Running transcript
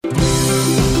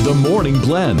The Morning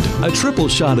Blend, a triple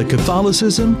shot of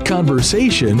Catholicism,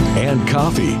 conversation, and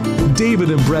coffee.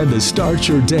 David and Brenda start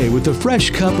your day with a fresh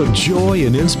cup of joy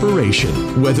and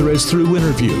inspiration, whether it's through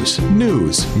interviews,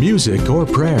 news, music, or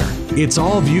prayer. It's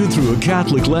all viewed through a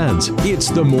Catholic lens. It's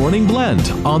The Morning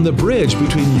Blend on the bridge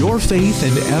between your faith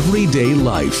and everyday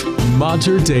life.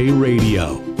 Mater Dei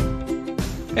Radio.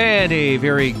 And a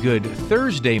very good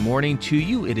Thursday morning to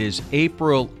you. It is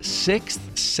April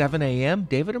 6th, 7 a.m.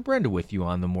 David and Brenda with you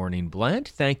on The Morning Blend.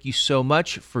 Thank you so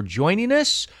much for joining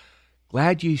us.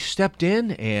 Glad you stepped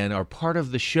in and are part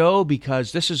of the show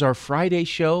because this is our Friday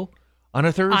show on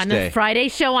a Thursday. On a Friday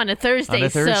show on a Thursday. On a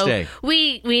Thursday. So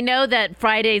we know that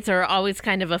Fridays are always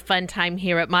kind of a fun time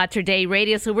here at Mater Dei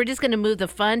Radio, so we're just going to move the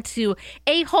fun to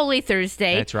a Holy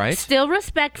Thursday. That's right. Still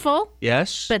respectful.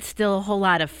 Yes. But still a whole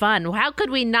lot of fun. How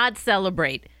could we not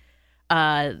celebrate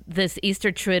this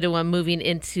Easter Triduum moving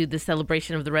into the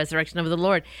celebration of the resurrection of the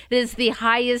Lord? It is the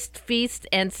highest feast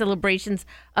and celebrations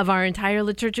of our entire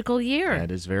liturgical year.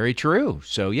 That is very true.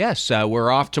 So, yes,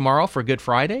 we're off tomorrow for Good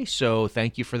Friday, so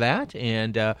thank you for that.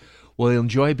 And we'll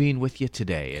enjoy being with you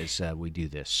today as we do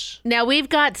this. Now, we've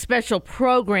got special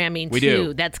programming,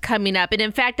 too, that's coming up. And,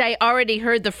 in fact, I already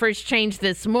heard the first change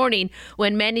this morning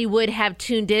when many would have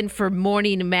tuned in for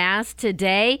morning mass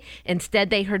today. Instead,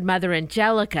 they heard Mother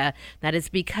Angelica. That is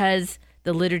because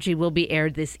the liturgy will be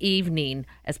aired this evening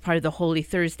as part of the Holy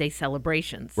Thursday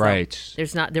celebrations. So right.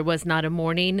 there was not a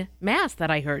morning mass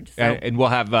that I heard. So. And we'll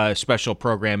have special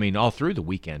programming all through the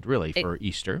weekend, really, for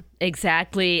Easter.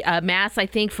 Exactly. Mass, I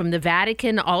think, from the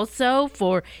Vatican also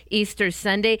for Easter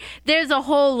Sunday. There's a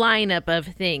whole lineup of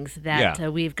things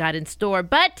that we've got in store.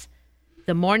 But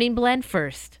the Morning Blend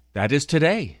first. That is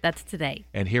today. That's today.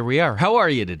 And here we are. How are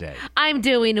you today? I'm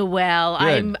doing well.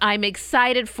 Good. I'm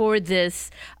excited for this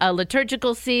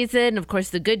liturgical season. Of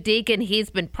course, the good deacon, he's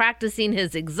been practicing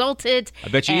his Exultet. I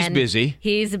bet you he's busy.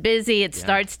 He's busy. It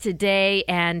starts today,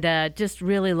 and just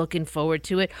really looking forward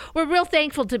to it. We're real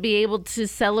thankful to be able to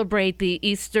celebrate the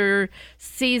Easter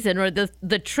season, or the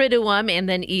Triduum, and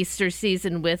then Easter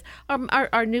season with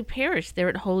our new parish there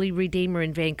at Holy Redeemer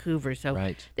in Vancouver.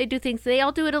 So they do things. They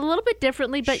all do it a little bit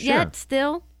differently, but yet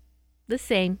still the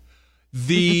same.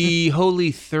 The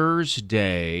Holy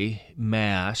Thursday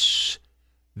Mass,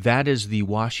 that is the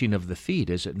washing of the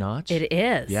feet, is it not? It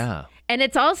is. Yeah. And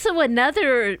it's also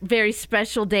another very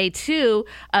special day, too.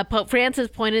 Pope Francis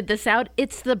pointed this out.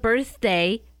 It's the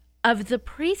birthday of the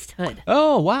priesthood.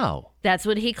 Oh, wow. That's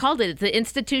what he called it. The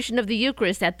institution of the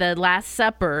Eucharist at the Last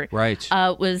Supper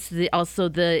was also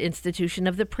the institution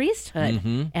of the priesthood.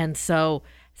 Mm-hmm. And so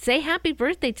say happy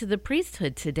birthday to the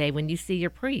priesthood today when you see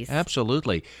your priest.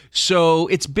 Absolutely. So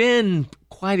it's been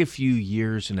quite a few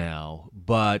years now,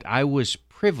 but I was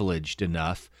privileged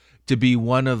enough to be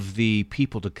one of the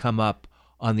people to come up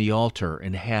on the altar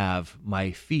and have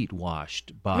my feet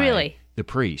washed by the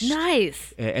priest.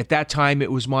 Nice. At that time,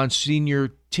 it was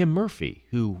Monsignor Tim Murphy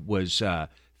who was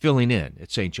filling in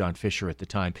at St. John Fisher at the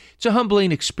time. It's a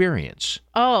humbling experience.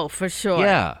 Oh, for sure.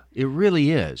 Yeah, it really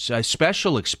is. A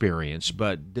special experience,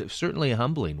 but certainly a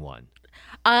humbling one.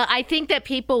 I think that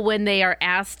people, when they are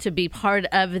asked to be part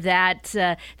of that,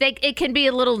 it can be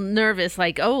a little nervous,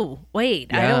 like, oh,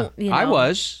 wait, I don't, I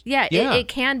was. Yeah, it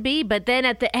can be. But then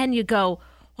at the end you go,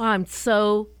 wow, I'm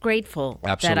so grateful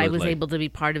that I was able to be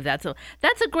part of that. So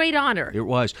that's a great honor. It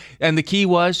was. And the key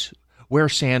was, wear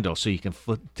sandals so you can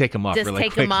take them off really quickly.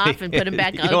 Just take them off and put them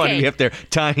back on. You don't want to be up there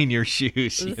tying your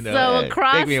shoes. You know? So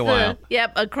take me a while.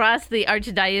 Across the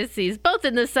Archdiocese, both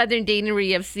in the Southern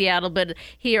Deanery of Seattle, but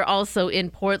here also in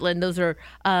Portland, those are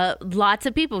lots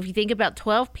of people. If you think about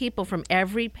 12 people from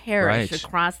every parish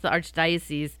across the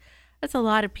Archdiocese, that's a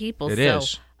lot of people. It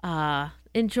is.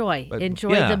 Enjoy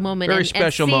the moment. Very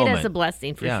special and see moment. It as a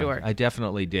blessing for sure. I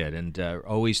definitely did, and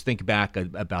always think back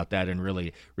about that and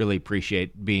really, really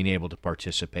appreciate being able to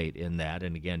participate in that.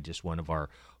 And again, just one of our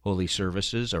holy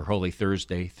services, or Holy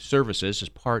Thursday services, is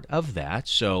part of that.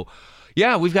 So,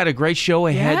 yeah, we've got a great show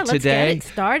ahead today. Let's get it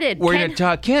started. We're going to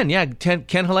talk, Ken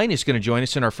Helene is going to join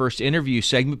us in our first interview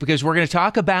segment because we're going to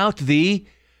talk about the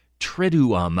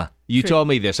Triduum. You told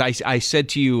me this. I said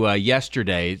to you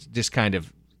yesterday, just kind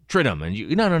of Triduum, and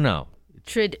you no.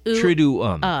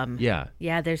 Triduum. Yeah.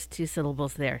 Yeah, there's two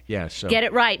syllables there. Yeah, so get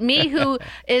it right. Me, who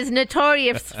is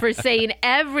notorious for saying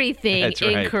everything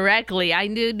incorrectly. I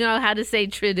do know how to say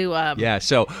Triduum. Yeah,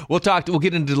 so we'll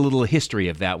get into a little history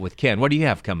of that with Ken. What do you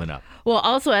have coming up? Well,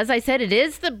 also, as I said, it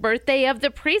is the birthday of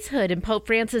the priesthood, and Pope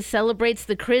Francis celebrates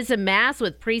the Chrism Mass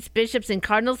with priests, bishops, and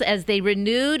cardinals as they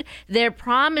renewed their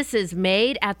promises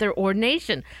made at their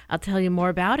ordination. I'll tell you more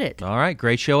about it. All right,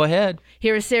 great show ahead.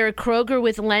 Here is Sarah Kroger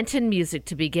with Lenten music. music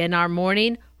to begin our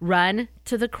morning, Run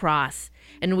to the Cross.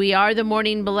 And we are the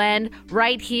Morning Blend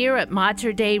right here at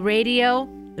Mater Dei Radio,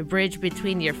 the bridge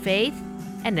between your faith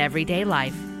and everyday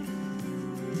life.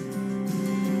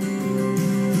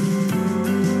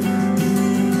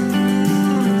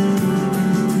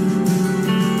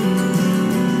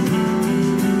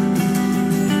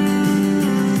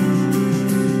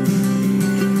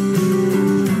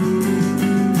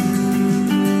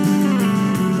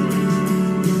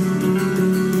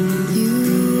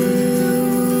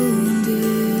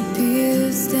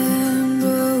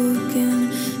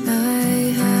 Broken,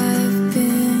 I have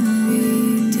been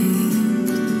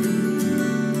redeemed.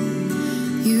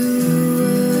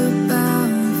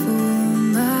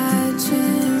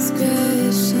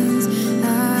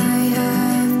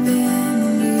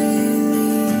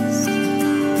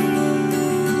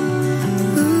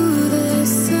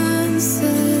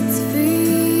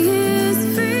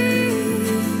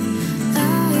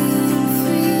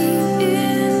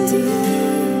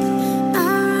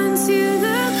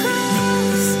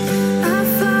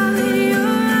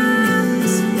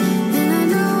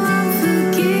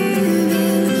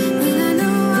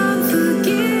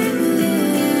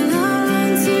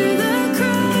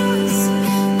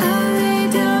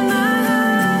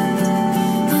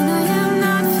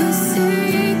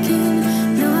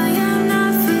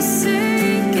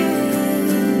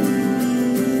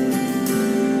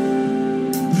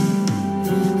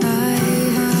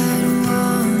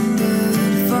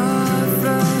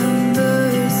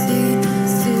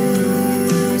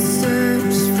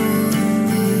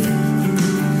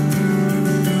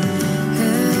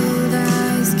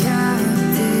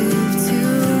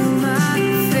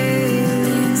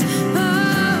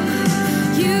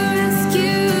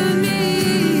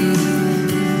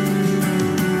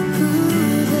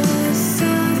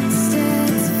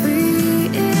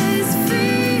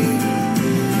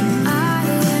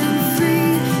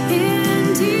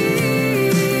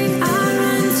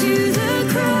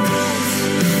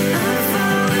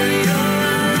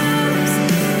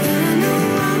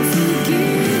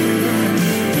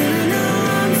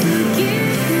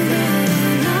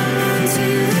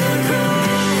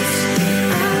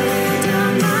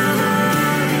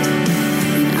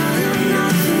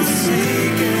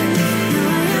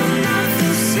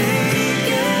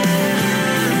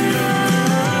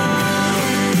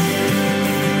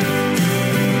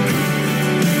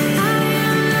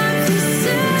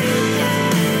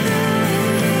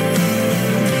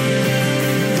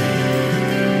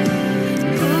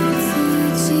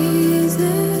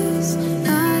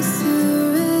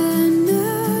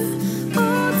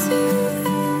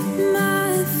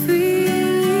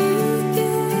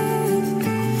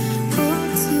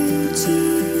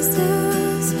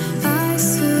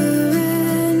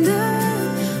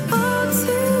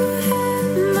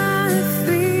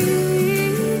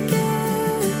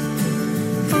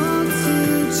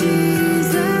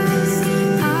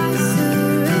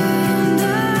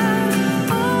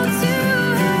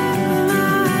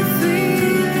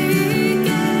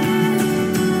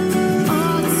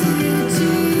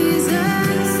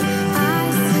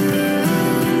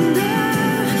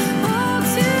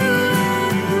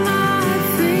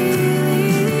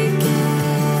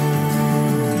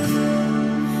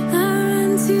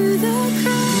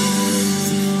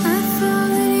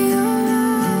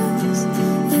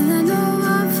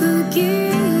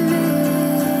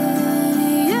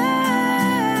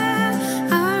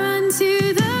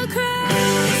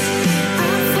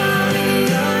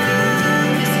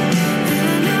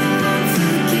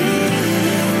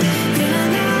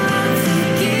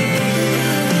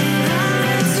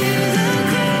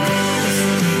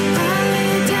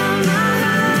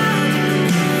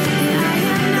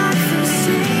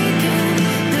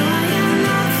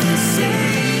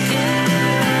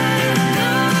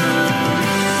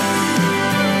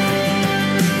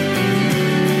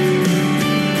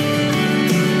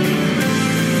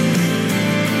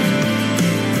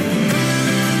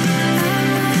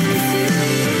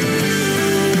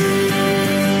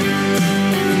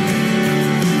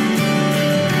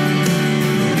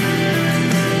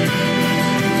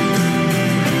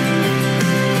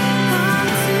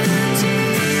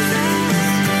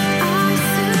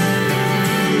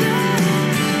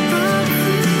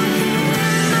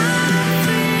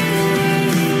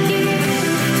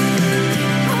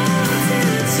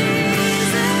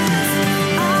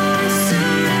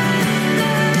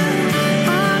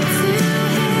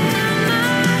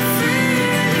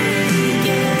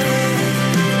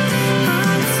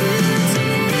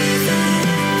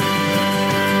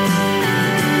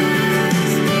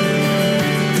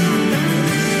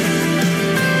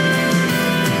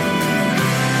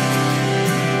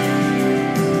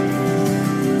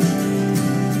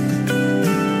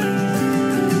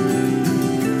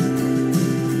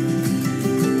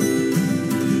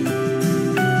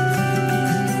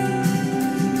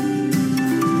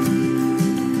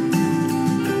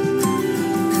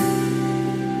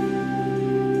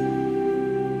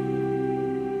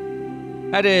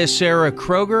 That is Sarah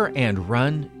Kroger and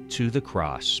Run to the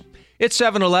Cross. It's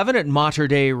 7:11 at Mater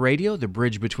Dei Radio, the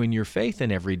bridge between your faith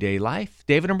and everyday life.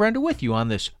 David and Brenda with you on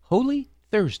this Holy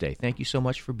Thursday. Thank you so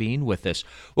much for being with us.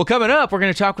 Well, coming up, we're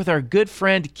going to talk with our good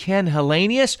friend Ken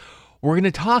Hallenius. We're going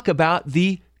to talk about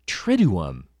the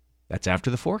Triduum. That's after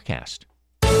the forecast.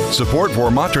 Support for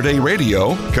Mater Dei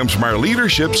Radio comes from our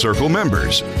Leadership Circle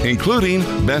members, including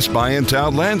Best Buy in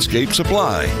Town Landscape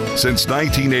Supply. Since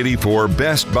 1984,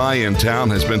 Best Buy in Town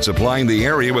has been supplying the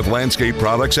area with landscape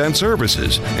products and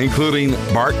services, including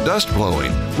bark dust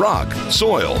blowing, rock,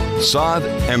 soil, sod,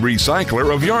 and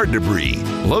recycler of yard debris.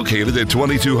 Located at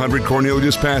 2200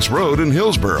 Cornelius Pass Road in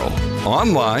Hillsboro.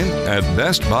 Online at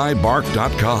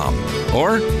bestbuybark.com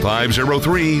or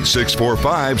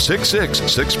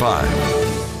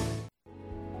 503-645-6665.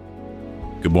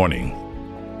 Good morning.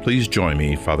 Please join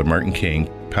me, Father Martin King,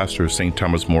 pastor of St.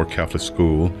 Thomas More Catholic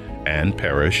School and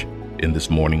Parish, in this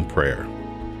morning prayer.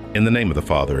 In the name of the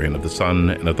Father, and of the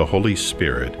Son, and of the Holy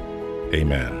Spirit.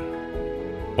 Amen.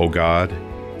 O God,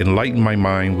 enlighten my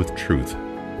mind with truth,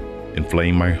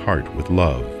 inflame my heart with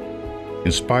love,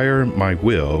 inspire my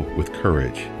will with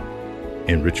courage,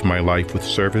 enrich my life with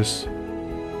service,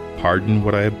 pardon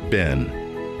what I have been,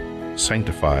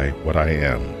 sanctify what I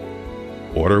am.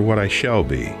 Order what I shall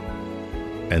be,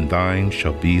 and thine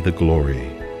shall be the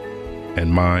glory, and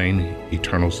mine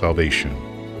eternal salvation.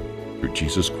 Through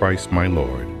Jesus Christ my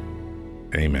Lord.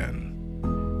 Amen.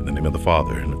 In the name of the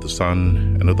Father, and of the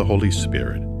Son, and of the Holy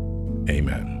Spirit.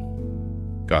 Amen.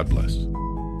 God bless.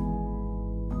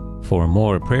 For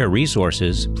more prayer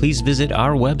resources, please visit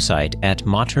our website at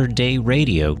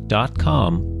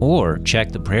materdeiradio.com or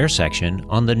check the prayer section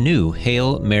on the new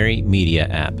Hail Mary Media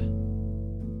app.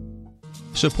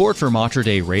 Support for Mater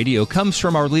Dei Radio comes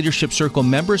from our Leadership Circle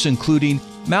members, including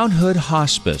Mount Hood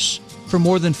Hospice. For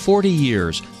more than 40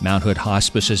 years, Mount Hood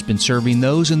Hospice has been serving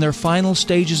those in their final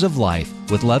stages of life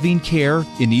with loving care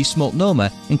in East Multnomah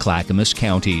and Clackamas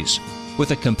counties.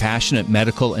 With a compassionate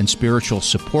medical and spiritual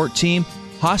support team,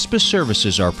 hospice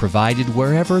services are provided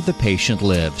wherever the patient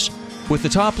lives. With the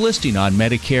top listing on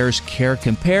Medicare's Care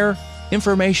Compare,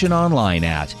 information online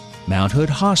at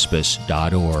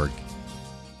mounthoodhospice.org.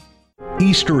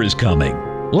 Easter is coming.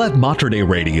 Let Mater Dei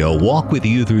Radio walk with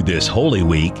you through this Holy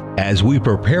Week as we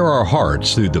prepare our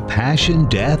hearts through the passion,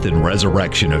 death, and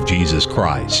resurrection of Jesus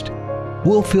Christ.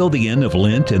 We'll fill the end of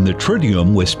Lent and the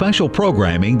Triduum with special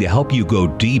programming to help you go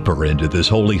deeper into this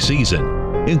holy season,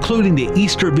 including the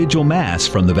Easter Vigil Mass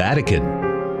from the Vatican.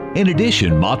 In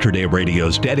addition, Mater Dei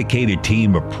Radio's dedicated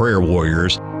team of prayer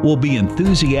warriors will be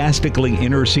enthusiastically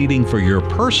interceding for your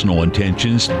personal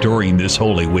intentions during this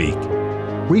Holy Week.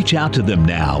 Reach out to them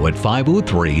now at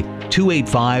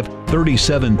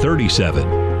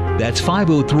 503-285-3737. That's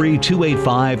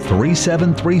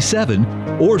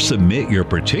 503-285-3737, or submit your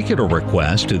particular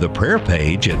request to the prayer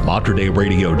page at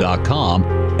materdeiradio.com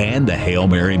and the Hail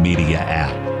Mary Media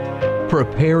app.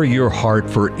 Prepare your heart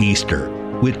for Easter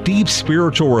with deep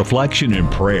spiritual reflection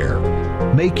and prayer.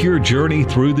 Make your journey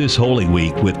through this Holy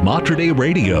Week with Mater Dei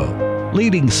Radio,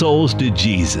 leading souls to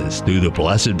Jesus through the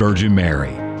Blessed Virgin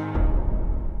Mary.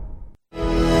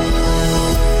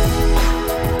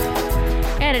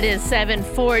 It is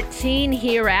 7:14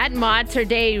 here at Mater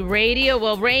Dei Radio.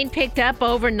 Well, rain picked up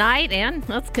overnight and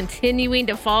it's continuing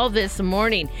to fall this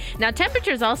morning. Now,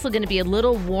 temperature is also going to be a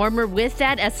little warmer with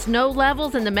that, as snow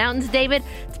levels in the mountains, David,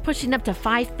 it's pushing up to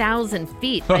 5,000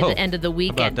 feet by the end of the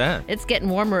weekend. How about that? It's getting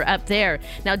warmer up there.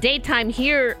 Now, daytime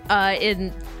here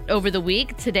over the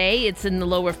week, today it's in the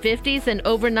lower 50s, and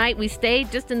overnight we stay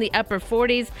just in the upper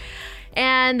 40s.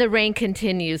 And the rain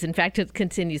continues. In fact, it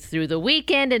continues through the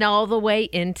weekend and all the way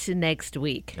into next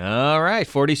week. All right,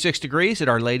 46 degrees at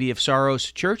Our Lady of Sorrows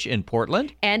Church in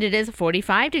Portland. And it is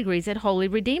 45 degrees at Holy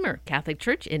Redeemer Catholic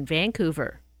Church in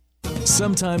Vancouver.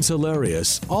 Sometimes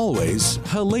hilarious, always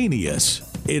Hallenius.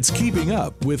 It's Keeping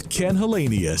Up with Ken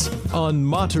Hallenius on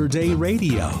Mater Dei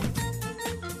Radio.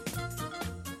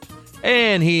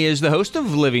 And he is the host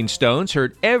of Living Stones,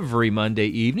 heard every Monday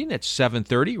evening at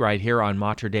 7:30 right here on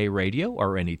Mater Dei Radio,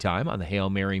 or anytime on the Hail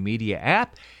Mary Media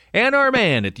app. And our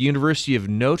man at the University of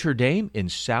Notre Dame in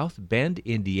South Bend,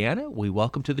 Indiana. We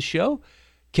welcome to the show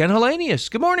Ken Hallenius.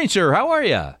 Good morning, sir. How are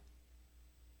you?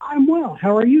 I'm well.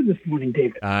 How are you this morning,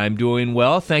 David? I'm doing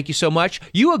well. Thank you so much.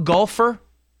 You a golfer?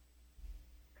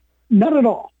 Not at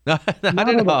all. Not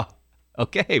at all.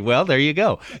 Okay, well, there you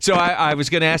go. So I was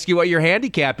going to ask you what your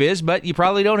handicap is, but you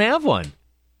probably don't have one.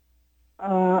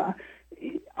 I'm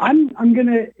going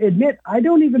to admit I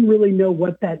don't even really know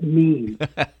what that means.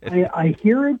 I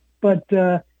hear it, but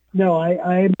no,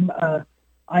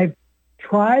 I've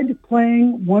tried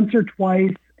playing once or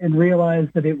twice, and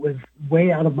realized that it was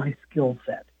way out of my skill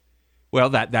set. Well,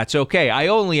 that's okay. I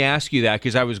only ask you that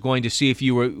because I was going to see if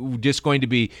you were just going to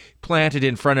be planted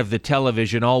in front of the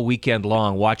television all weekend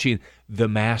long watching The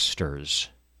Masters.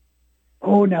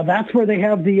 Oh, now that's where they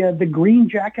have the green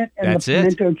jacket and That's the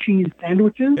pimento cheese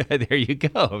sandwiches. There you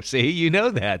go. See, you know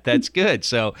that. That's good.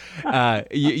 So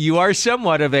you are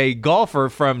somewhat of a golfer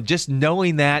from just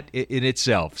knowing that in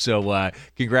itself. So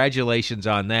congratulations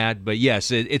on that. But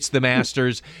yes, it's the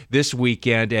Masters this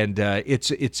weekend, and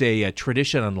it's a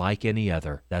tradition unlike any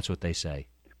other. That's what they say.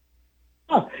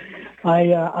 Oh,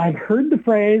 I've heard the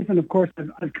phrase, and of course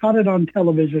I've caught it on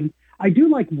television. I do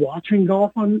like watching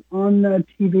golf on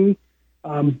TV.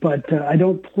 But I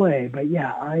don't play. But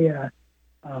yeah,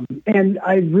 and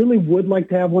I really would like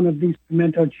to have one of these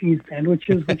pimento cheese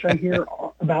sandwiches, which I hear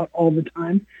about all the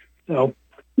time. So,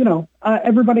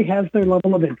 everybody has their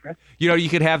level of interest. You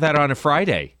could have that on a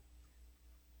Friday.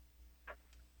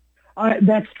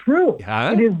 That's true.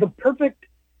 Huh? It is the perfect.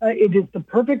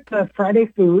 Friday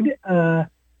food.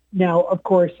 Now, of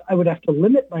course, I would have to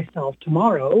limit myself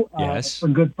tomorrow for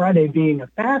Good Friday being a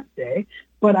fast day.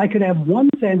 But I could have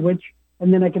one sandwich.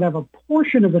 And then I could have a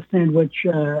portion of a sandwich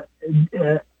for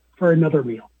another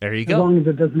meal. There you go. As long as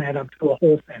it doesn't add up to a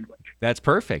whole sandwich. That's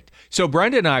perfect. So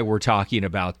Brenda and I were talking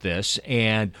about this,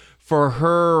 and for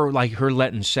her, like her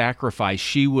Lenten sacrifice,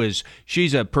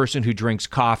 she's a person who drinks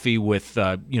coffee with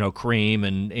cream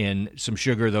and some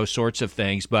sugar, those sorts of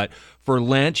things. But for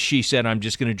Lent, she said, I'm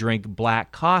just going to drink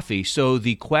black coffee. So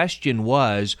the question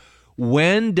was,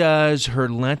 when does her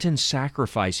Lenten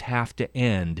sacrifice have to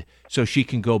end so she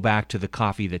can go back to the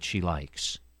coffee that she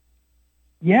likes?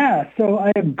 Yeah, so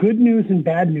I have good news and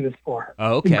bad news for her.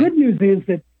 Oh, okay. The good news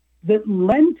is that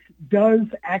Lent does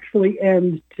actually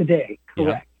end today,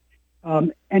 correct? Yeah.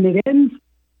 And it ends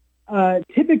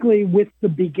typically with the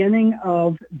beginning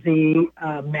of the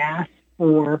Mass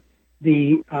for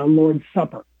the Lord's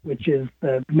Supper, which is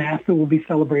the Mass that will be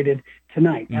celebrated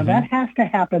tonight. Now, that has to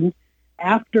happen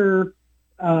after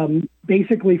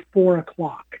basically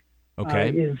 4:00.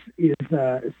 Okay.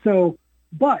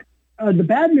 But the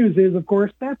bad news is, of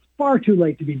course, that's far too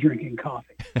late to be drinking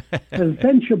coffee, because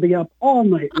then she'll be up all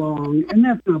night long, and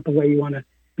that's not the way you want to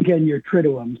begin your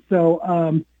Triduum.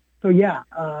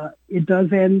 It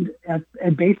does end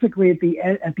at basically at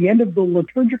the end of the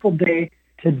liturgical day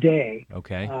today.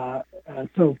 Okay.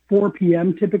 So 4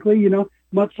 p.m. typically,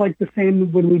 much like the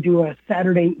same when we do a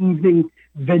Saturday evening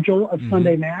vigil of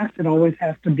Sunday Mass, it always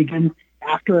has to begin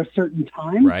after a certain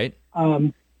time. Right.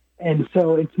 And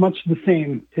so it's much the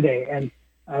same today. And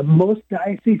most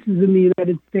dioceses in the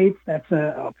United States, that's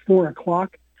 4:00.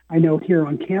 I know here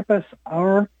on campus,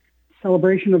 our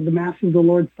celebration of the Mass of the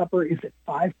Lord's Supper is at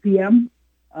 5 p.m.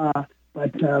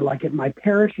 But like at my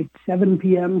parish, it's 7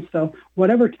 p.m. So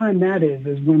whatever time that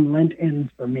is when Lent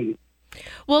ends for me.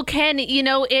 Well, Ken,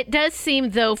 it does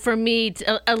seem, though, for me,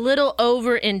 a little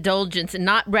overindulgence and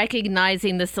not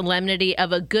recognizing the solemnity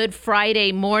of a Good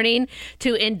Friday morning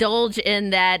to indulge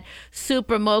in that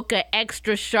super mocha,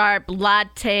 extra sharp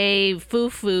latte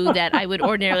foo-foo that I would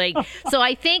ordinarily. So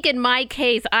I think in my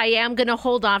case, I am going to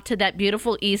hold off to that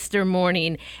beautiful Easter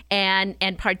morning and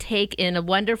partake in a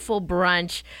wonderful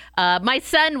brunch. My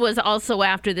son was also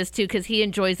after this, too, because he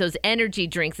enjoys those energy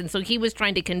drinks. And so he was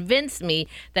trying to convince me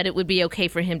that it would be okay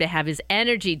for him to have his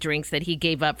energy drinks that he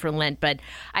gave up for Lent. But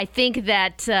I think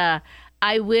that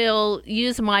I will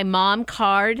use my mom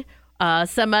card.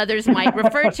 Some others might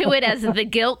refer to it as the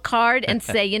guilt card and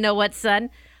say, you know what,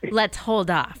 son, let's hold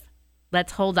off.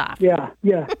 Let's hold off. Yeah.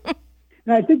 And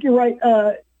I think you're right.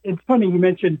 It's funny you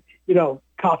mentioned,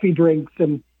 coffee drinks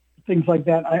and things like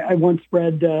that. I once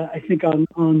read, I think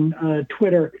on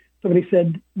Twitter, somebody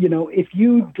said, if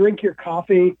you drink your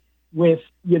coffee with,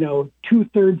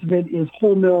 2/3 of it is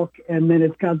whole milk, and then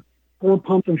it's got 4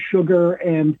 pumps of sugar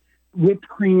and whipped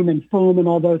cream and foam and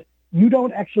all those, you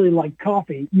don't actually like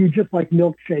coffee. You just like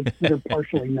milkshakes that are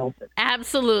partially melted.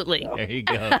 Absolutely. There you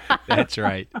go. That's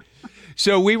right.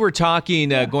 So we were talking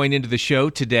going into the show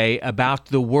today about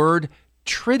the word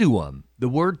Triduum. The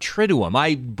word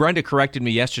Triduum. Brenda corrected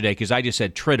me yesterday because I just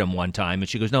said Triduum one time, and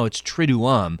she goes, no, it's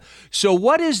Triduum. So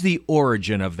what is the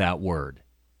origin of that word?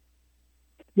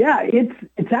 Yeah,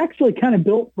 it's actually kind of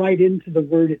built right into the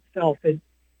word itself. It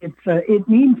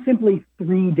means simply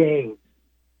 3 days.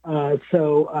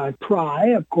 Tri,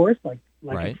 of course, like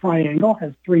right. A triangle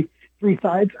has three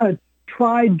sides.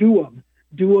 Triduum.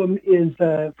 Duum is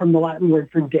from the Latin word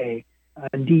for day.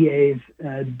 Dies,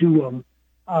 duum.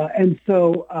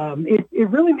 It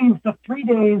really means the 3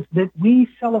 days that we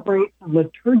celebrate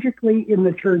liturgically in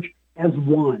the church as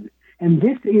one. And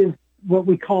this is what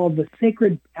we call the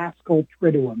Sacred Paschal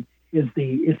Triduum. is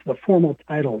the formal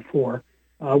title for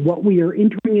what we are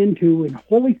entering into in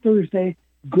Holy Thursday,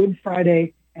 Good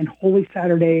Friday, and Holy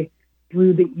Saturday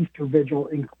through the Easter Vigil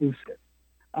inclusive.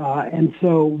 And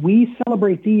so we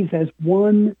celebrate these as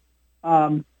one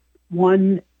kind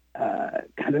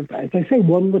of, as I say,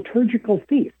 one liturgical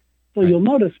feast. So you'll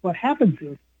notice what happens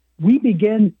is we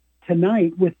begin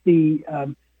tonight with the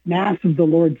Mass of the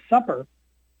Lord's Supper,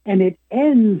 and it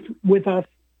ends with us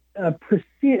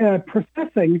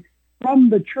processing from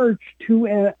the church to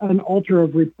an altar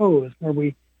of repose, where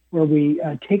we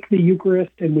take the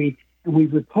Eucharist and we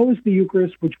repose the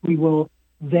Eucharist, which we will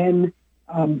then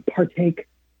partake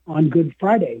on Good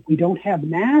Friday. We don't have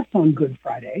Mass on Good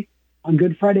Friday. On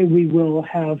Good Friday, we will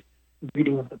have the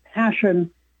reading of the Passion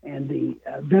and the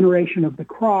veneration of the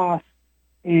cross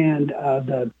and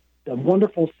the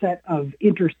wonderful set of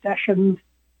intercessions.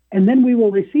 And then we will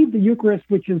receive the Eucharist,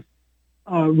 which is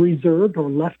reserved or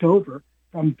left over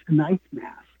from tonight's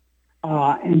Mass.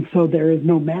 And so there is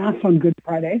no Mass on Good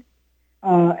Friday.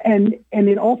 And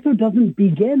it also doesn't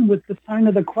begin with the sign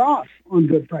of the cross on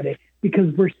Good Friday,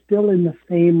 because we're still in the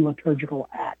same liturgical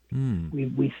act.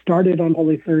 We started on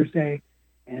Holy Thursday,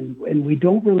 and we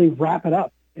don't really wrap it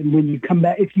up. And when you come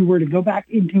back, if you were to go back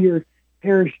into your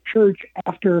parish church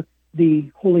after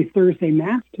the Holy Thursday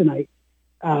Mass tonight,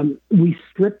 we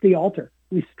strip the altar.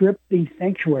 We strip the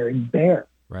sanctuary bare.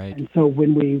 Right. And so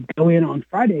when we go in on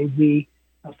Friday, we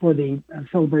for the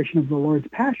celebration of the Lord's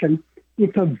Passion,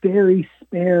 it's a very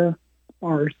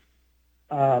sparse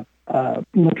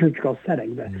liturgical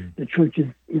setting. The church is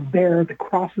bare. The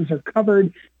crosses are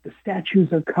covered. The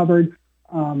statues are covered.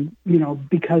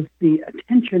 Because the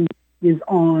attention is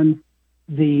on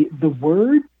the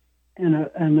Word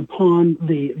and upon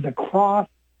the cross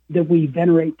that we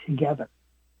venerate together.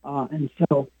 And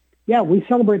so, we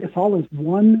celebrate this all as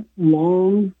one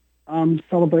long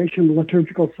celebration,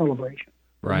 liturgical celebration.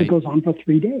 Right. It goes on for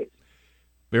 3 days.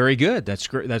 Very good. That's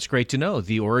great. That's great to know.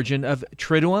 The origin of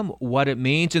Triduum, what it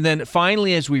means. And then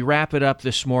finally, as we wrap it up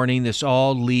this morning, this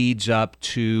all leads up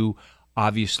to,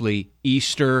 obviously,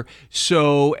 Easter.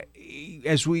 So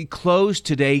as we close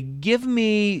today, give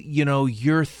me,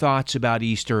 your thoughts about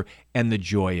Easter and the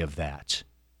joy of that.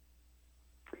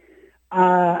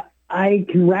 I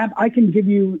can give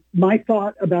you my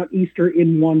thought about Easter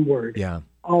in one word. Yeah.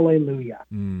 Alleluia.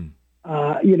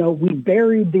 We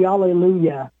buried the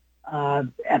Alleluia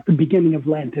at the beginning of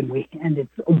Lent, and it's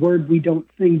a word we don't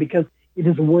sing because it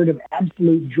is a word of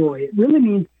absolute joy. It really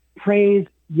means praise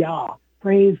Yah,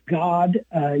 praise God,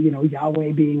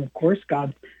 Yahweh being, of course,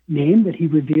 God's name that he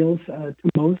reveals to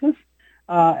Moses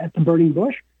at the burning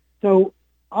bush. So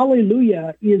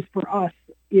Alleluia is for us,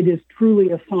 it is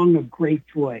truly a song of great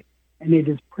joy, and it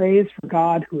is praise for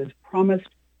God who has promised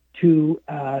to,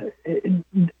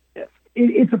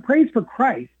 it's a praise for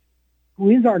Christ, who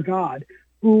is our God,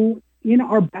 who in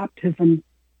our baptism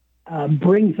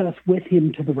brings us with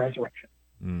him to the resurrection.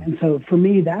 And so for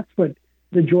me, that's what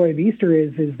the joy of Easter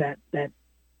is that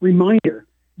reminder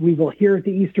we will hear at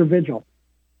the Easter Vigil.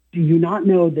 Do you not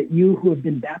know that you who have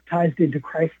been baptized into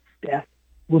Christ's death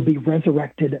will be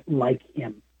resurrected like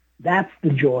him? That's the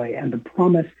joy and the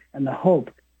promise and the hope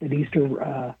that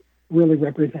Easter really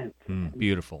represents.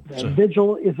 Beautiful. The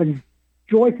vigil is a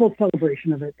joyful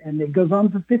celebration of it, and it goes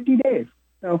on for 50 days.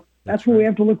 So that's what we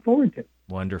have to look forward to.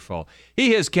 Wonderful.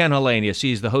 He is Ken Hallenius.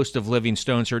 He's the host of Living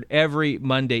Stones, heard every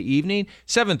Monday evening,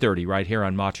 7:30, right here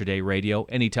on Mater Dei Radio,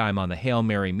 anytime on the Hail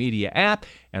Mary Media app,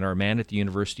 and our man at the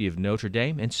University of Notre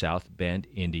Dame in South Bend,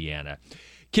 Indiana.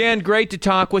 Ken, great to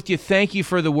talk with you. Thank you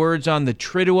for the words on the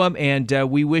Triduum, and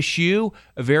we wish you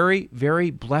a very,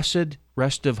 very blessed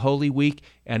rest of Holy Week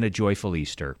and a joyful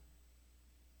Easter.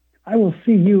 I will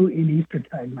see you in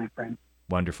Eastertide, my friend.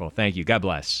 Wonderful. Thank you. God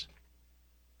bless.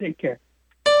 Take care.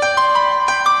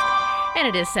 And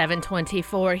it is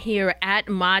 7:24 here at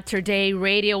Mater Dei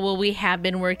Radio, where we have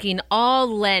been working all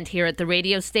Lent here at the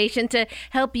radio station to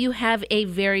help you have a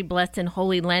very blessed and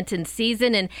holy Lenten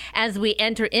season. And as we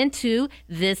enter into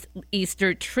this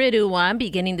Easter Triduum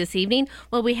beginning this evening,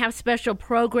 well, we have special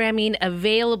programming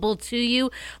available to you,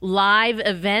 live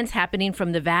events happening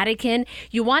from the Vatican.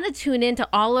 You want to tune into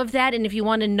all of that, and if you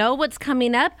want to know what's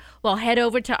coming up, well, head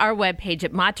over to our webpage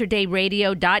at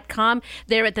materdeiradio.com.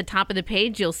 There at the top of the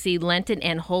page, you'll see Lenten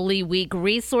and Holy Week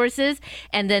resources.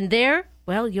 And then there,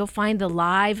 well, you'll find the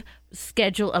live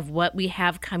schedule of what we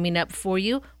have coming up for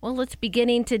you. Well, it's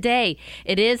beginning today.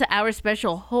 It is our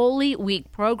special Holy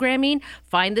Week programming.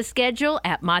 Find the schedule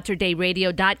at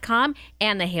materdeiradio.com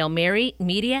and the Hail Mary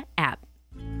Media app.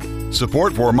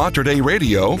 Support for Mater Dei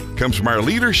Radio comes from our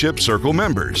Leadership Circle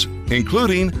members,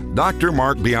 including Dr.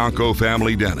 Mark Bianco,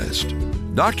 family dentist,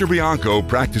 Dr. Bianco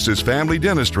practices family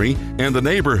dentistry in the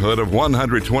neighborhood of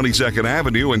 122nd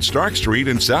Avenue and Stark Street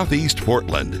in Southeast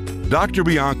Portland. Dr.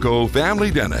 Bianco Family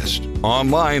Dentist.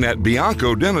 Online at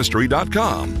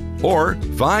biancodentistry.com or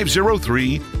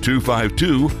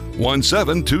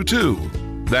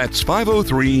 503-252-1722. That's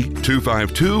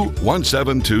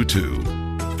 503-252-1722.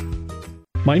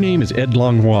 My name is Ed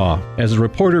Langlois. As a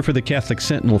reporter for the Catholic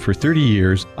Sentinel for 30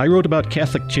 years, I wrote about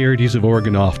Catholic Charities of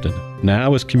Oregon often.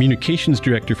 Now, as Communications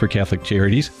Director for Catholic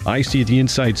Charities, I see the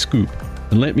inside scoop.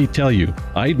 And let me tell you,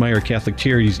 I admire Catholic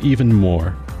Charities even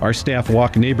more. Our staff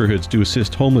walk neighborhoods to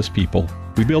assist homeless people.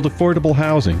 We build affordable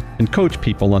housing and coach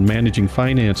people on managing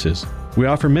finances. We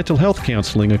offer mental health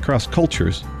counseling across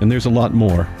cultures, and there's a lot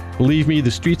more. Believe me, the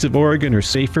streets of Oregon are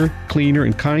safer, cleaner,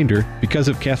 and kinder because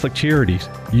of Catholic Charities,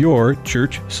 your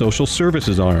church social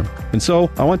services arm. And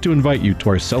so, I want to invite you to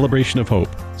our Celebration of Hope.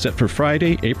 Set for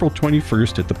Friday, April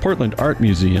 21st at the Portland Art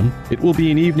Museum, it will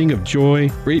be an evening of joy,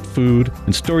 great food,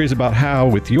 and stories about how,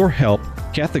 with your help,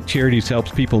 Catholic Charities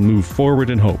helps people move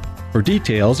forward in hope. For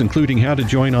details, including how to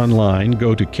join online,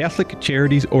 go to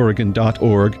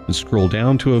CatholicCharitiesOregon.org and scroll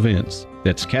down to events.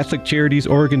 That's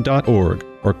CatholicCharitiesOregon.org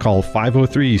or call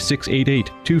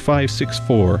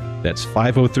 503-688-2564. That's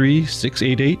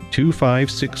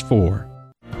 503-688-2564.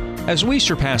 As we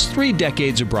surpass 3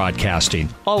 decades of broadcasting,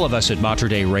 all of us at Mater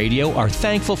Dei Radio are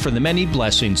thankful for the many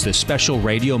blessings this special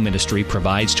radio ministry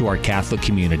provides to our Catholic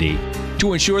community.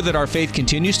 To ensure that our faith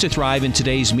continues to thrive in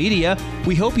today's media,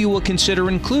 we hope you will consider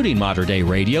including Mater Dei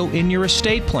Radio in your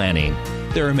estate planning.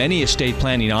 There are many estate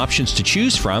planning options to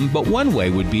choose from, but one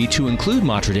way would be to include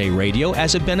Mater Dei Radio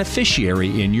as a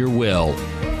beneficiary in your will.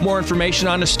 More information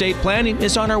on estate planning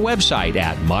is on our website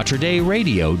at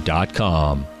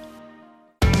materdeiradio.com.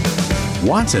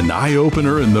 Want an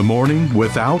eye-opener in the morning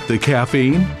without the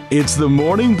caffeine? It's the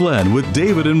Morning Blend with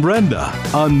David and Brenda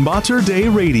on Mater Dei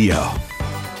Radio.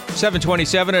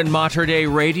 727 at Mater Dei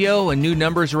Radio, and new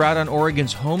numbers are out on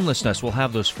Oregon's homelessness. We'll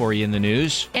have those for you in the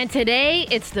news. And today,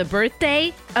 it's the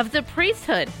birthday of the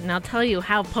priesthood. And I'll tell you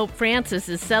how Pope Francis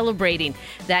is celebrating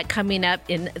that coming up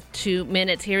in 2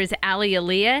 minutes. Here is Ali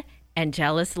Aaliyah and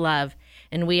Jealous Love.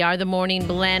 And we are the Morning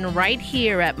Blend right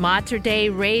here at Mater Dei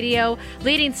Radio,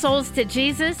 leading souls to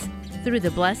Jesus through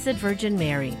the Blessed Virgin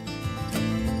Mary.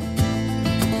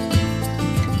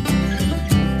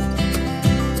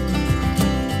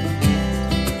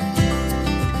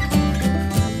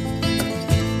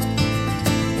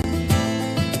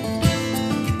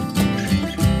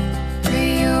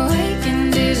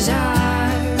 Reawaken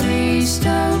desire,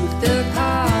 restoke the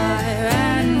fire,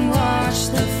 and watch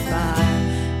the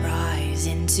fire rise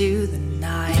into the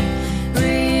night.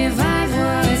 Revive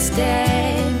what's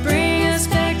dead, bring us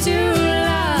back to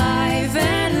life,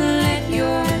 and let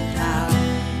your power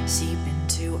seep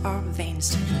into our veins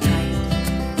tonight.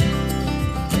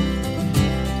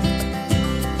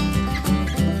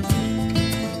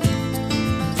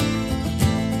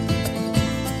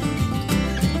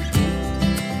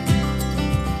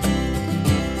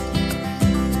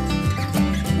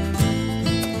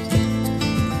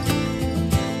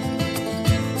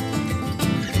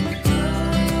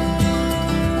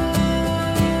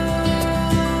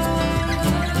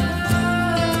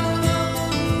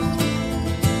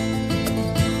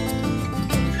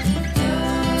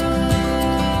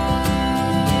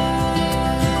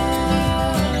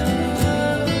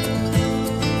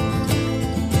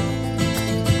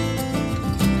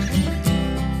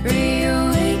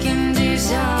 Reawaken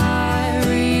desire,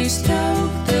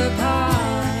 restoke the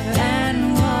fire,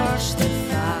 and watch the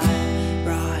fire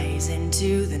rise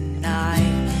into the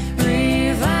night.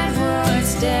 Revive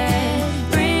what's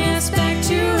dead, bring us back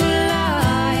to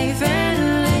life,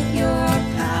 and let your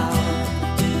power.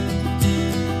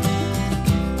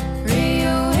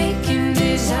 Reawaken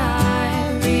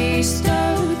desire,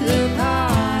 restoke the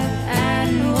fire,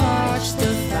 and watch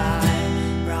the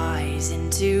fire rise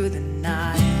into the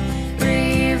night.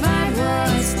 Revive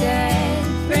what's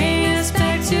dead, bring us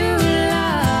back to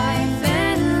life,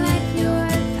 and let your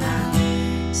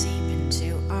power seep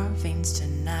into our veins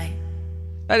tonight.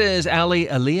 That is Ali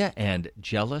Aaliyah and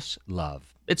Jealous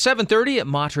Love. It's 7:30 at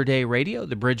Mater Dei Radio,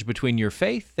 the bridge between your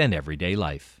faith and everyday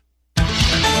life.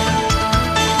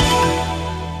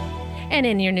 And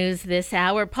in your news this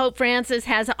hour, Pope Francis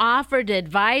has offered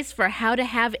advice for how to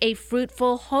have a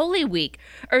fruitful Holy Week,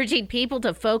 urging people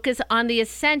to focus on the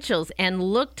essentials and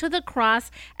look to the cross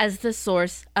as the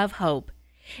source of hope.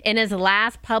 In his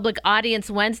last public audience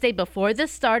Wednesday before the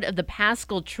start of the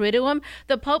Paschal Triduum,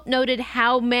 the Pope noted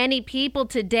how many people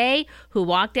today who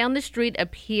walk down the street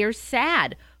appear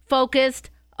sad, focused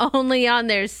only on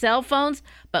their cell phones,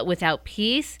 but without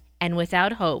peace and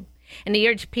without hope. And he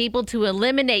urged people to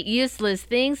eliminate useless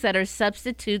things that are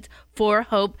substitutes for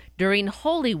hope during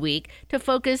Holy Week to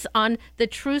focus on the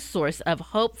true source of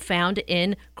hope found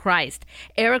in Christ.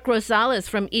 Eric Rosales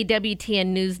from EWTN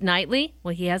News Nightly,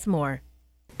 well, he has more.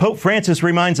 Pope Francis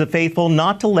reminds the faithful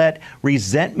not to let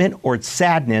resentment or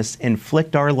sadness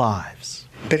inflict our lives.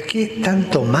 Perché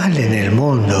tanto male nel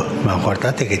mondo? Ma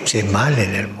guardate che c'è male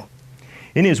nel mondo.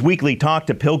 In his weekly talk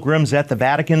to pilgrims at the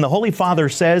Vatican, the Holy Father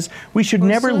says we should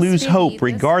never lose hope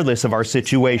regardless of our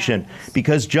situation,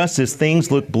 because just as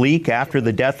things look bleak after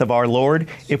the death of our Lord,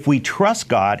 if we trust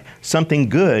God, something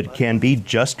good can be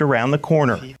just around the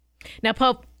corner. Now,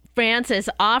 Pope Francis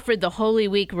offered the Holy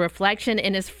Week reflection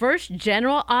in his first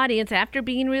general audience after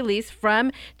being released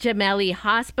from Gemelli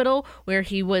Hospital, where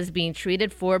he was being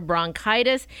treated for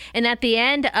bronchitis. And at the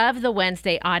end of the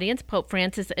Wednesday audience, Pope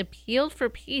Francis appealed for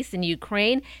peace in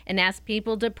Ukraine and asked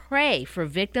people to pray for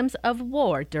victims of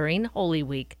war during Holy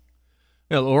Week.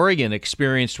 Well, Oregon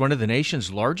experienced one of the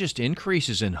nation's largest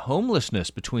increases in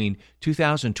homelessness between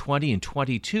 2020 and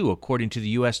 22, according to the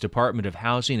U.S. Department of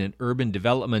Housing and Urban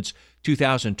Development's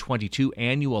 2022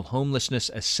 Annual Homelessness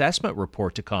Assessment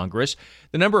Report to Congress.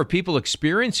 The number of people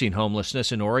experiencing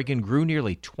homelessness in Oregon grew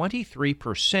nearly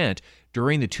 23%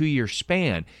 during the two-year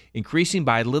span, increasing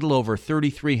by a little over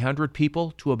 3,300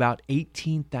 people to about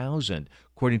 18,000,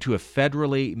 according to a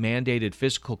federally mandated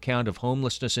physical count of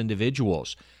homelessness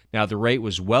individuals. Now, the rate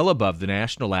was well above the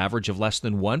national average of less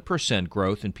than 1%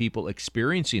 growth in people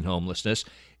experiencing homelessness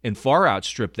and far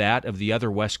outstripped that of the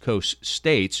other West Coast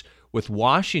states, with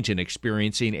Washington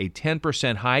experiencing a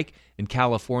 10% hike and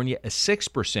California a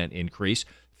 6% increase.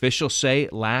 Officials say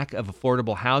lack of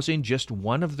affordable housing just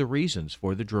one of the reasons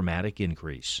for the dramatic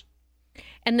increase.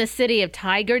 And the city of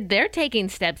Tigard, they're taking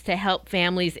steps to help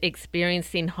families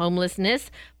experiencing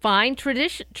homelessness find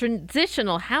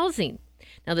transitional housing.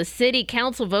 Now, the city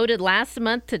council voted last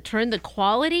month to turn the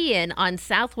Quality Inn on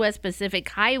Southwest Pacific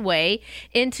Highway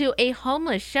into a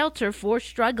homeless shelter for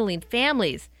struggling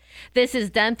families. This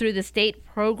is done through the state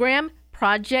program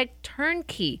Project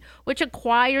Turnkey, which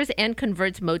acquires and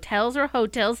converts motels or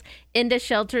hotels into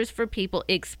shelters for people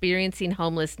experiencing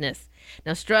homelessness.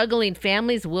 Now, struggling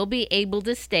families will be able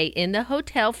to stay in the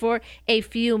hotel for a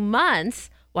few months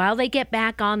while they get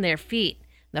back on their feet.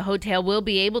 The hotel will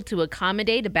be able to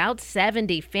accommodate about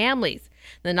 70 families.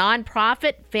 The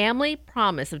nonprofit Family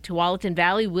Promise of Tualatin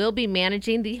Valley will be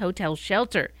managing the hotel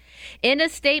shelter. In a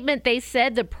statement, they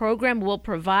said the program will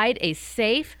provide a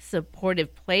safe,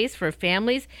 supportive place for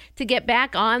families to get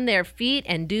back on their feet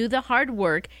and do the hard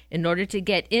work in order to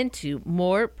get into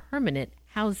more permanent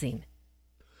housing.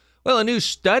 Well, a new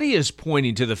study is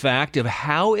pointing to the fact of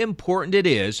how important it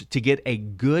is to get a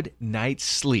good night's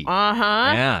sleep.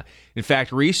 Yeah. In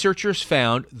fact, researchers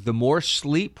found the more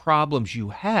sleep problems you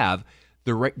have,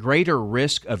 the greater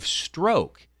risk of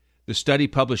stroke. The study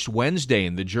published Wednesday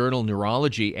in the journal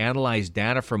Neurology analyzed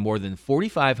data from more than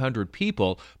 4,500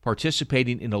 people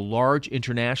participating in a large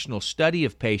international study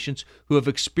of patients who have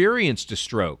experienced a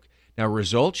stroke. Now,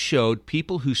 results showed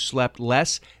people who slept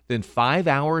less than 5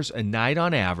 hours a night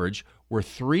on average were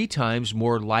 3 times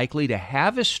more likely to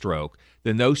have a stroke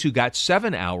than those who got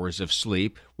 7 hours of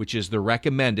sleep, which is the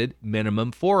recommended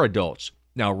minimum for adults.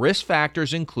 Now, risk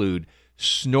factors include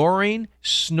snoring,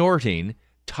 snorting,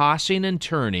 tossing and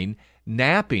turning,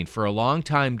 napping for a long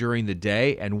time during the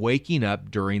day, and waking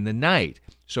up during the night.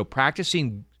 So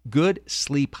practicing good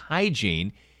sleep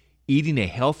hygiene, eating a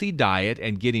healthy diet,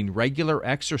 and getting regular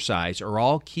exercise are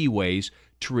all key ways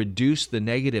to reduce the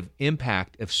negative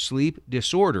impact of sleep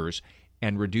disorders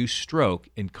and reduce stroke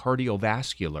and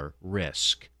cardiovascular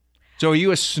risk. So are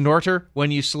you a snorter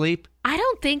when you sleep? I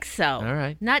don't think so. All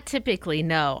right. Not typically,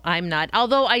 no, I'm not.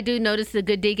 Although I do notice the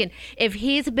good deacon, if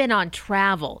he's been on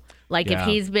travel, like if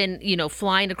he's been,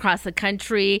 flying across the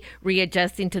country,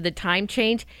 readjusting to the time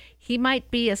change, he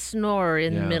might be a snorer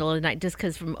in the middle of the night just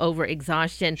because from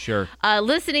overexhaustion. Sure.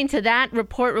 Listening to that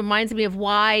report reminds me of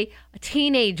why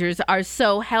teenagers are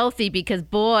so healthy because,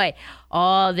 boy,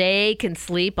 they can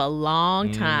sleep a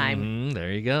long time.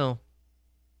 There you go.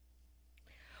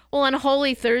 Well, on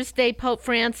Holy Thursday, Pope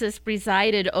Francis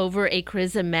presided over a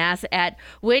Chrism Mass at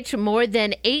which more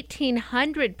than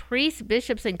 1,800 priests,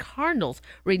 bishops, and cardinals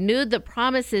renewed the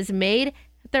promises made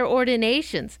at their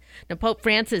ordinations. Now, Pope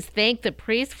Francis thanked the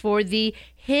priests for the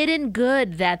hidden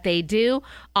good that they do,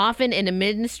 often in a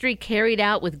ministry carried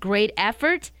out with great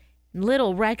effort and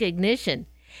little recognition.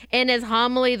 In his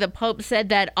homily, the Pope said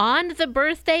that on the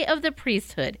birthday of the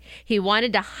priesthood, he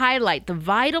wanted to highlight the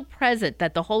vital presence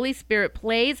that the Holy Spirit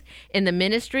plays in the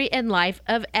ministry and life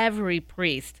of every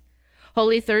priest.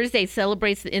 Holy Thursday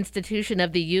celebrates the institution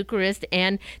of the Eucharist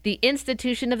and the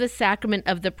institution of the sacrament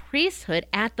of the priesthood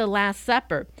at the Last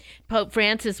Supper. Pope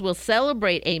Francis will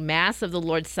celebrate a Mass of the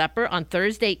Lord's Supper on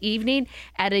Thursday evening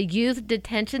at a youth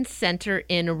detention center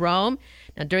in Rome.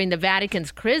 Now, during the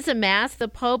Vatican's Chrism Mass, the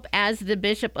Pope, as the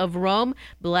Bishop of Rome,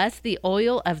 blessed the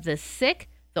oil of the sick,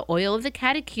 the oil of the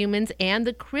catechumens, and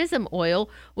the chrism oil,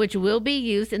 which will be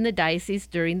used in the diocese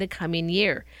during the coming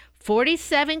year.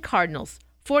 47 cardinals,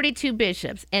 42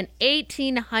 bishops, and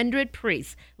 1,800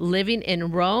 priests living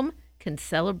in Rome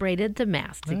celebrated the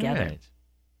Mass together.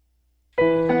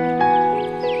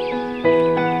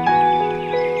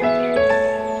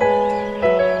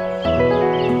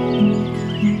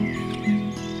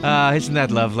 Isn't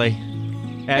that lovely?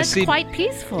 That's quite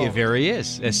peaceful. It very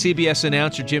is. As CBS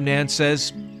announcer Jim Nance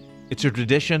says, it's a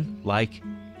tradition like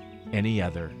any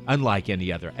other, unlike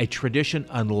any other. A tradition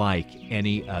unlike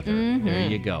any other. Mm-hmm. There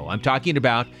you go. I'm talking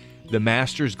about the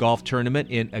Masters Golf Tournament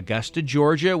in Augusta,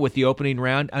 Georgia, with the opening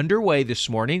round underway this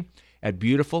morning at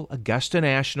beautiful Augusta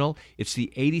National. It's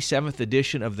the 87th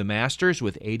edition of the Masters,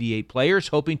 with 88 players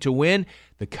hoping to win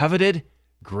the coveted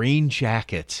green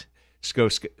jacket.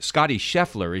 Scotty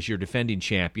Scheffler is your defending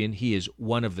champion. He is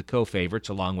one of the co-favorites,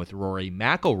 along with Rory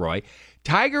McIlroy.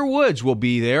 Tiger Woods will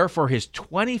be there for his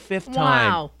 25th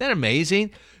time. Wow. Isn't that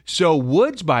amazing? So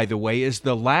Woods, by the way, is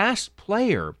the last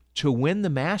player to win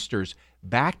the Masters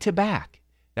back-to-back.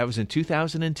 That was in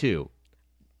 2002.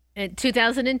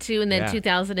 2002 and then Yeah.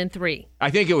 2003. I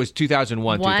think it was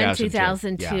 2001, 2002.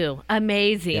 2002. Yeah.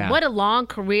 Amazing. Yeah. What a long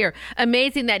career.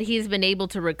 Amazing that he's been able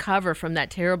to recover from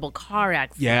that terrible car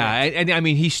accident. Yeah, and I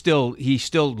mean, he still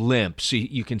limps.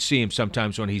 You can see him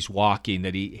sometimes when he's walking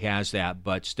that he has that,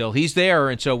 but still he's there,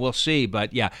 and so we'll see.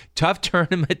 But yeah, tough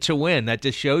tournament to win. That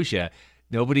just shows you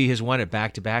nobody has won it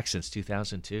back-to-back since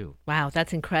 2002. Wow,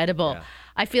 that's incredible. Yeah.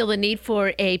 I feel the need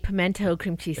for a pimento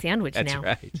cream cheese sandwich now.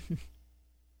 That's right.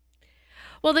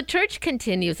 Well, the church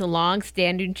continues a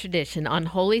long-standing tradition on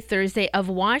Holy Thursday of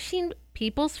washing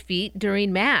people's feet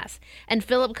during Mass. And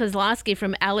Philip Kozlowski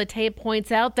from Alatea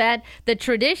points out that the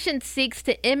tradition seeks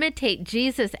to imitate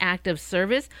Jesus' act of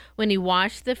service when he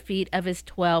washed the feet of his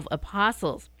 12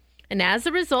 apostles. And as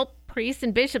a result, priests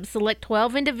and bishops select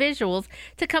 12 individuals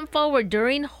to come forward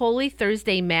during Holy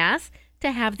Thursday Mass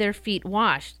to have their feet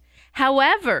washed.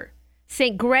 However,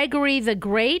 St. Gregory the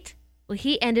Great, well,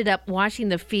 he ended up washing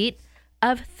the feet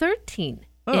of 13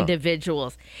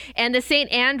 individuals. And the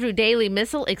St. Andrew Daily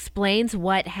Missal explains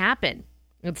what happened.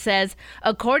 It says,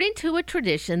 according to a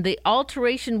tradition, the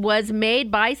alteration was made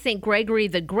by St. Gregory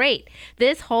the Great.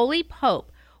 This holy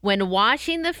pope, when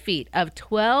washing the feet of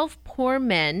 12 poor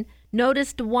men,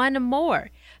 noticed one more,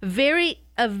 a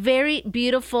very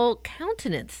beautiful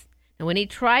countenance. And when he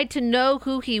tried to know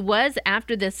who he was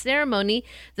after the ceremony,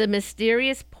 the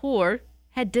mysterious poor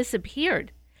had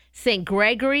disappeared. St.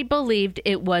 Gregory believed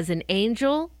it was an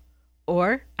angel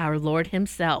or our Lord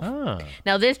himself.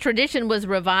 Now, this tradition was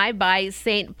revived by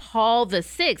St. Paul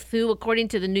VI, who, according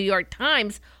to the New York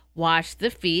Times, washed the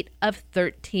feet of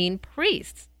 13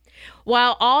 priests.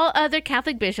 While all other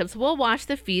Catholic bishops will wash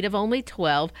the feet of only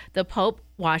 12, the Pope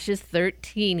washes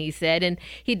 13, he said. And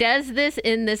he does this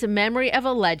in this memory of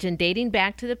a legend dating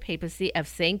back to the papacy of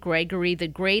St. Gregory the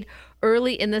Great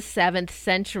early in the 7th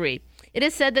century. It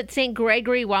is said that St.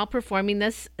 Gregory, while performing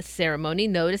this ceremony,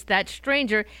 noticed that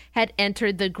stranger had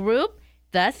entered the group,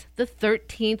 thus the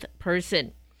 13th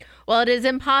person. While it is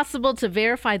impossible to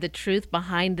verify the truth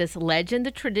behind this legend,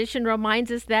 the tradition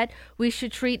reminds us that we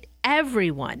should treat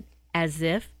everyone as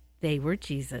if they were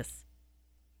Jesus.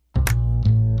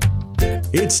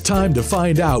 It's time to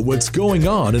find out what's going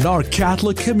on in our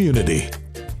Catholic community.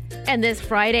 And this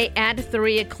Friday at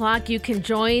 3 o'clock, you can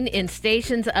join in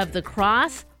Stations of the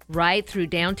Cross right through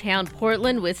downtown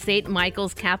Portland with St.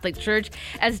 Michael's Catholic Church.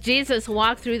 As Jesus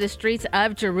walked through the streets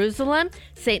of Jerusalem,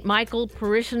 St. Michael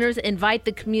parishioners invite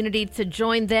the community to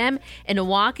join them in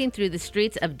walking through the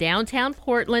streets of downtown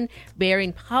Portland,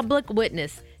 bearing public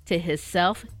witness to his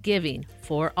self-giving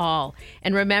for all.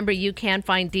 And remember, you can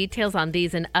find details on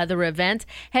these and other events.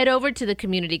 Head over to the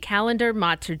community calendar,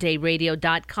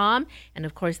 materdeiradio.com, and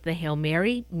of course the Hail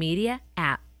Mary Media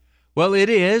app. Well, it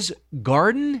is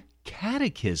Garden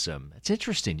Catechism. It's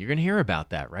interesting. You're going to hear about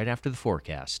that right after the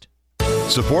forecast.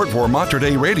 Support for Mater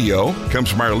Dei Radio comes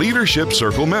from our Leadership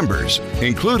Circle members,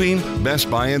 including Best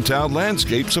Buy in Town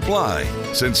Landscape Supply.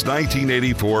 Since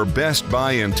 1984, Best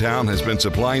Buy in Town has been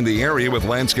supplying the area with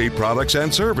landscape products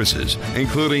and services,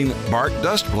 including bark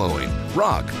dust blowing,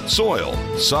 rock, soil,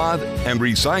 sod, and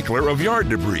recycler of yard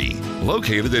debris.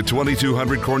 Located at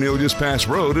 2200 Cornelius Pass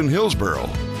Road in Hillsboro.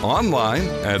 online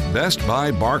at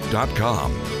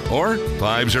bestbuybark.com or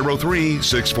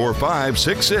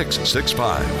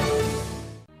 503-645-6665.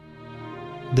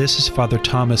 This is Father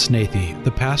Thomas Nathy,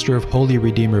 the pastor of Holy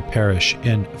Redeemer Parish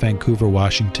in Vancouver,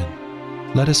 Washington.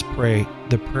 Let us pray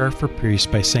the Prayer for Priests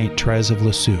by St. Therese of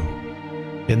Lisieux.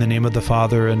 In the name of the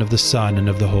Father, and of the Son, and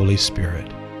of the Holy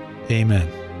Spirit. Amen.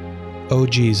 O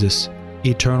Jesus,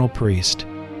 eternal priest,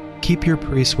 keep your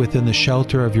priests within the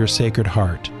shelter of your Sacred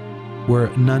Heart, where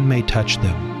none may touch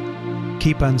them.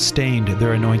 Keep unstained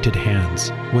their anointed hands,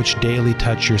 which daily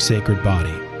touch your sacred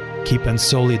body. Keep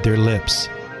unsullied their lips,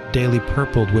 daily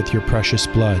purpled with your precious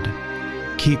blood.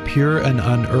 Keep pure and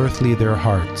unearthly their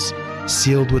hearts,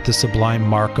 sealed with the sublime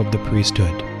mark of the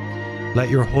priesthood. Let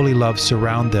your holy love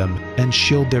surround them and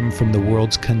shield them from the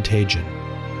world's contagion.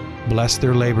 Bless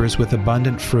their labors with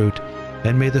abundant fruit,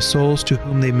 and may the souls to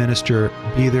whom they minister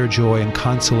be their joy and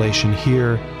consolation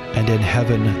here and in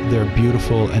heaven, their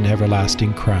beautiful and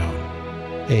everlasting crown.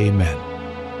 Amen.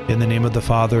 In the name of the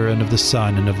Father, and of the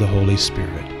Son, and of the Holy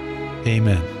Spirit.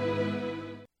 Amen.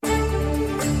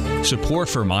 Support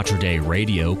for Mater Dei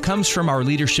Radio comes from our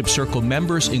Leadership Circle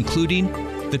members, including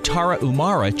the Tara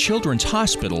Umara Children's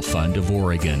Hospital Fund of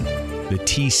Oregon. The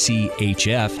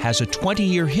TCHF has a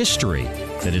 20-year history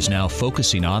that is now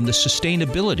focusing on the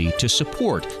sustainability to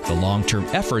support the long-term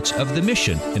efforts of the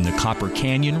mission in the Copper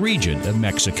Canyon region of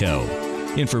Mexico.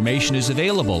 Information is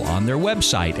available on their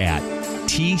website at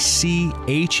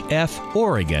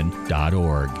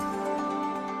tchforegon.org.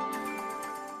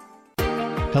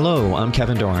 Hello, I'm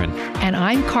Kevin Doran. And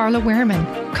I'm Carla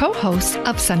Wehrman, co-host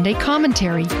of Sunday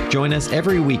Commentary. Join us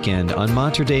every weekend on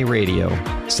Mater Dei Radio,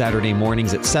 Saturday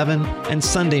mornings at 7 and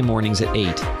Sunday mornings at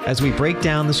 8, as we break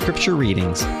down the scripture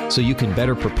readings so you can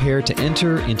better prepare to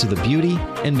enter into the beauty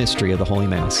and mystery of the Holy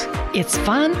Mass. It's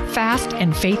fun, fast,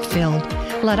 and faith-filled.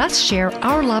 Let us share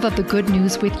our love of the good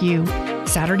news with you.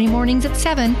 Saturday mornings at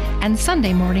 7 and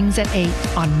Sunday mornings at 8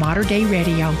 on Mater Dei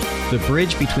Radio. The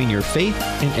bridge between your faith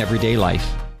and everyday life.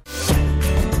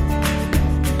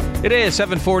 It is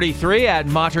 7:43 at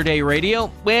Mater Dei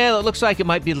Radio. Well, it looks like it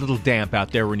might be a little damp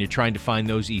out there when you're trying to find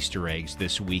those Easter eggs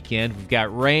this weekend. We've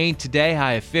got rain today,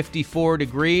 high of 54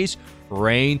 degrees.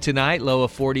 Rain tonight, low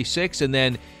of 46. And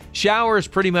then showers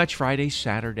pretty much Friday,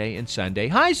 Saturday, and Sunday.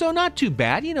 Highs, though, not too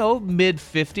bad.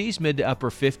 Mid-50s, mid to upper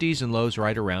 50s, and lows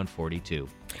right around 42.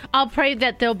 I'll pray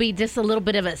that there'll be just a little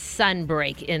bit of a sun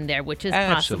break in there, which is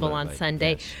possible on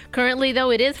Sunday. Yes. Currently, though,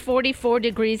 it is 44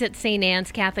 degrees at St.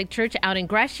 Anne's Catholic Church out in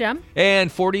Gresham. And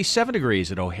 47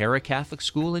 degrees at O'Hara Catholic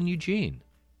School in Eugene.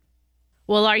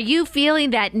 Well, are you feeling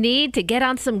that need to get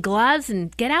on some gloves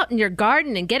and get out in your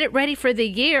garden and get it ready for the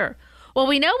year? Well,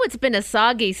 we know it's been a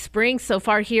soggy spring so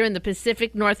far here in the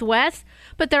Pacific Northwest,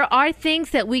 but there are things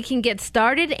that we can get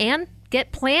started and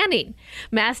get planning.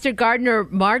 Master Gardener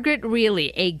Margaret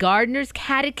Reilly, A Gardener's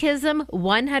Catechism,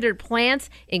 100 Plants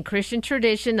in Christian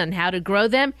Tradition on How to Grow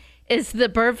Them, is the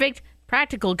perfect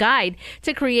practical guide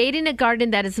to creating a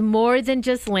garden that is more than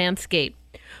just landscape.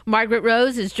 Margaret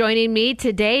Rose is joining me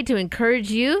today to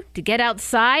encourage you to get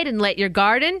outside and let your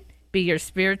garden be your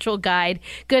spiritual guide.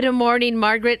 Good morning,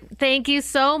 Margaret. Thank you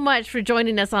so much for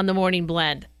joining us on the Morning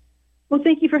Blend. Well,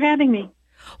 thank you for having me.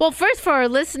 Well, first, for our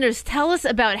listeners, tell us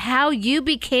about how you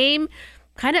became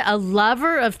kind of a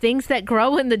lover of things that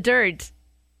grow in the dirt.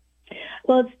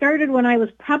 Well, it started when I was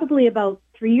probably about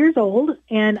 3 years old,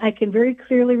 and I can very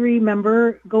clearly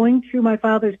remember going through my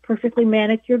father's perfectly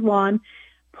manicured lawn,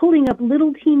 pulling up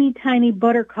little teeny tiny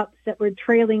buttercups that were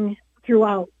trailing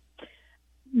throughout.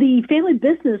 The family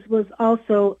business was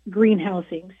also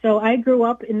greenhousing, so I grew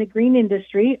up in the green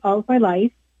industry all of my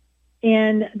life,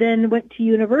 and then went to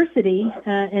university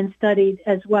and studied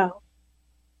as well.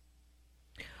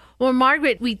 Well,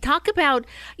 Margaret, we talk about,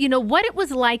 what it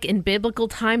was like in biblical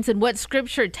times and what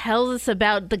Scripture tells us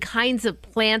about the kinds of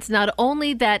plants, not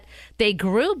only that they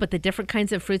grew, but the different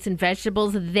kinds of fruits and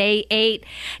vegetables they ate.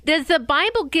 Does the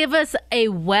Bible give us a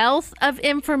wealth of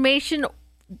information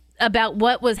about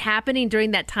what was happening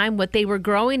during that time, what they were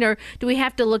growing, or do we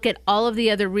have to look at all of the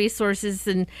other resources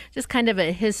and just kind of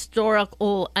a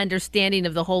historical understanding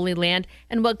of the Holy Land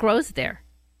and what grows there?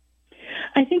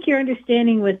 I think your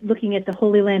understanding with looking at the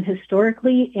Holy Land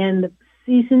historically and the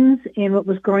seasons and what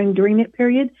was growing during that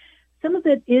period, some of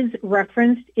it is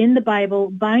referenced in the Bible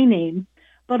by name,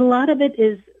 but a lot of it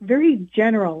is very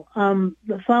general.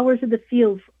 The flowers of the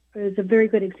field is a very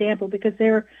good example because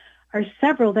there are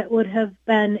several that would have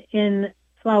been in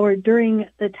flower during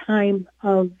the time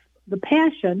of the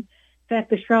Passion. In fact,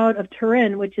 the Shroud of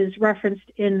Turin, which is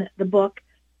referenced in the book,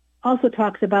 also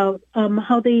talks about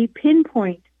how they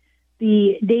pinpoint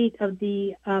the date of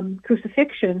the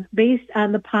crucifixion based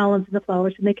on the pollens and the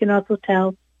flowers, and they can also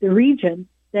tell the region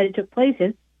that it took place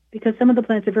in, because some of the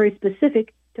plants are very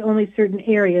specific to only certain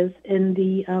areas in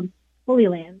the Holy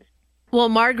Land. Well,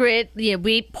 Margaret,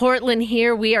 Portland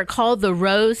here, we are called the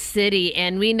Rose City,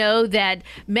 and we know that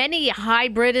many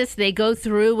hybridists, they go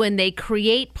through and they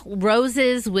create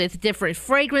roses with different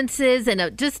fragrances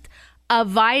and just a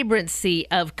vibrancy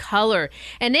of color.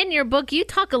 And in your book, you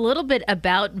talk a little bit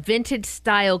about vintage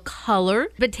style color,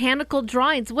 botanical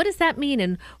drawings. What does that mean,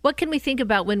 and what can we think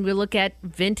about when we look at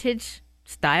vintage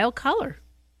style color?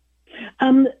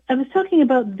 I was talking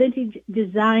about vintage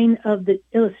design of the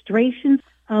illustrations.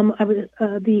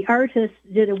 The artist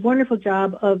did a wonderful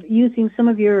job of using some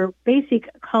of your basic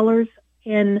colors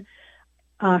in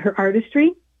her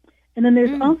artistry. And then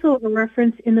there's also a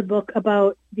reference in the book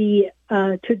about the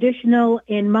traditional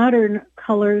and modern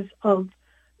colors of,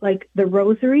 like, the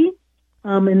rosary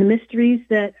and the mysteries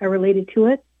that are related to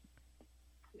it.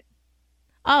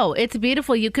 Oh, it's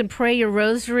beautiful. You can pray your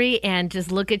rosary and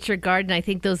just look at your garden. I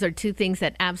think those are two things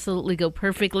that absolutely go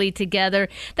perfectly together.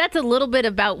 That's a little bit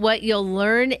about what you'll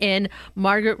learn in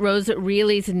Margaret Rose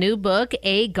Reilly's new book,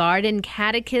 A Garden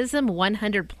Catechism,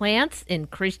 100 Plants in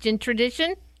Christian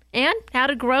Tradition and How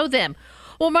to Grow Them.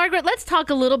 Well, Margaret, let's talk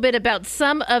a little bit about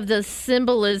some of the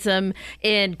symbolism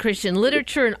in Christian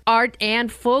literature and art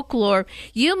and folklore.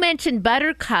 You mentioned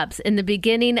buttercups in the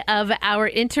beginning of our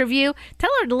interview. Tell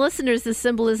our listeners the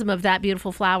symbolism of that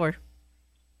beautiful flower.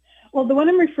 Well, the one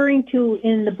I'm referring to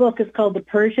in the book is called the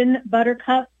Persian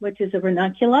buttercup, which is a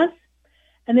ranunculus.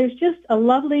 And there's just a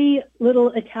lovely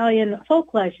little Italian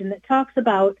folk legend that talks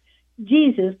about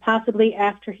Jesus, possibly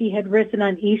after he had risen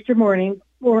on Easter morning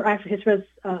or after his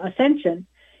ascension.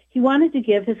 He wanted to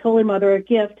give his Holy Mother a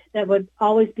gift that would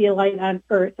always be a light on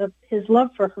earth of his love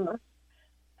for her.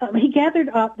 He gathered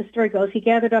up, the story goes, he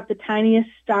gathered up the tiniest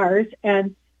stars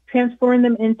and transformed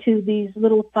them into these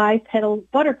little 5-petal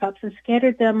buttercups and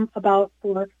scattered them about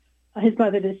for his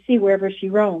mother to see wherever she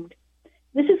roamed.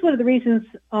 This is one of the reasons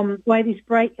why these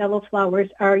bright yellow flowers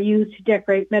are used to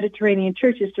decorate Mediterranean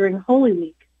churches during Holy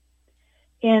Week.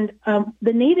 And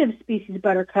the native species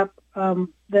buttercup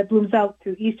that blooms out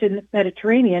through eastern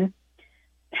Mediterranean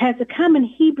has a common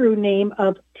Hebrew name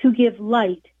of to give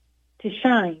light, to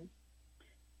shine.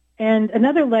 And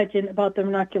another legend about the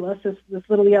ranunculus, this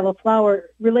little yellow flower,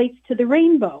 relates to the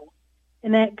rainbow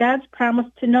and that God's promise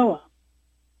to Noah.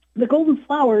 The golden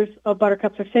flowers of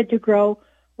buttercups are said to grow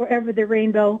wherever the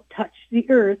rainbow touched the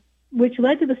earth, which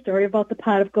led to the story about the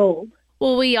pot of gold.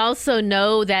 Well, we also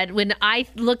know that when I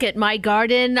look at my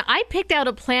garden, I picked out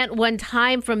a plant one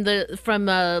time from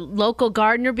a local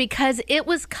gardener because it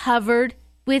was covered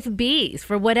with bees.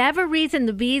 For whatever reason,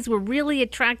 the bees were really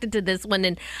attracted to this one.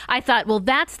 And I thought, well,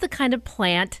 that's the kind of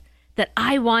plant that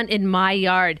I want in my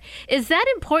yard. Is that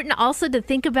important also to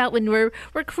think about when we're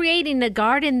creating a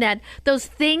garden, that those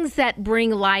things that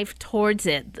bring life towards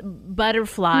it,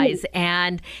 butterflies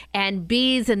and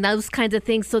bees and those kinds of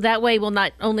things, so that way, well,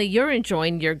 not only you're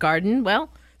enjoying your garden, well,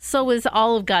 so is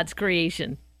all of God's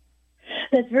creation.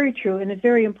 That's very true, and it's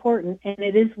very important, and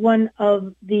it is one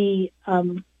of the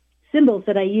symbols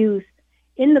that I use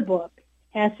in the book,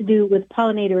 has to do with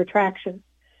pollinator attraction.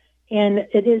 And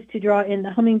it is to draw in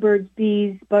the hummingbirds,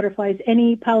 bees, butterflies,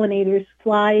 any pollinators,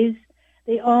 flies.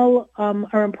 They all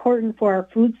are important for our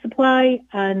food supply.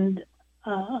 And,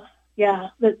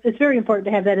 it's very important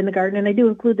to have that in the garden. And I do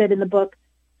include that in the book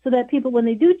so that people, when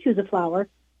they do choose a flower,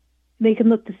 they can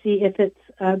look to see if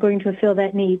it's going to fulfill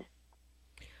that need.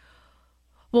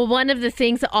 Well, one of the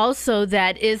things also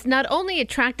that is not only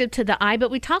attractive to the eye,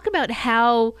 but we talk about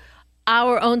how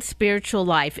our own spiritual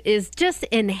life is just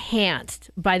enhanced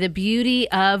by the beauty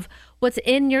of what's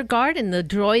in your garden, the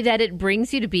joy that it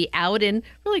brings you to be out in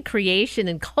really creation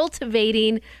and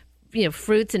cultivating,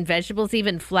 fruits and vegetables,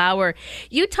 even flower.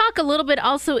 You talk a little bit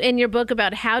also in your book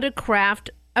about how to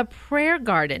craft a prayer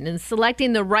garden and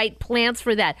selecting the right plants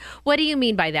for that. What do you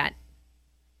mean by that?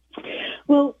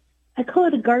 Well, I call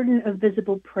it a garden of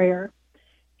visible prayer.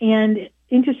 And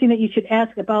interesting that you should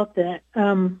ask about that.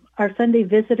 Our Sunday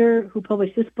visitor who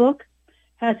published this book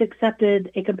has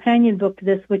accepted a companion book to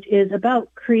this, which is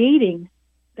about creating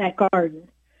that garden.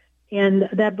 And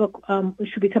that book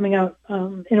should be coming out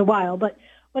in a while. But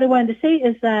what I wanted to say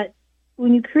is that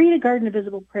when you create a garden of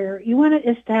visible prayer, you want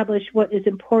to establish what is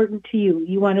important to you.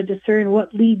 You want to discern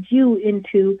what leads you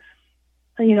into,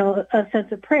 a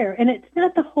sense of prayer. And it's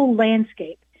not the whole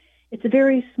landscape. It's a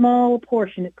very small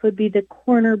portion. It could be the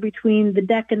corner between the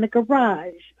deck and the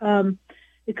garage.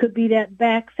 It could be that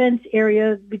back fence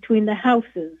area between the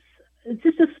houses. It's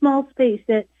just a small space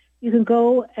that you can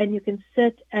go and you can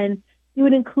sit and You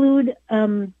would include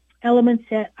elements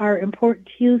that are important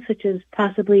to you, such as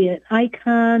possibly an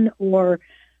icon or,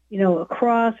 a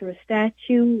cross or a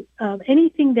statue,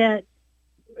 anything that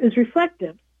is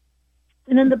reflective.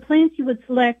 And then the plants you would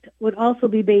select would also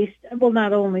be based, well,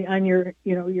 not only on your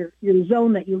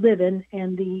zone that you live in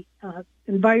and the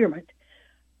environment,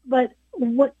 but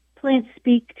what plants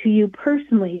speak to you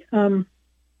personally.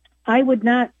 I would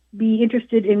not be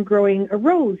interested in growing a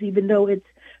rose, even though it's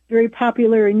very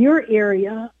popular in your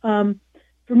area. For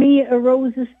me, a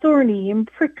rose is thorny and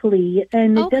prickly,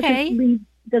 and it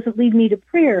doesn't lead me to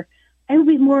prayer. I would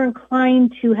be more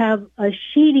inclined to have a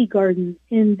shady garden,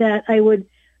 in that I would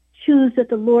choose that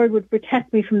the Lord would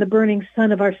protect me from the burning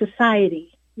sun of our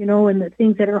society, and the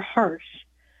things that are harsh.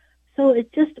 So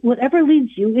it's just whatever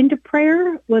leads you into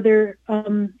prayer, whether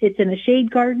it's in a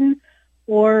shade garden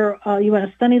or you want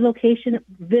a sunny location,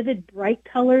 vivid, bright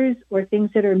colors, or things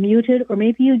that are muted, or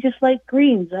maybe you just like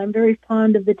greens. I'm very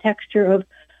fond of the texture of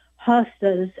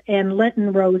hostas and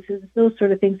Lenten roses, those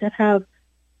sort of things that have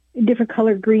different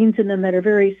colored greens in them that are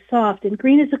very soft. And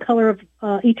green is the color of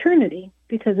eternity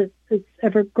because it's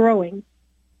ever growing.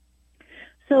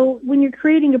 So when you're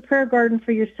creating a prayer garden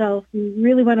for yourself, you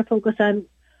really want to focus on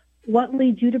what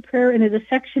leads you to prayer, and there's a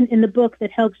section in the book that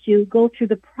helps you go through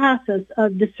the process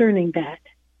of discerning that.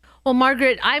 Well,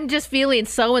 Margaret, I'm just feeling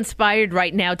so inspired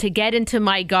right now to get into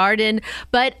my garden,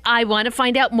 but I want to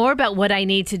find out more about what I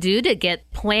need to do to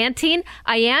get planting.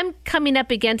 I am coming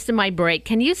up against my break.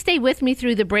 Can you stay with me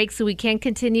through the break so we can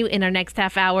continue in our next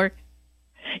half hour?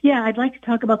 Yeah, I'd like to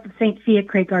talk about the St.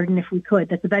 Fiacre garden if we could.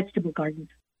 That's a vegetable garden.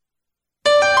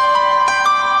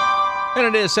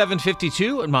 And it is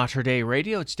 7:52 at Mater Dei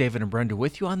Radio. It's David and Brenda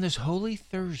with you on this Holy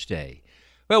Thursday.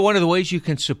 Well, one of the ways you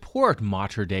can support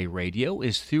Mater Dei Radio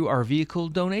is through our vehicle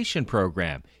donation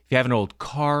program. If you have an old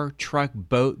car, truck,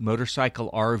 boat, motorcycle,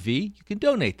 RV, you can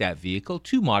donate that vehicle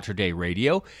to Mater Dei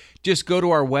Radio. Just go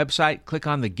to our website, click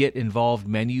on the Get Involved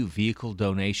menu, Vehicle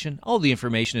Donation. All the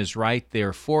information is right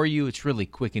there for you. It's really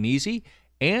quick and easy,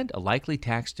 and a likely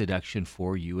tax deduction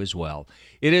for you as well.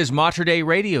 It is Mater Dei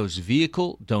Radio's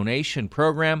vehicle donation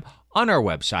program on our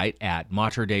website at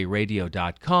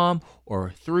materdeiradio.com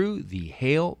or through the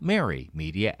Hail Mary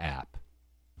Media app.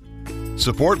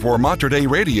 Support for Mater Dei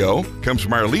Radio comes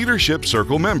from our Leadership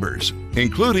Circle members,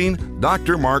 including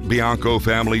Dr. Mark Bianco,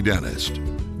 family dentist.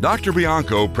 Dr.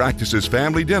 Bianco practices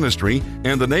family dentistry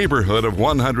in the neighborhood of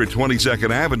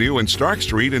 122nd Avenue and Stark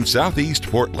Street in Southeast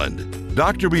Portland.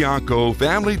 Dr. Bianco,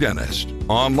 family dentist,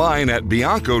 online at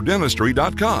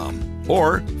biancodentistry.com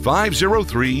or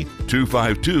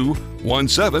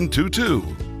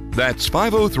 503-252-1722. That's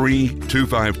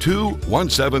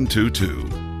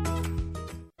 503-252-1722.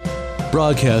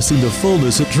 Broadcasting the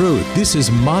fullness of truth. This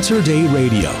is Mater Dei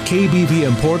Radio. KBV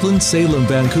in Portland, Salem,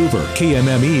 Vancouver.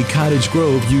 KMME, Cottage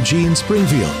Grove, Eugene,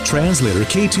 Springfield. Translator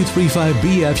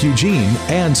K235BF Eugene.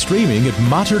 And streaming at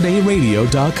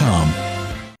materdeiradio.com.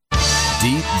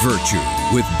 Deep Virtue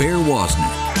with Bear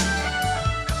Wozniak.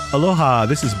 Aloha,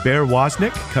 this is Bear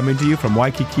Wozniak coming to you from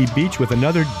Waikiki Beach with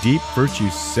another Deep Virtue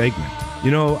segment.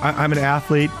 I'm an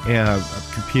athlete and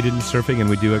I've competed in surfing, and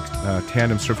we do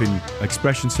tandem surfing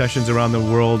expression sessions around the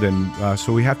world, and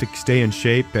so we have to stay in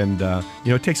shape, and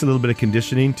it takes a little bit of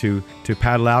conditioning to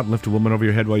paddle out and lift a woman over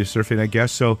your head while you're surfing, I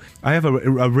guess. So I have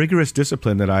a rigorous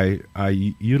discipline that I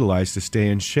utilize to stay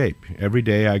in shape. Every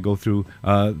day I go through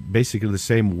basically the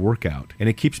same workout, and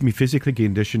it keeps me physically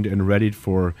conditioned and ready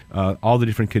for all the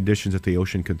different conditions that the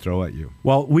ocean can throw at you.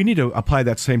 Well, we need to apply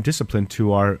that same discipline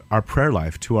to our prayer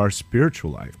life, to our spiritual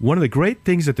life. One of the great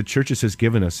things that the churches has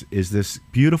given us is this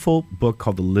beautiful book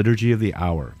called the Liturgy of the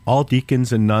Hour. All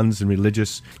deacons and nuns and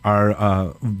religious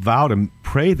are vowed to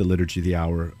pray the Liturgy of the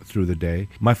Hour through the day.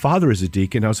 My father is a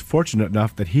deacon. I was fortunate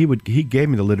enough that he gave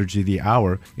me the Liturgy of the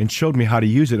Hour and showed me how to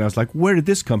use it. And I was like, where did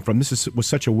this come from? This was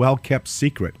such a well-kept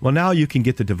secret. Well, now you can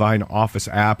get the Divine Office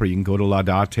app, or you can go to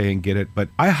Laudate and get it. But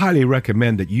I highly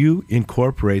recommend that you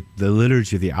incorporate the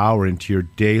Liturgy of the Hour into your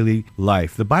daily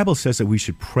life. The Bible says that we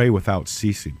should pray without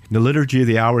ceasing. The Liturgy of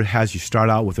the Hour has you start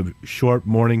out with a short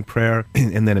morning prayer,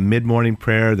 and then a mid-morning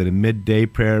prayer, then a midday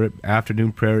prayer,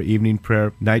 afternoon prayer, evening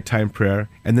prayer, nighttime prayer.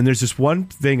 And then there's this one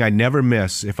thing I never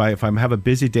miss. If I have a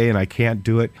busy day and I can't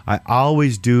do it, I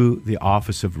always do the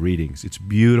Office of Readings. It's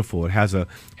beautiful. It has a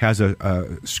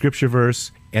scripture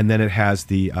verse, and then it has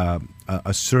the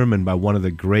a sermon by one of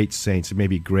the great saints,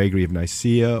 maybe Gregory of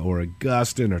Nicaea or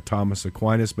Augustine or Thomas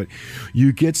Aquinas, but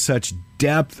you get such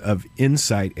depth of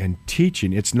insight and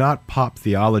teaching. It's not pop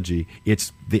theology.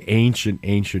 It's the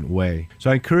ancient way. So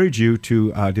I encourage you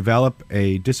to develop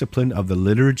a discipline of the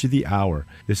liturgy of the hour.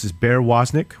 This is Bear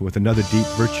Wozniak with another Deep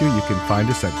Virtue. You can find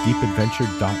us at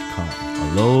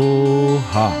deepadventure.com.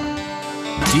 Aloha.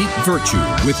 Deep Virtue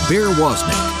with Bear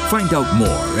Wozniak. Find out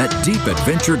more at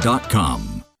deepadventure.com.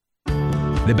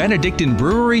 The Benedictine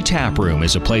Brewery Tap Room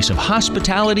is a place of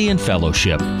hospitality and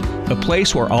fellowship, a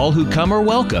place where all who come are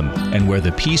welcome and where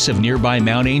the peace of nearby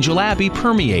Mount Angel Abbey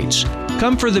permeates.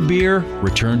 Come for the beer,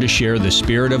 return to share the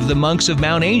spirit of the monks of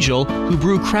Mount Angel who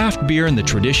brew craft beer in the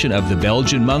tradition of the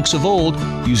Belgian monks of old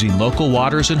using local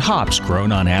waters and hops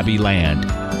grown on Abbey land.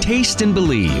 Taste and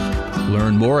believe.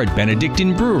 Learn more at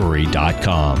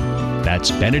benedictinebrewery.com. That's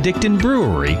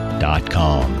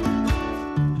benedictinebrewery.com.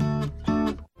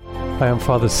 Hi, I'm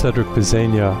Father Cedric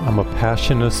Bezania. I'm a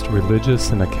Passionist religious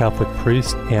and a Catholic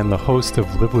priest and the host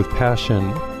of Live with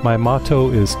Passion. My motto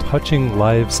is touching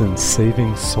lives and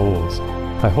saving souls.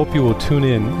 I hope you will tune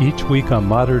in each week on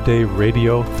Mater Dei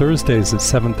Radio, Thursdays at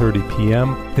 7:30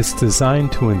 p.m. It's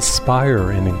designed to inspire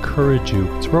and encourage you.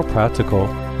 It's real practical.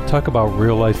 Talk about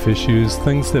real life issues,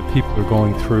 things that people are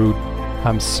going through.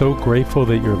 I'm so grateful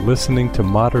that you're listening to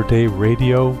Mater Dei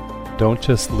Radio. Don't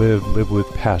just live with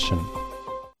passion.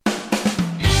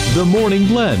 The Morning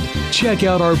Blend. Check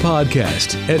out our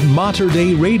podcast at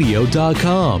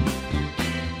materdeiradio.com.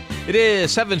 It is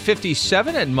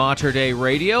 7:57 at Mater Dei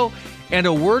Radio. And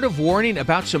a word of warning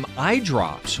about some eye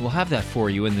drops. We'll have that for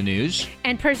you in the news.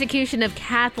 And persecution of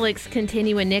Catholics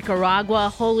continue in Nicaragua.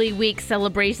 Holy Week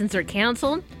celebrations are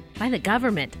canceled by the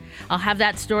government. I'll have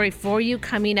that story for you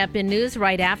coming up in news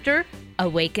right after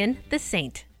Awaken the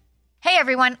Saint. Hey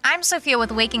everyone, I'm Sophia with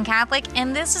Awaken Catholic,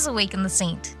 and this is Awaken the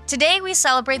Saint. Today we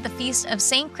celebrate the feast of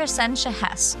Saint Crescentia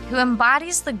Hesse, who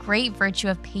embodies the great virtue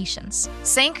of patience.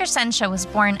 Saint Crescentia was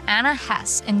born Anna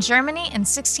Hesse in Germany in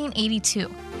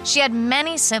 1682. She had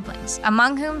many siblings,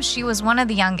 among whom she was one of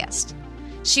the youngest.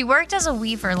 She worked as a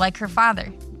weaver like her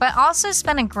father, but also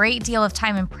spent a great deal of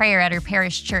time in prayer at her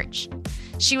parish church.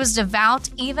 She was devout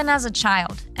even as a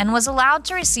child and was allowed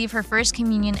to receive her first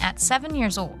communion at 7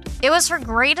 years old. It was her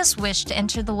greatest wish to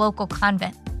enter the local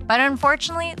convent, but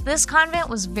unfortunately, this convent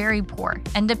was very poor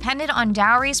and depended on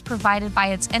dowries provided by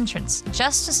its entrants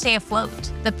just to stay afloat.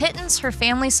 The pittance her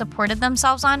family supported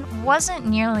themselves on wasn't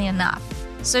nearly enough,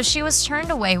 so she was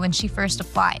turned away when she first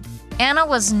applied. Anna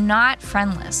was not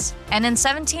friendless, and in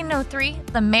 1703,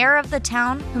 the mayor of the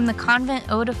town, whom the convent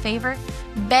owed a favor,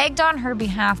 begged on her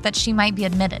behalf that she might be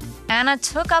admitted. Anna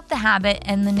took up the habit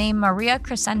and the name Maria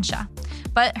Crescentia,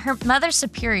 but her mother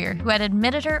superior, who had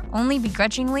admitted her only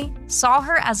begrudgingly, saw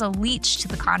her as a leech to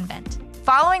the convent.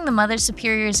 Following the Mother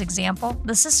Superior's example,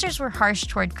 the sisters were harsh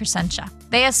toward Crescentia.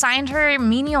 They assigned her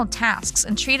menial tasks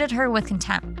and treated her with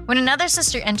contempt. When another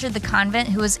sister entered the convent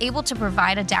who was able to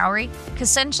provide a dowry,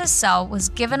 Crescentia's cell was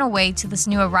given away to this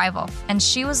new arrival, and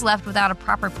she was left without a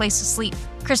proper place to sleep.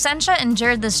 Crescentia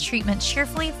endured this treatment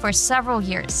cheerfully for several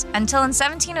years, until in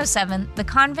 1707, the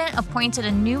convent appointed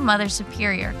a new Mother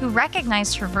Superior who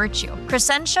recognized her virtue.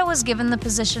 Crescentia was given the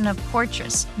position of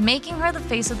portress, making her the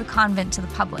face of the convent to the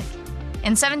public.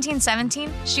 In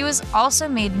 1717, she was also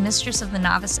made mistress of the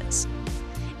novices.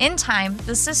 In time,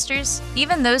 the sisters,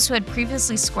 even those who had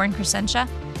previously scorned Crescentia,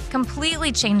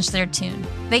 completely changed their tune.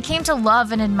 They came to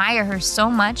love and admire her so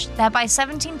much that by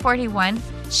 1741,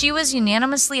 she was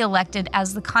unanimously elected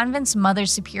as the convent's Mother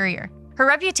Superior. Her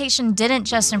reputation didn't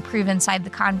just improve inside the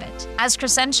convent. As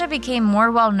Crescentia became more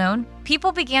well-known,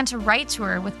 people began to write to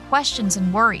her with questions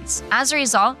and worries. As a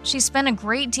result, she spent a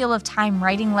great deal of time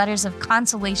writing letters of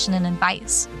consolation and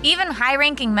advice. Even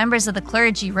high-ranking members of the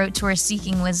clergy wrote to her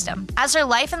seeking wisdom. As her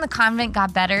life in the convent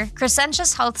got better,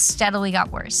 Crescentia's health steadily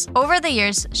got worse. Over the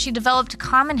years, she developed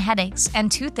common headaches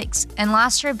and toothaches and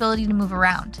lost her ability to move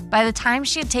around. By the time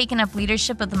she had taken up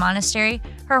leadership of the monastery,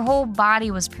 her whole body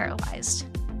was paralyzed.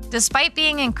 Despite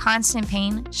being in constant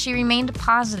pain, she remained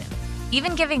positive,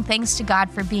 even giving thanks to God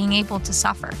for being able to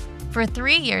suffer. For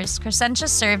 3 years, Crescentia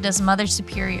served as Mother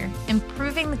Superior,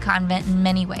 improving the convent in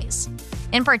many ways.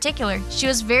 In particular, she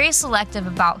was very selective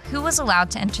about who was allowed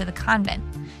to enter the convent,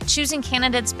 choosing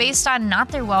candidates based on not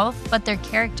their wealth, but their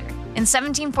character. In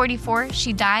 1744,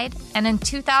 she died, and in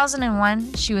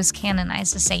 2001, she was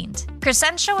canonized a saint.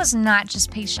 Crescentia was not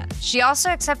just patient. She also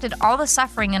accepted all the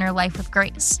suffering in her life with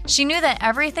grace. She knew that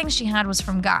everything she had was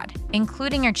from God,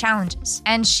 including her challenges,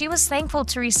 and she was thankful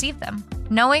to receive them,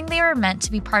 knowing they were meant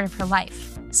to be part of her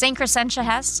life. Saint Crescentia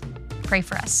Hesse, pray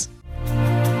for us.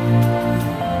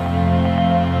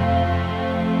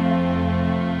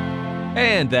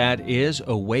 And that is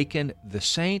Awaken the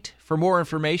Saint. For more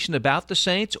information about the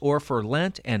saints or for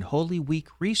Lent and Holy Week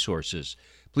resources,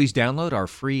 please download our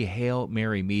free Hail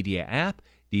Mary Media app.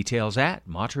 Details at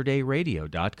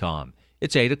materdeiradio.com.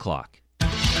 It's 8 o'clock.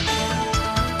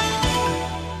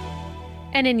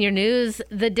 And in your news,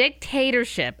 the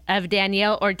dictatorship of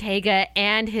Daniel Ortega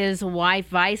and his wife,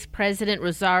 Vice President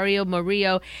Rosario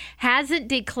Murillo, hasn't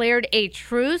declared a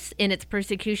truce in its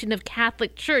persecution of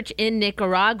Catholic Church in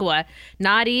Nicaragua,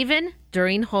 not even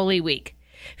during Holy Week.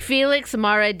 Felix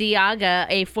Maradiaga,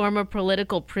 a former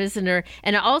political prisoner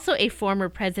and also a former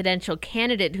presidential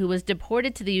candidate who was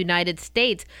deported to the United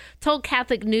States, told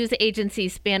Catholic news agency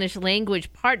Spanish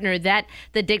language partner that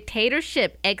the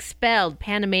dictatorship expelled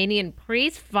Panamanian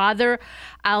priest Father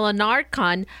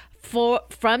Alarcon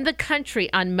from the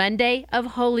country on Monday of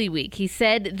Holy Week. He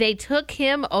said they took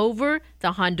him over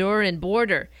the Honduran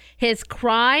border. His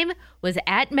crime was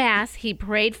at Mass. He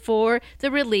prayed for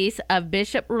the release of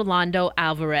Bishop Rolando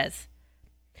Alvarez.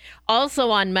 Also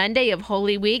on Monday of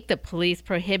Holy Week, the police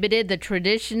prohibited the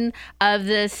tradition of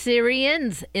the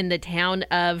Syrians in the town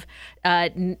of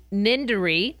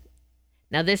Nindiri.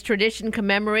 Now, this tradition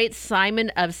commemorates Simon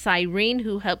of Cyrene,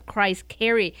 who helped Christ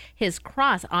carry his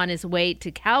cross on his way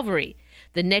to Calvary.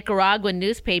 The Nicaraguan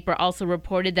newspaper also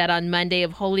reported that on Monday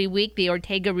of Holy Week, the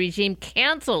Ortega regime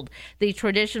canceled the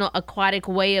traditional aquatic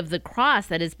way of the cross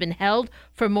that has been held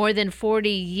for more than 40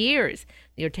 years.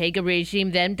 The Ortega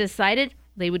regime then decided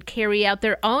they would carry out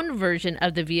their own version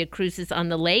of the Via Crucis on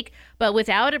the lake, but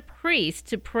without a priest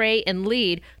to pray and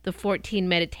lead the 14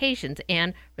 meditations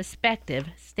and respective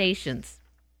stations.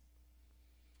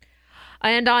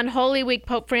 And on Holy Week,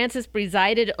 Pope Francis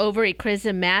presided over a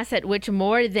Chrism Mass at which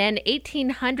more than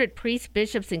 1,800 priests,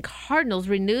 bishops, and cardinals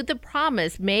renewed the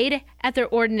promise made at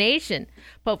their ordination.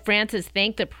 Pope Francis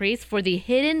thanked the priests for the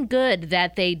hidden good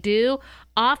that they do,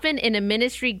 often in a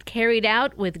ministry carried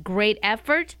out with great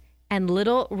effort and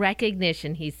little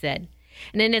recognition, he said.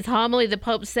 And in his homily, the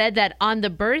Pope said that on the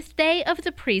birthday of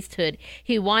the priesthood,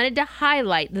 he wanted to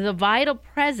highlight the vital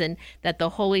presence that the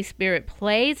Holy Spirit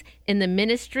plays in the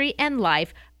ministry and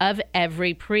life of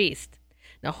every priest.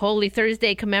 Now, Holy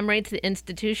Thursday commemorates the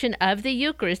institution of the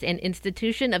Eucharist and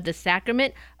institution of the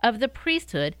sacrament of the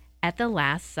priesthood at the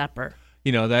Last Supper.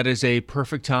 You know, that is a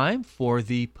perfect time for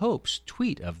the Pope's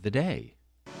tweet of the day.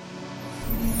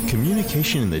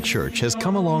 Communication in the church has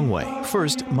come a long way.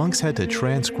 First, monks had to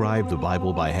transcribe the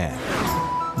Bible by hand.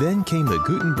 Then came the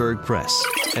Gutenberg press.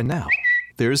 And now,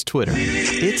 there's Twitter.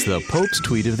 It's the Pope's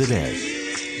tweet of the day.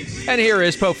 And here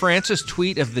is Pope Francis'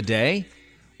 tweet of the day.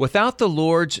 Without the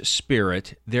Lord's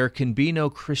Spirit, there can be no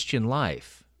Christian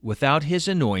life. Without His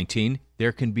anointing,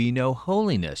 there can be no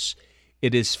holiness.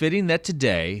 It is fitting that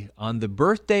today, on the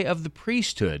birthday of the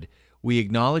priesthood, we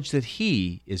acknowledge that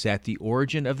He is at the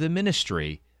origin of the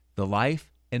ministry, the life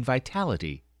and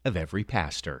vitality of every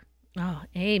pastor. Oh,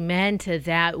 amen to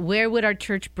that. Where would our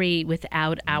church be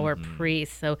without our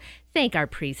priests? So thank our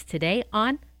priest today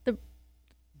on the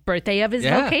birthday of his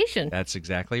vocation. That's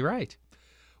exactly right.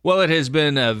 Well, it has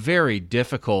been a very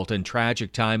difficult and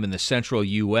tragic time in the central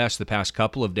U.S. the past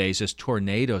couple of days as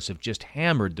tornadoes have just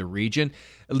hammered the region.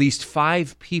 At least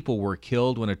 5 people were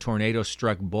killed when a tornado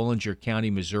struck Bollinger County,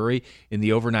 Missouri in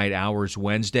the overnight hours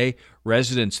Wednesday.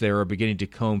 Residents there are beginning to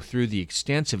comb through the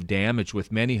extensive damage,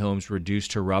 with many homes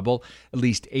reduced to rubble. At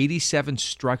least 87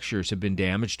 structures have been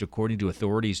damaged, according to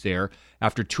authorities there.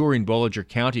 After touring Bollinger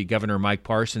County, Governor Mike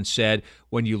Parson said,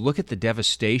 when you look at the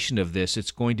devastation of this,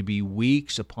 it's going to be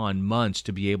weeks upon months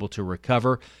to be able to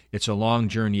recover. It's a long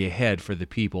journey ahead for the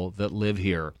people that live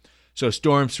here. So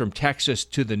storms from Texas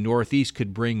to the northeast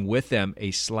could bring with them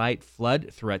a slight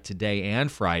flood threat today and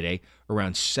Friday.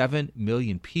 Around 7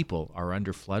 million people are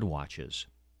under flood watches.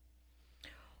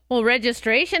 Well,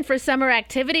 registration for summer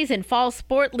activities and fall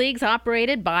sport leagues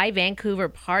operated by Vancouver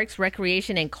Parks,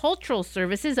 Recreation, and Cultural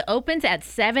Services opens at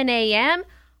 7 a.m.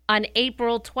 on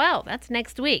April 12th. That's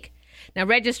next week. Now,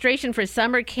 registration for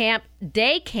summer camp,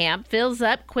 day camp, fills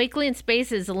up quickly and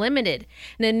space is limited.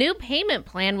 And a new payment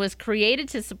plan was created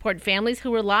to support families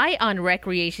who rely on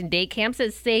recreation day camps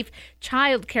as safe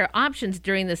child care options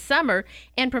during the summer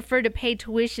and prefer to pay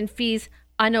tuition fees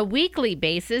on a weekly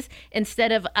basis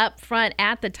instead of upfront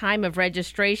at the time of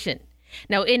registration.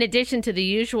 Now, in addition to the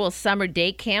usual summer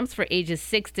day camps for ages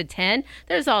 6 to 10,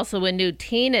 there's also a new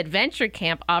teen adventure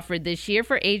camp offered this year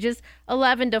for ages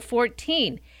 11 to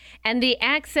 14. And the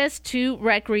Access to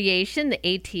Recreation, the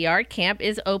ATR camp,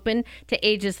 is open to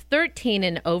ages 13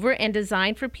 and over and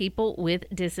designed for people with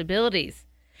disabilities.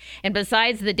 And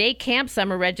besides the day camp,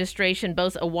 summer registration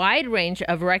boasts a wide range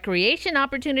of recreation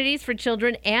opportunities for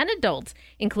children and adults,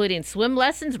 including swim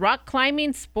lessons, rock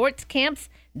climbing, sports camps,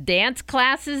 dance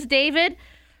classes, David,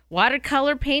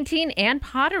 watercolor painting, and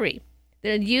pottery.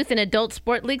 The youth and adult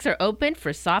sport leagues are open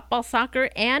for softball, soccer,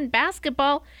 and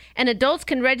basketball, and adults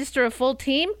can register a full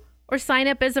team or sign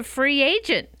up as a free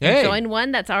agent and join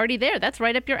one that's already there. That's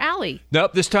right up your alley.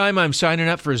 Nope, this time I'm signing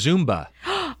up for Zumba.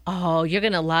 Oh, you're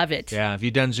going to love it. Yeah, have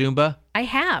you done Zumba? I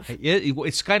have.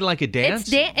 It's kind of like a dance?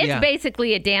 It's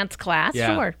basically a dance class,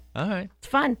 sure. All right. It's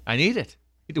fun. I need it.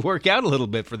 Need to work out a little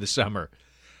bit for the summer.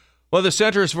 Well, the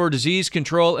Centers for Disease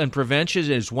Control and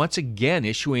Prevention is once again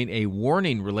issuing a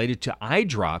warning related to eye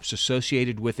drops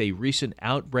associated with a recent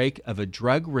outbreak of a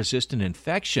drug-resistant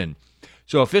infection.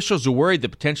 So officials are worried that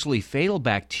potentially fatal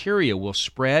bacteria will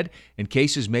spread and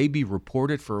cases may be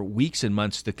reported for weeks and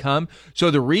months to come. So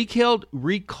the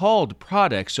recalled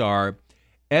products are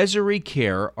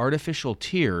Ezericare Artificial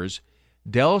Tears,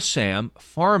 Delsam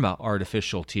Pharma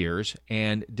Artificial Tears,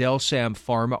 and Delsam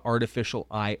Pharma Artificial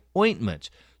Eye Ointment.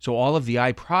 So all of the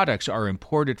eye products are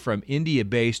imported from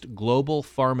India-based Global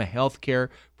Pharma Healthcare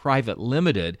Private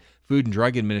Limited. Food and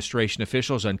Drug Administration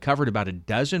officials uncovered about a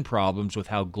dozen problems with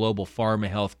how Global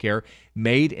Pharma Healthcare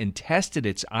made and tested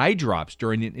its eye drops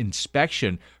during an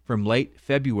inspection from late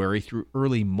February through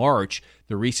early March.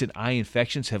 The recent eye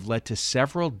infections have led to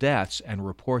several deaths and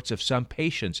reports of some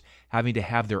patients having to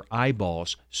have their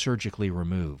eyeballs surgically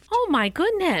removed. Oh, my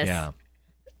goodness. Yeah.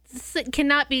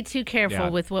 Cannot be too careful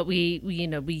with what we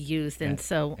used. And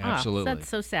so, absolutely. That's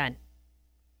so sad.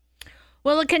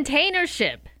 Well, a container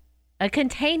ship.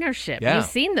 Yeah. You've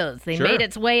seen those. They Sure. made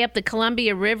its way up the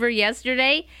Columbia River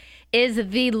yesterday. Is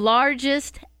the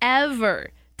largest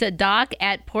ever to dock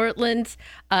at Portland's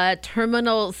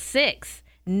Terminal 6,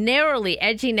 narrowly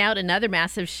edging out another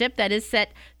massive ship that has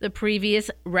set the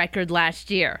previous record last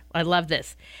year. I love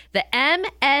this. The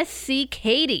MSC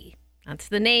Katy, that's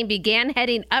the name, began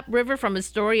heading upriver from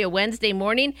Astoria Wednesday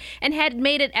morning and had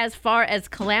made it as far as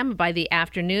Kalama by the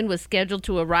afternoon, was scheduled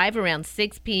to arrive around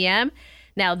 6 p.m.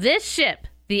 Now, this ship,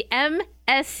 the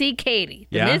MSC Katy,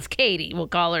 the Miss Katy, we'll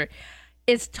call her,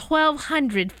 is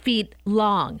 1,200 feet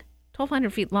long.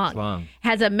 1,200 feet long. It's long.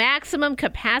 Has a maximum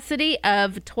capacity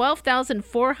of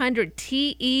 12,400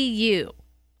 TEU.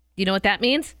 You know what that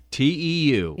means?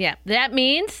 TEU. Yeah, that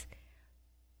means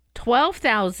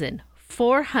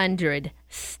 12,400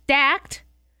 stacked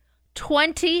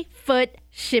 20-foot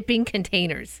shipping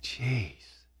containers. Jeez.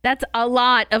 That's a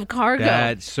lot of cargo.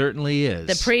 That certainly is.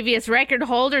 The previous record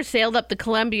holder sailed up the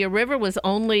Columbia River was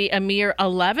only a mere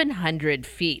 1,100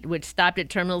 feet, which stopped at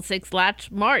Terminal 6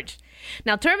 last March.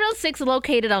 Now, Terminal 6 is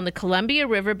located on the Columbia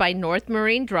River by North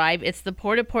Marine Drive. It's the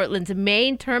Port of Portland's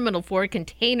main terminal for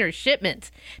container shipments.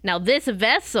 Now, this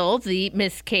vessel, the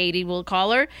Miss Katy, we'll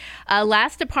call her,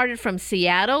 last departed from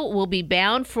Seattle, will be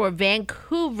bound for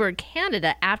Vancouver,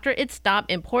 Canada, after its stop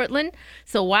in Portland.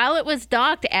 So while it was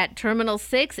docked at Terminal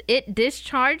 6, it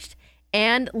discharged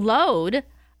and loaded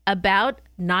about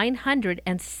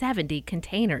 970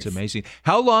 containers. It's amazing.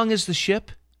 How long is the ship?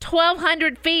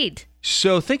 1,200 feet.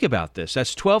 So think about this.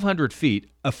 That's 1,200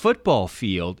 feet. A football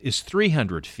field is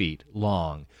 300 feet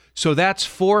long. So that's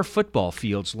 4 football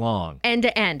fields long. End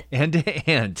to end. End to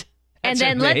end. And That's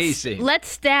then amazing. let's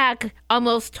stack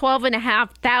almost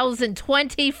 12,500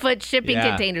 20-foot shipping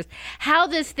containers. How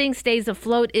this thing stays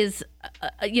afloat is,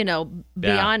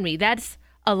 beyond me. That's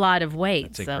a lot of weight.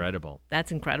 That's incredible.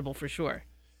 That's incredible for sure.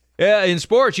 In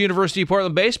sports, University of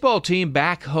Portland baseball team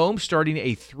back home starting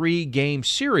a 3-game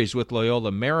series with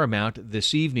Loyola Marymount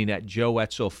this evening at Joe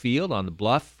Etzel Field on the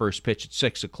Bluff. First pitch at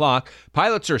 6 o'clock.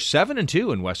 Pilots are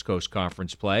 7-2 in West Coast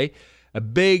Conference play. A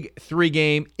big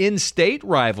 3-game in-state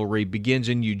rivalry begins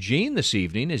in Eugene this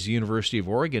evening as the University of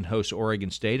Oregon hosts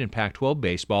Oregon State in Pac-12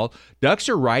 baseball. Ducks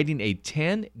are riding a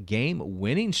 10-game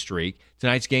winning streak.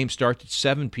 Tonight's game starts at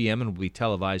 7 p.m. and will be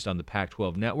televised on the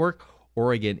Pac-12 network.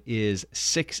 Oregon is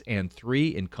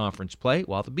 6-3 in conference play,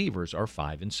 while the Beavers are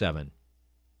 5-7.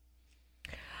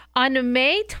 On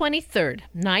May 23rd,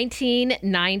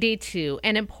 1992,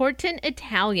 an important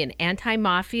Italian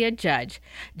anti-mafia judge,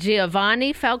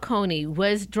 Giovanni Falcone,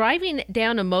 was driving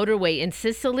down a motorway in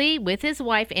Sicily with his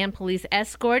wife and police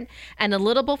escort, and a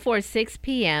little before 6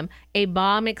 p.m., a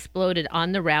bomb exploded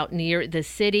on the route near the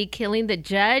city, killing the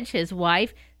judge, his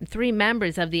wife, and 3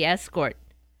 members of the escort.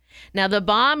 Now, the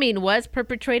bombing was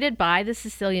perpetrated by the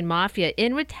Sicilian Mafia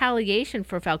in retaliation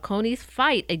for Falcone's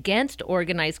fight against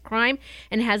organized crime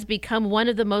and has become one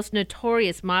of the most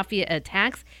notorious mafia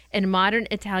attacks in modern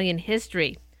Italian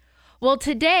history. Well,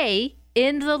 today,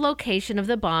 in the location of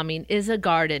the bombing is a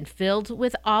garden filled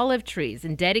with olive trees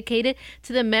and dedicated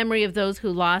to the memory of those who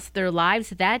lost their lives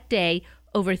that day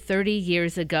over 30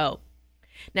 years ago.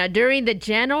 Now, during the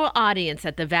general audience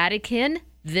at the Vatican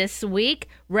this week,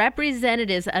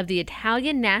 representatives of the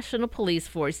Italian National Police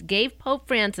Force gave Pope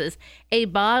Francis a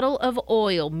bottle of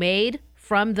oil made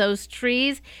from those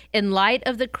trees in light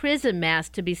of the Chrism Mass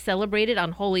to be celebrated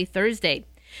on Holy Thursday.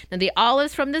 Now, the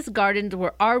olives from this garden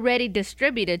were already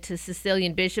distributed to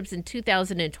Sicilian bishops in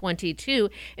 2022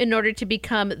 in order to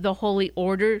become the holy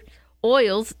order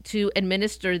oils to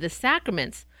administer the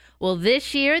sacraments. Well,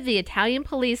 this year, the Italian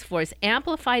police force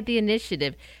amplified the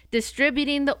initiative,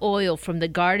 distributing the oil from the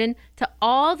garden to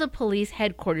all the police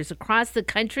headquarters across the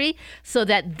country so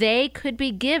that they could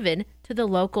be given to the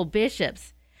local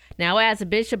bishops. Now, as a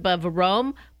bishop of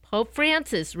Rome, Pope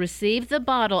Francis received the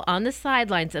bottle on the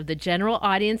sidelines of the general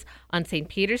audience on St.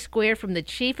 Peter's Square from the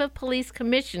Chief of Police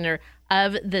Commissioner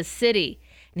of the city.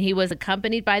 And he was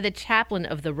accompanied by the chaplain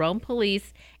of the Rome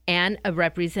Police and a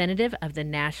representative of the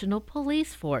National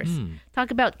Police Force.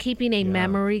 Talk about keeping a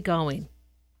memory going.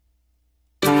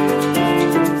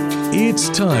 It's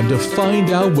time to find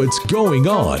out what's going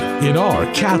on in our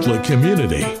Catholic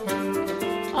community.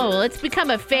 Oh, well, it's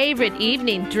become a favorite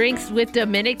evening, Drinks with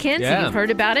Dominicans. Yeah. You've heard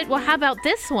about it. Well, how about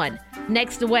this one?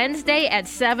 Next Wednesday at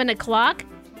 7 o'clock,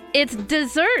 it's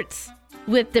desserts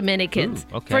with Dominicans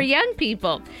for young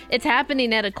people. It's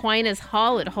happening at Aquinas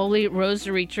Hall at Holy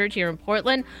Rosary Church here in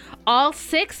Portland. All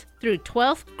 6th through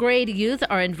 12th grade youth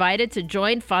are invited to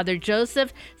join Father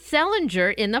Joseph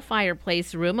Sellinger in the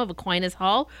fireplace room of Aquinas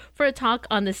Hall for a talk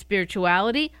on the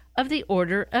spirituality of the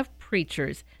Order of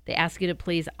Preachers. They ask you to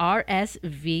please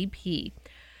RSVP.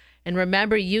 And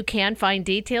remember, you can find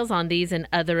details on these and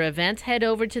other events. Head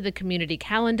over to the community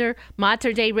calendar,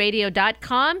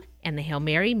 materdeiradio.com, and the Hail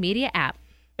Mary Media app.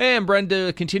 And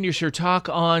Brenda continues her talk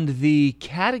on the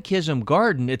Catechism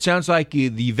Garden. It sounds like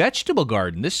the vegetable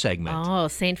garden, this segment. Oh,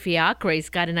 St. Fiacre's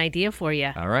got an idea for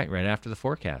you. All right after the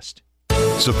forecast.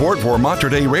 Support for Mater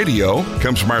Dei Radio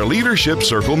comes from our Leadership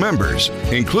Circle members,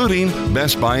 including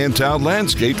Best Buy in Town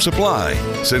Landscape Supply.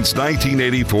 Since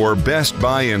 1984, Best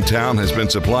Buy in Town has been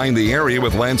supplying the area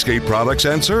with landscape products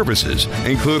and services,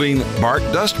 including bark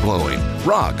dust blowing,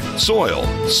 rock, soil,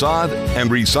 sod, and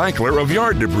recycler of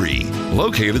yard debris.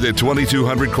 Located at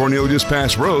 2200 Cornelius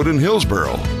Pass Road in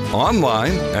Hillsboro.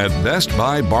 Online at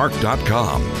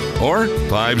bestbuybark.com or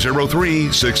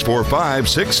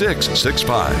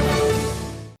 503-645-6665.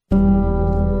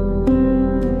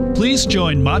 Please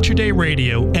join Mater Dei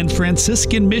Radio and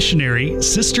Franciscan missionary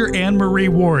Sister Anne Marie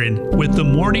Warren with the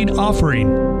morning offering.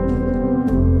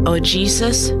 O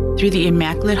Jesus, through the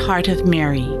Immaculate Heart of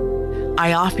Mary,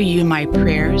 I offer you my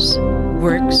prayers,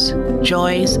 works,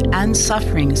 joys, and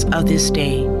sufferings of this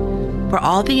day for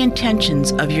all the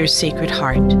intentions of your Sacred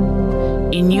Heart,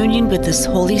 in union with this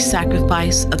holy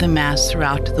sacrifice of the Mass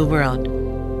throughout the world,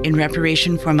 in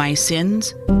reparation for my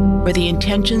sins, for the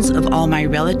intentions of all my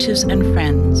relatives and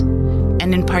friends,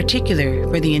 and in particular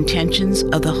for the intentions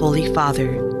of the Holy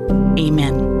Father.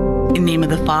 Amen. In the name of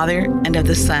the Father, and of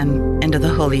the Son, and of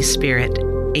the Holy Spirit.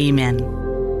 Amen.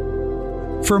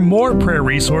 For more prayer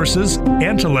resources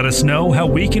and to let us know how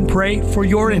we can pray for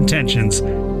your intentions,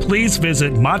 please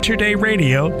visit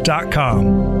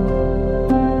materdeiradio.com.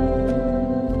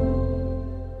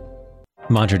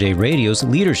 Mater Dei Radio's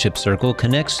Leadership Circle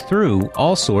connects through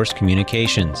All Source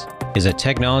Communications. Is a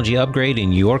technology upgrade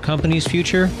in your company's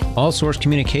future? All Source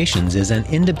Communications is an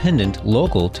independent,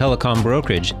 local telecom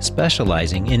brokerage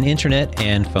specializing in internet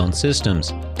and phone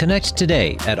systems. Connect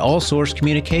today at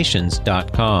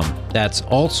allsourcecommunications.com. That's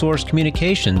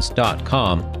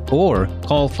allsourcecommunications.com or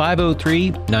call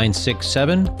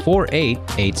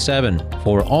 503-967-4887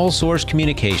 for All Source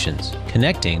Communications,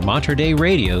 connecting Mater Dei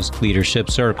Radio's Leadership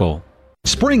Circle.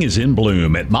 Spring is in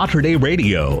bloom at Mater Dei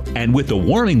Radio, and with the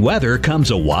warming weather comes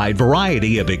a wide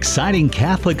variety of exciting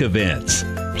Catholic events.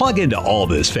 Plug into all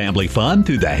this family fun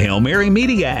through the Hail Mary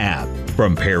Media app.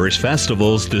 From parish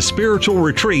festivals to spiritual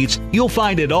retreats, you'll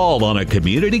find it all on a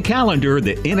community calendar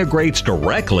that integrates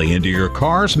directly into your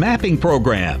car's mapping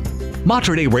program.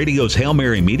 Mater Dei Radio's Hail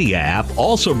Mary Media app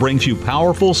also brings you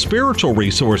powerful spiritual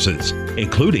resources,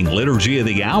 including Liturgy of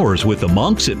the Hours with the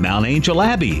monks at Mount Angel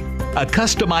Abbey, a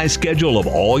customized schedule of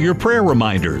all your prayer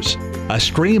reminders, a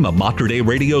stream of Mater Dei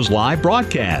Radio's live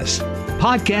broadcasts,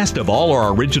 podcast of all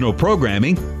our original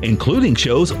programming, including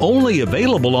shows only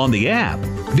available on the app,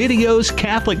 videos,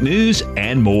 Catholic news,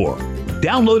 and more.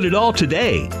 Download it all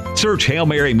today. Search Hail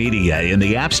Mary Media in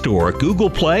the App Store, Google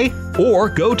Play, or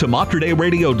go to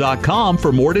materdeiradio.com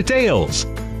for more details.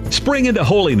 Spring into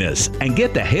holiness and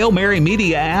get the Hail Mary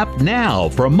Media app now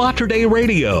from Mater Dei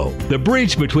Radio, the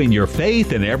bridge between your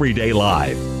faith and everyday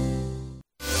life.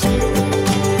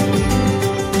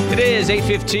 It is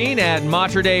 8:15 at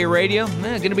Mater Dei Radio.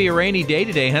 Going to be a rainy day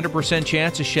today. 100%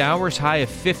 chance of showers, high of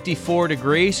 54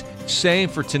 degrees. Same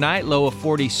for tonight, low of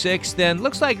 46. Then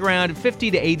looks like around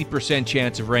 50 to 80%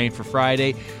 chance of rain for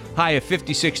Friday, high of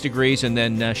 56 degrees, and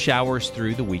then showers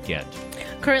through the weekend.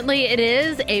 Currently, it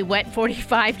is a wet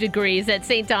 45 degrees at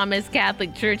St. Thomas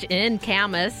Catholic Church in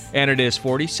Camas. And it is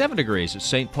 47 degrees at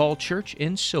St. Paul Church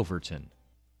in Silverton.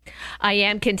 I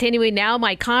am continuing now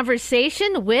my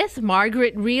conversation with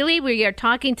Margaret Reilly. We are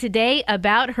talking today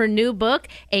about her new book,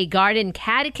 A Garden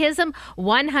Catechism,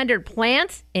 100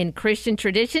 Plants in Christian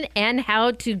Tradition and How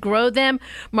to Grow Them.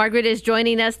 Margaret is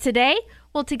joining us today,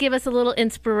 well, to give us a little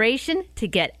inspiration to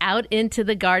get out into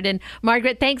the garden.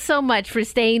 Margaret, thanks so much for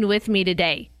staying with me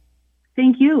today.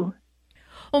 Thank you.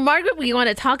 Well, Margaret, we want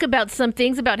to talk about some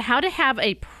things about how to have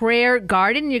a prayer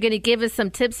garden. You're going to give us some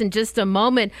tips in just a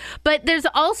moment. But there's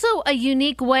also a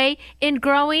unique way in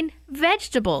growing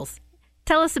vegetables.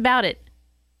 Tell us about it.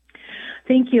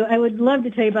 Thank you. I would love to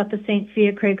tell you about the St.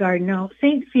 Fiacre garden. Now,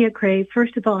 St. Fiacre,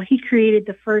 first of all, he created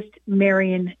the first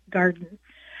Marian garden.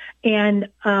 And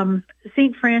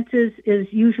St. Francis is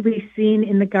usually seen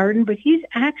in the garden, but he's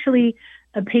actually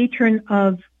a patron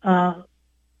of the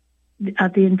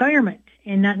environment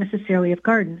and not necessarily of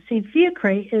gardens. St. Fiacre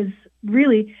is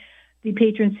really the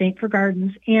patron saint for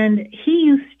gardens, and he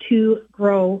used to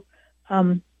grow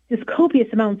just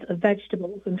copious amounts of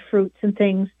vegetables and fruits and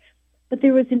things. But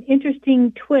there was an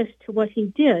interesting twist to what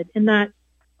he did, in that,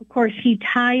 of course, he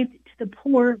tithed to the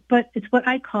poor, but it's what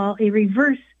I call a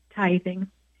reverse tithing.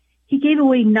 He gave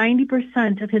away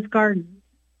 90% of his garden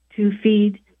to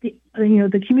feed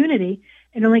the community,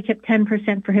 and only kept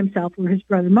 10% for himself or his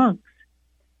brother monks.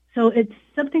 So it's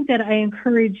something that I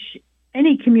encourage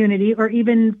any community, or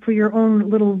even for your own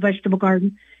little vegetable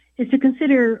garden, is to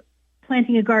consider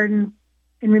planting a garden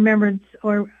in remembrance,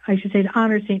 or I should say to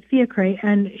honor St. Fiacre,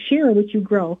 and share what you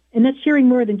grow. And that's sharing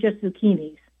more than just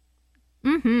zucchinis.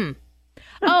 Mm-hmm.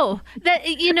 Oh, that,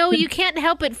 you can't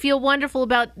help but feel wonderful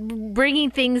about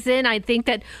bringing things in. I think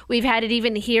that we've had it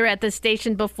even here at the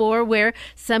station before, where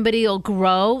somebody will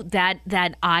grow that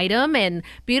item, and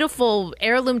beautiful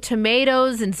heirloom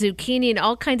tomatoes and zucchini and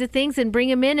all kinds of things, and bring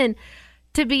them in. And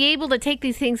to be able to take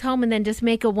these things home and then just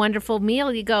make a wonderful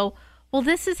meal, you go, well,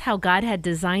 this is how God had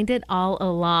designed it all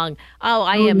along. Oh,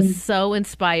 I am so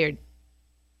inspired.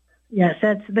 Yes,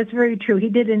 that's very true. He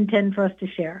did intend for us to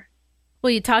share. Well,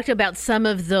 you talked about some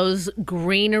of those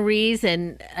greeneries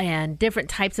and different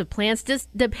types of plants,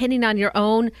 just depending on your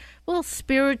own,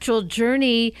 spiritual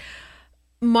journey.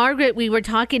 Margaret, we were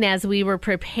talking as we were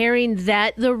preparing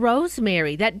that the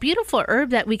rosemary, that beautiful herb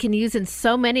that we can use in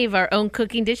so many of our own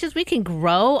cooking dishes, we can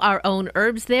grow our own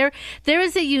herbs there. There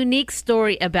is a unique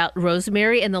story about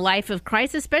rosemary in the life of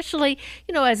Christ, especially,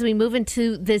 as we move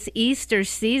into this Easter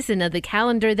season of the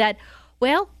calendar, that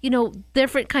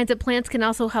different kinds of plants can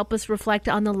also help us reflect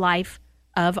on the life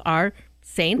of our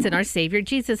saints and our Savior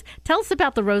Jesus. Tell us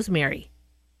about the rosemary.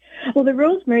 Well, the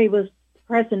rosemary was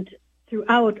present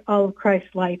throughout all of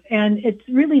Christ's life, and it's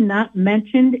really not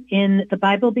mentioned in the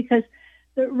Bible because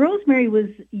the rosemary was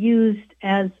used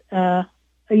as a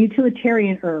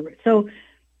utilitarian herb. So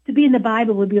to be in the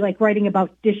Bible would be like writing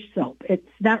about dish soap. It's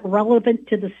not relevant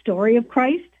to the story of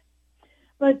Christ,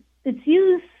 but it's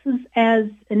used as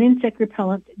an insect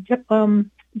repellent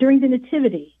during the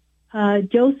Nativity.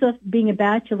 Joseph, being a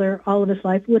bachelor all of his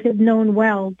life, would have known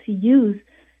well to use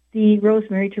the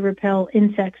rosemary to repel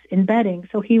insects in bedding.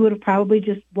 So he would have probably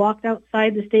just walked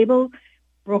outside the stable,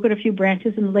 broken a few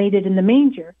branches, and laid it in the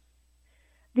manger.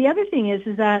 The other thing is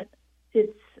that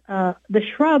it's the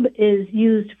shrub is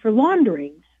used for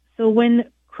laundering. So when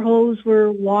clothes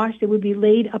were washed, it would be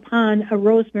laid upon a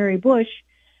rosemary bush,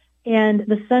 and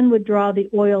the sun would draw the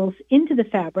oils into the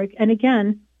fabric, and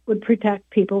again would protect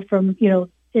people from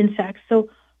insects. So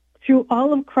through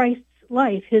all of Christ's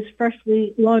life, his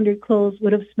freshly laundered clothes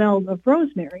would have smelled of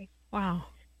rosemary. Wow.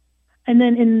 And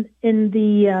then in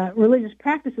the religious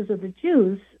practices of the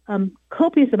Jews,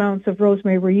 copious amounts of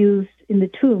rosemary were used in the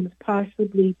tombs,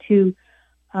 possibly to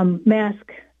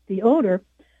mask the odor.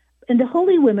 And the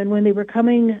holy women, when they were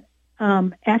coming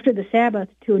after the Sabbath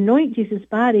to anoint Jesus'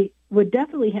 body, would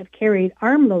definitely have carried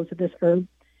armloads of this herb,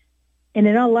 and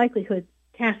in all likelihood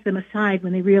cast them aside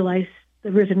when they realized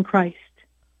the risen Christ.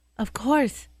 Of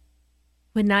course.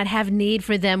 would not have need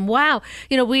for them. Wow.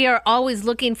 We are always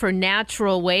looking for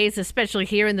natural ways, especially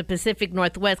here in the Pacific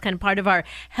Northwest, kind of part of our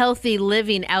healthy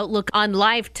living outlook on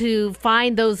life, to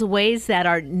find those ways that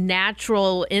are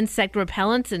natural insect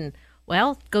repellents. And,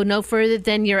 well, go no further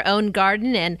than your own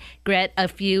garden and get a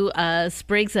few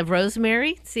sprigs of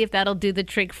rosemary. See if that'll do the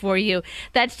trick for you.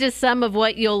 That's just some of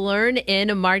what you'll learn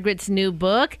in Margaret's new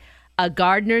book, A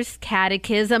Gardener's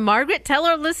Catechism. Margaret, tell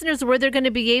our listeners where they're going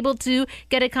to be able to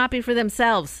get a copy for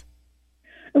themselves.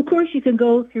 Of course, you can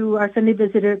go through our Sunday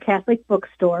Visitor Catholic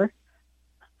bookstore.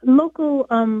 Local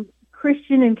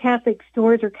Christian and Catholic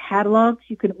stores or catalogs,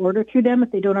 you can order through them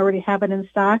if they don't already have it in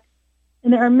stock.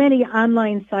 And there are many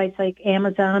online sites like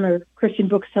Amazon or Christian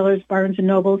booksellers, Barnes &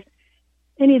 Nobles,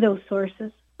 any of those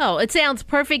sources. Oh, it sounds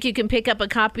perfect. You can pick up a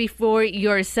copy for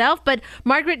yourself. But,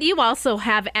 Margaret, you also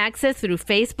have access through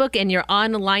Facebook and your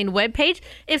online webpage.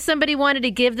 If somebody wanted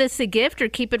to give this a gift or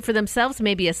keep it for themselves,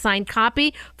 maybe a signed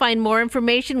copy, find more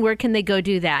information, where can they go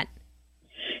do that?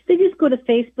 They just go to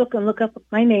Facebook and look up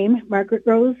my name, Margaret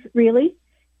Rose Really.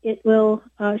 It will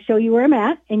show you where I'm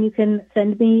at, and you can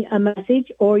send me a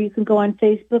message, or you can go on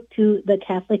Facebook to The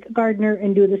Catholic Gardener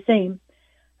and do the same.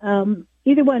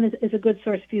 Either one is a good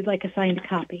source if you'd like a signed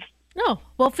copy. Oh,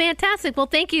 well, fantastic. Well,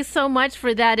 thank you so much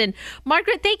for that. And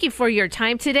Margaret, thank you for your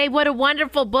time today. What a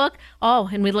wonderful book. Oh,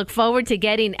 and we look forward to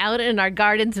getting out in our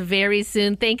gardens very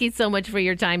soon. Thank you so much for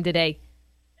your time today.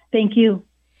 Thank you.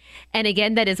 And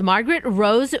again, that is Margaret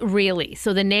Rose Really.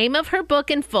 So the name of her book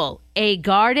in full, A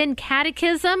Garden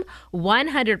Catechism,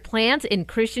 100 Plants in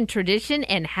Christian Tradition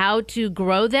and How to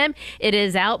Grow Them. It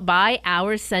is out by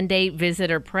our Sunday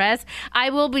Visitor Press.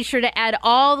 I will be sure to add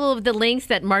all of the links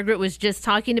that Margaret was just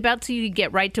talking about so you can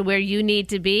get right to where you need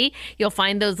to be. You'll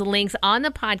find those links on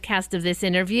the podcast of this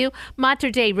interview,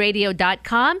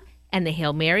 materdeiradio.com, and the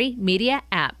Hail Mary Media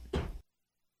app.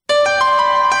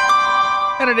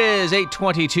 And it is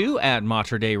 8:22 at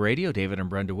Mater Dei Radio. David and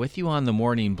Brenda with you on the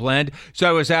Morning Blend. So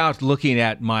I was out looking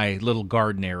at my little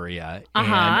garden area,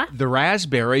 and the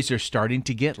raspberries are starting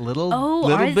to get little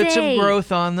bits of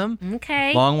growth on them.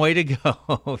 Okay. Long way to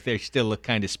go. They still look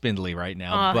kind of spindly right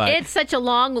now. But it's such a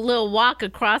long little walk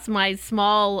across my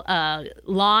small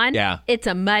lawn. Yeah. It's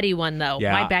a muddy one, though.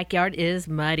 Yeah. My backyard is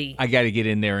muddy. I got to get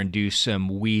in there and do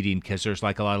some weeding because there's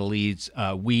like a lot of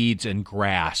weeds and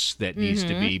grass that needs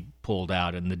to be pulled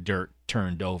out and the dirt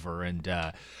turned over. And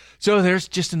so there's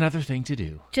just another thing to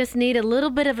do. Just need a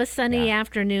little bit of a sunny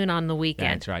afternoon on the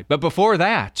weekend. That's right. But before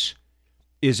that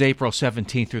is April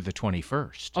 17th through the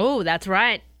 21st. Oh, that's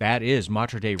right. That is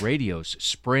Mater Dei Radio's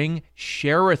Spring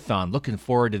Share-a-thon. Looking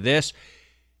forward to this.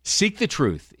 Seek the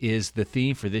Truth is the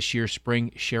theme for this year's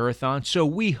Spring Share-a-thon. So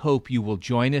we hope you will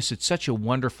join us. It's such a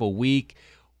wonderful week.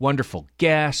 Wonderful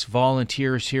guests,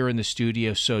 volunteers here in the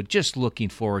studio. So just looking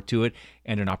forward to it,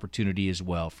 and an opportunity as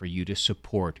well for you to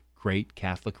support great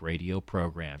Catholic radio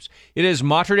programs. It is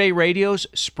Mater Dei Radio's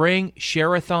Spring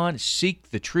Share-a-thon.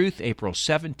 Seek the Truth, April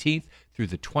 17th through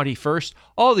the 21st.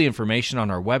 All the information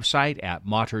on our website at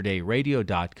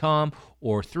materdeiradio.com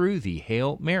or through the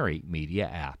Hail Mary Media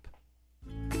app.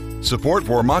 Support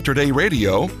for Mater Dei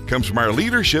Radio comes from our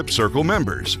Leadership Circle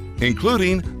members,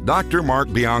 including Dr.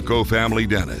 Mark Bianco, family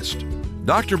dentist.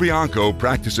 Dr. Bianco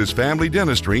practices family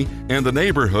dentistry in the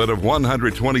neighborhood of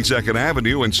 122nd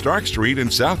Avenue and Stark Street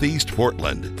in Southeast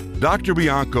Portland. Dr.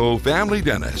 Bianco, family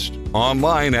dentist,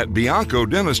 online at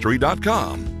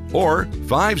biancodentistry.com or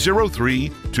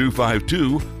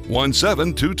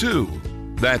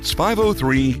 503-252-1722. That's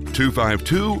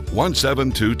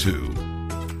 503-252-1722.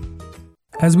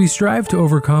 As we strive to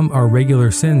overcome our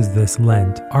regular sins this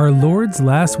Lent, our Lord's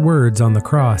last words on the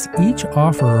cross each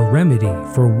offer a remedy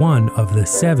for one of the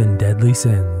 7 deadly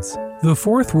sins. The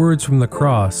 4th words from the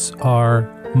cross are,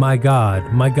 my God,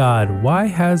 why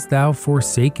hast thou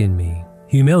forsaken me?"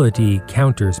 Humility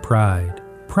counters pride.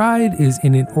 Pride is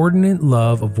an inordinate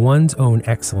love of one's own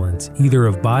excellence, either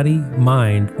of body,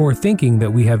 mind, or thinking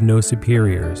that we have no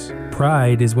superiors.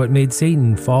 Pride is what made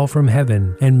Satan fall from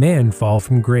heaven and man fall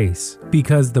from grace.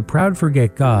 Because the proud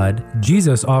forget God,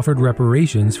 Jesus offered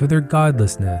reparations for their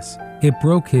godlessness. It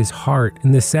broke his heart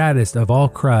in the saddest of all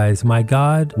cries, "My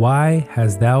God, why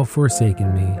hast thou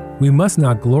forsaken me?" We must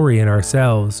not glory in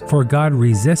ourselves, for God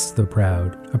resists the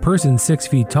proud. A person 6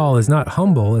 feet tall is not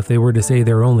humble if they were to say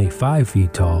they're only 5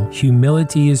 feet tall.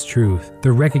 Humility is truth,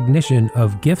 the recognition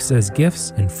of gifts as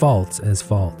gifts and faults as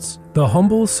faults. The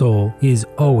humble soul is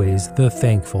always the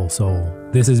thankful soul.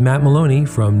 This is Matt Maloney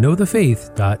from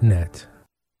knowthefaith.net.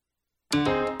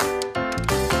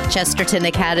 Chesterton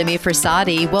Academy for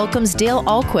Saudi welcomes Dale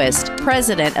Ahlquist,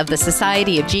 president of the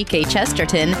Society of GK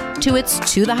Chesterton, to its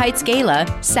To the Heights Gala,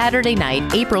 Saturday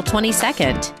night, April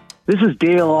 22nd. This is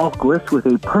Dale Ahlquist with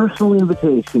a personal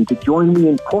invitation to join me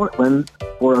in Portland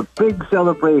for a big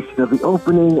celebration of the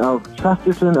opening of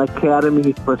Chesterton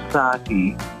Academy for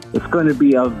Sati. It's going to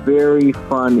be a very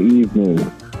fun evening.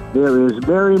 There is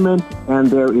merriment and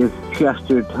there is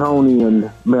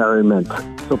Chestertonian merriment.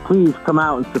 So please come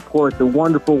out and support the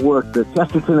wonderful work that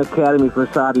Chesterton Academy for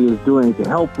Sati is doing to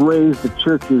help raise the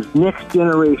church's next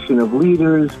generation of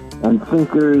leaders and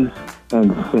thinkers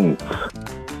and saints.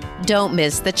 Don't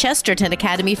miss the Chesterton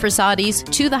Academy for Sati's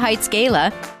To the Heights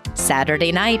Gala,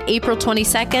 Saturday night, April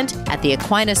 22nd at the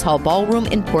Aquinas Hall Ballroom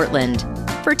in Portland.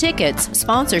 For tickets,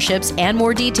 sponsorships, and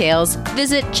more details,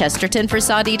 visit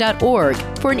chestertonforsati.org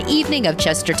for an evening of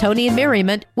Chestertonian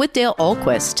merriment with Dale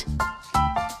Ahlquist.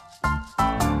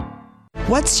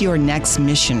 What's your next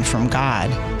mission from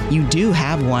God? You do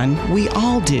have one. We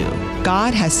all do.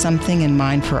 God has something in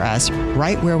mind for us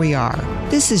right where we are.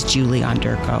 This is Julie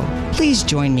Onderko. Please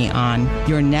join me on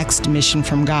Your Next Mission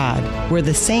from God, where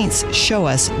the saints show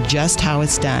us just how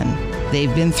it's done.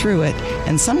 They've been through it,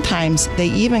 and sometimes they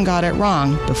even got it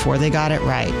wrong before they got it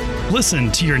right. Listen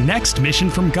to Your Next Mission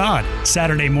from God,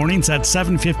 Saturday mornings at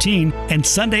 7:15 and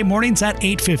Sunday mornings at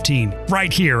 8:15,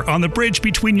 right here on the bridge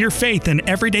between your faith and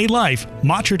everyday life,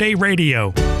 Mater Dei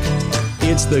Radio.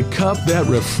 It's the cup that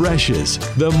refreshes,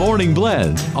 the Morning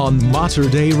Blend on Mater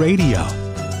Dei Radio.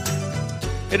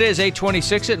 It is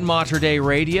 8:26 at Mater Dei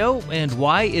Radio, and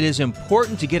why it is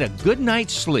important to get a good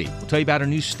night's sleep. We'll tell you about a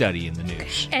new study in the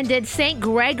news. And did St.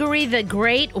 Gregory the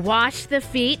Great wash the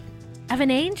feet of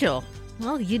an angel?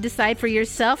 Well, you decide for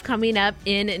yourself coming up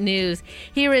in news.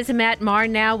 Here is Matt Marr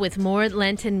now with more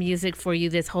Lenten music for you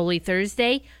this Holy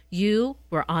Thursday. You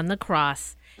were on the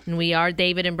cross. And we are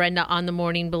David and Brenda on the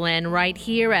Morning Blend right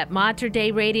here at Mater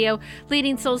Dei Radio,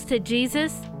 leading souls to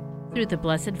Jesus through the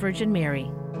Blessed Virgin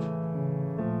Mary.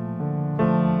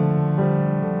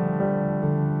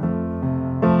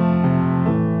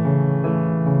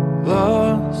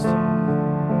 Lost,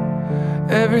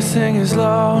 everything is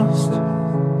lost,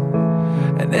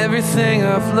 and everything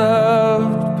I've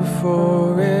loved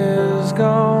before is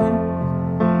gone.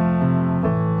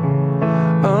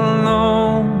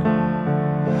 Alone,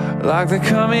 like the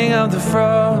coming of the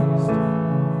frost,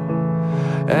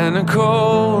 and a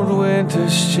cold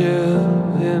winter's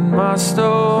chill in my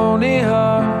stony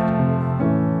heart.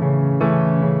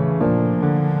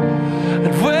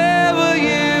 And where were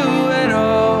you and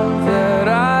all that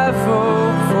I've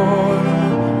hoped for?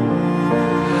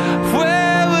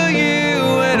 Where were you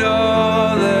and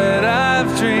all that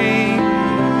I've dreamed?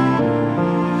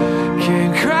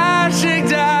 Came crashing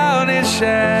down in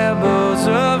shambles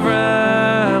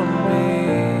around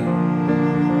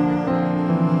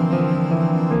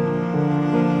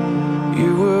me.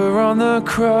 You were on the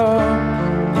cross.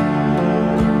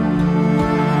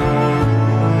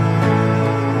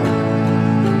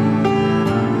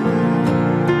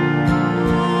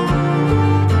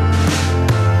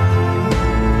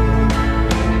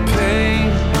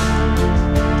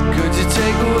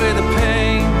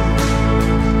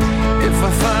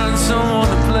 Someone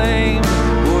to blame,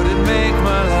 would it make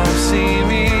my life seem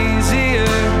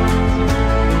easier?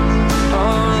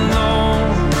 Oh no,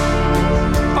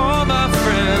 all my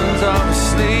friends are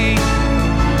asleep.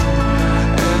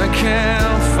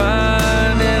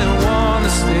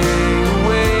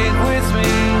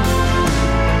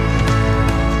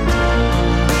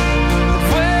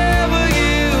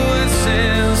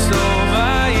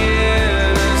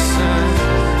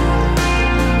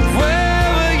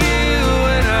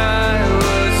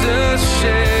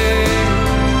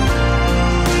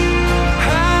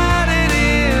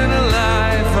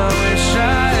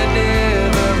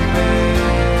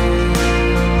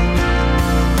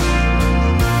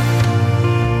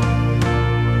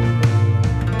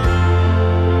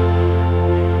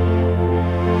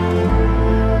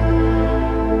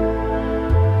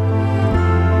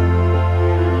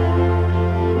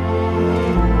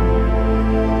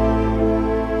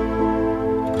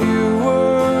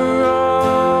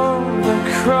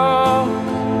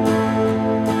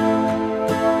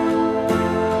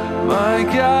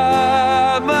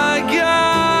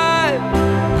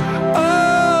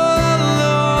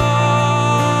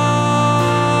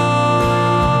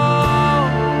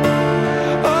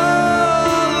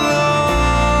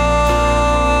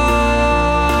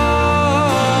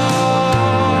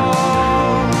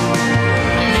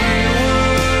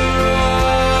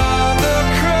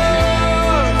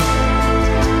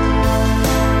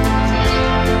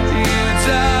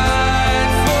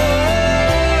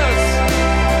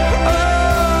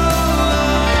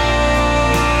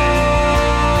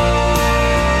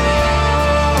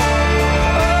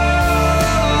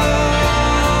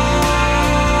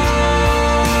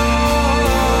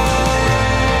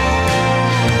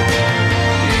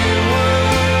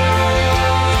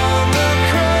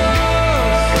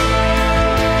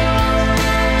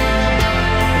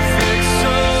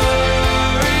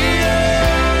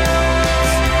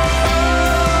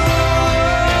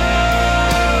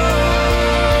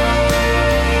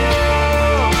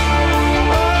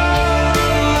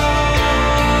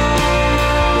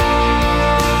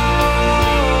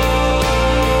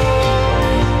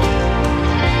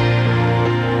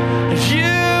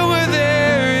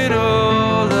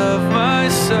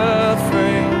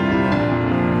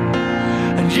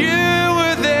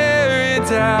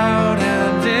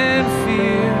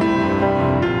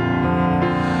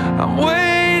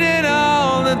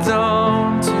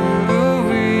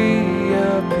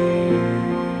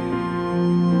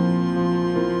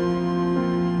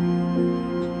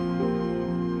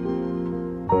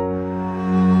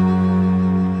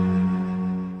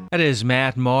 That is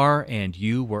Matt Maher, and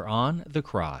You Were on the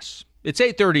Cross. It's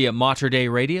 8:30 at Mater Dei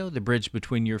Radio, the bridge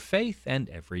between your faith and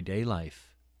everyday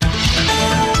life.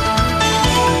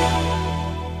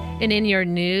 And in your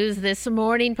news this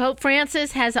morning, Pope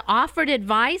Francis has offered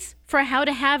advice for how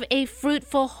to have a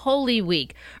fruitful Holy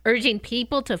Week, urging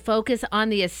people to focus on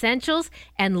the essentials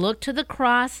and look to the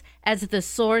cross as the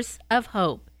source of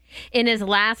hope. In his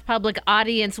last public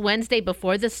audience Wednesday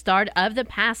before the start of the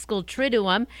Paschal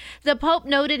Triduum, the Pope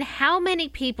noted how many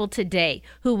people today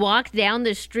who walk down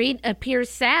the street appear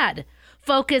sad,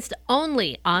 focused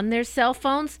only on their cell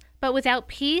phones, but without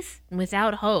peace and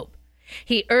without hope.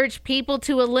 He urged people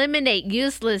to eliminate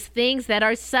useless things that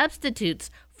are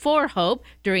substitutes for hope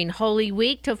during Holy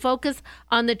Week to focus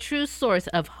on the true source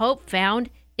of hope found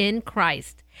in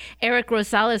Christ. Eric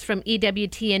Rosales from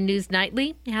EWTN News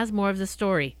Nightly has more of the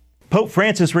story. Pope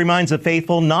Francis reminds the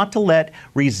faithful not to let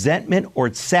resentment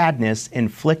or sadness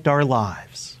inflict our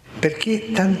lives.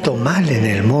 Perché tanto male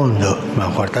nel mondo?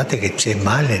 Ma guardate che c'è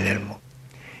male nel mondo.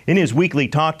 In his weekly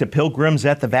talk to pilgrims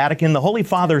at the Vatican, the Holy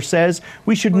Father says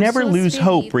we should never lose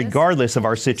hope regardless of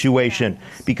our situation,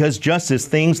 because just as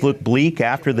things look bleak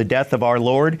after the death of our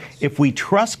Lord, if we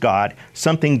trust God,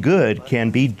 something good can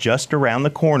be just around the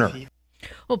corner.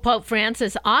 Well, Pope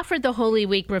Francis offered the Holy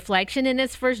Week reflection in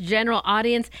his first general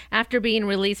audience after being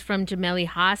released from Gemelli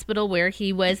Hospital, where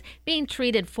he was being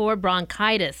treated for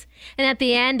bronchitis. And at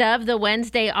the end of the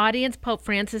Wednesday audience, Pope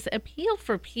Francis appealed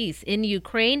for peace in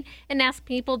Ukraine and asked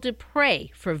people to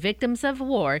pray for victims of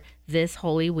war this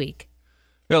Holy Week.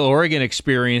 Well, Oregon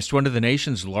experienced one of the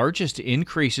nation's largest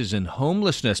increases in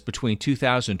homelessness between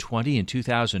 2020 and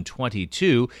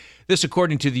 2022. This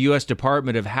according to the U.S.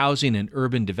 Department of Housing and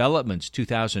Urban Development's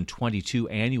 2022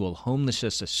 Annual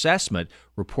Homelessness Assessment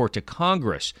report to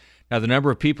Congress. Now, the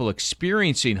number of people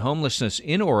experiencing homelessness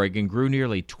in Oregon grew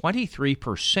nearly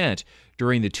 23%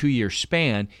 during the two-year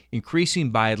span, increasing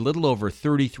by a little over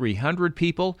 3,300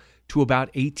 people to about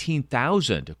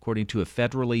 18,000, according to a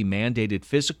federally mandated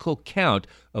physical count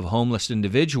of homeless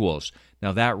individuals.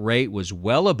 Now, that rate was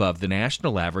well above the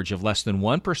national average of less than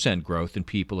 1% growth in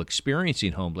people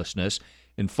experiencing homelessness,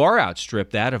 and far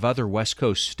outstripped that of other West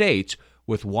Coast states,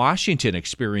 with Washington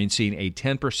experiencing a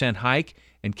 10% hike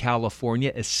and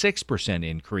California a 6%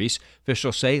 increase.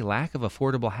 Officials say lack of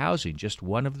affordable housing just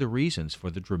one of the reasons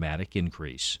for the dramatic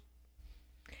increase.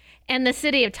 And the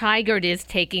city of Tigard is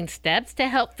taking steps to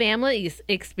help families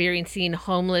experiencing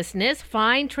homelessness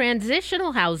find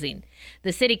transitional housing.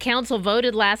 The city council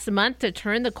voted last month to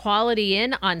turn the Quality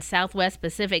Inn on Southwest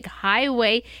Pacific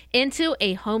Highway into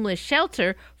a homeless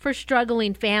shelter for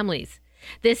struggling families.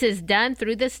 This is done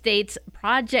through the state's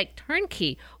Project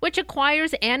Turnkey, which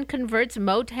acquires and converts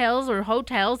motels or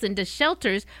hotels into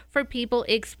shelters for people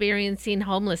experiencing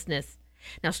homelessness.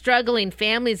 Now, struggling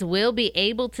families will be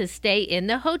able to stay in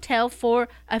the hotel for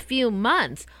a few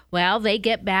months while they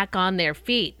get back on their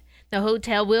feet. The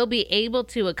hotel will be able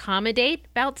to accommodate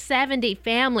about 70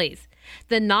 families.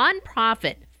 The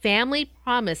nonprofit Family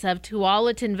Promise of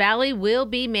Tualatin Valley will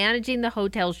be managing the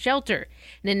hotel shelter.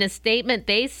 And in a statement,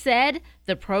 they said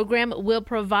the program will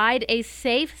provide a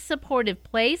safe, supportive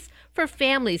place for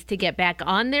families to get back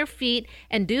on their feet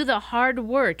and do the hard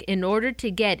work in order to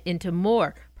get into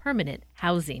more permanent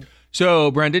housing. So,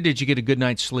 Brenda, did you get a good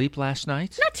night's sleep last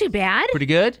night? Not too bad. Pretty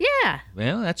good? Yeah.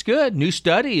 Well, that's good. New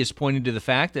study is pointing to the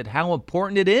fact that how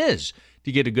important it is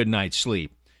to get a good night's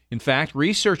sleep. In fact,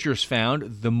 researchers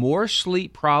found the more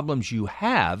sleep problems you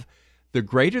have, the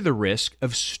greater the risk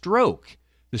of stroke.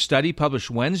 The study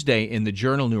published Wednesday in the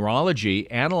journal Neurology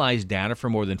analyzed data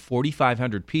from more than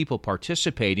 4,500 people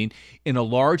participating in a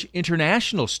large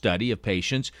international study of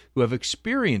patients who have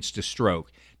experienced a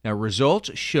stroke. Now,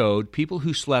 results showed people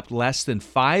who slept less than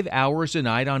 5 hours a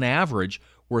night on average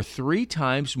were 3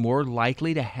 times more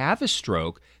likely to have a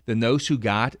stroke than those who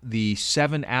got the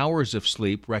 7 hours of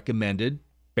sleep recommended,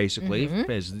 basically,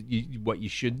 as what you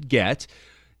should get.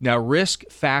 Now, risk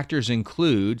factors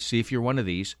include, see if you're one of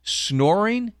these,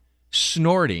 snoring,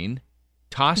 snorting,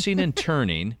 tossing and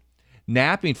turning,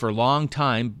 napping for long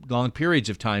periods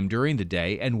of time during the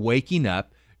day, and waking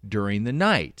up during the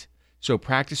night. So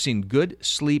practicing good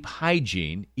sleep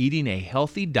hygiene, eating a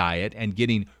healthy diet, and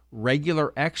getting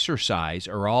regular exercise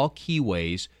are all key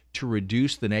ways to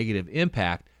reduce the negative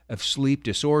impact of sleep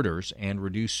disorders and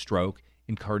reduce stroke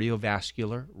and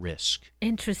cardiovascular risk.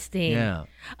 Interesting. Yeah.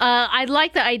 I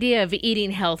like the idea of eating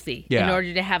healthy in Yeah.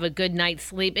 order to have a good night's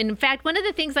sleep. And in fact, one of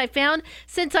the things I found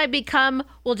since I become,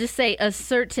 we'll just say, a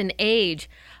certain age,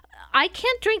 I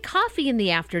can't drink coffee in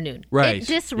the afternoon. Right. It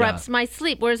disrupts my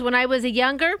sleep. Whereas when I was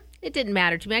younger, it didn't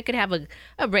matter to me. I could have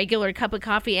a regular cup of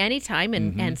coffee anytime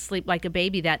and sleep like a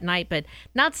baby that night, but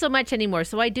not so much anymore.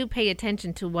 So I do pay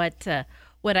attention to what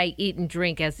I eat and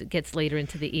drink as it gets later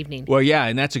into the evening. Well, yeah,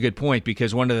 and that's a good point,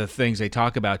 because one of the things they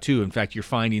talk about, too, in fact, you're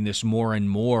finding this more and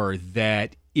more,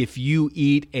 that if you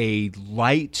eat a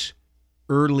light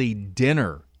early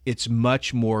dinner, it's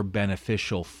much more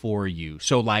beneficial for you.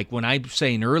 So, like, when I'm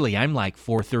saying early, I'm like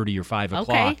 4:30 or 5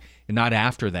 o'clock, and not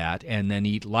after that, and then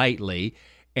eat lightly.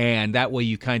 And that way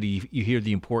you kind of you hear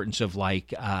the importance of,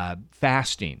 like,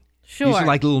 fasting. Sure. These are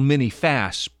like little mini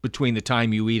fasts between the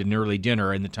time you eat an early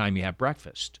dinner and the time you have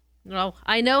breakfast. Well,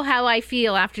 I know how I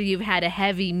feel after you've had a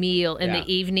heavy meal in the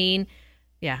evening.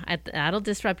 Yeah, that'll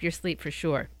disrupt your sleep for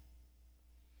sure.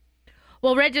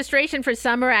 Well, registration for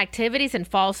summer activities and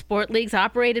fall sport leagues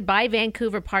operated by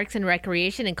Vancouver Parks and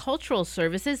Recreation and Cultural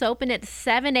Services open at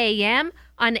 7 a.m.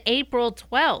 on April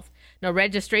 12th. Now,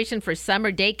 registration for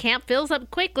summer day camp fills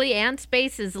up quickly and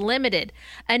space is limited.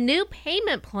 A new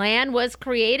payment plan was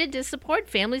created to support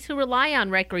families who rely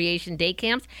on recreation day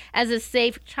camps as a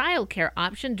safe childcare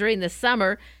option during the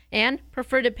summer and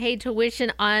prefer to pay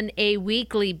tuition on a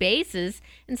weekly basis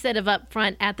instead of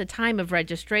upfront at the time of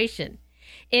registration.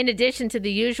 In addition to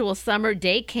the usual summer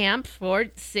day camp for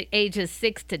ages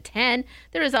 6 to 10,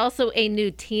 there is also a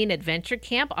new teen adventure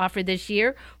camp offered this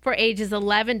year for ages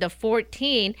 11 to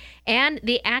 14, and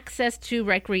the Access to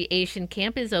Recreation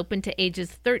Camp is open to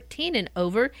ages 13 and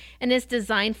over and is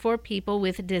designed for people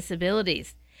with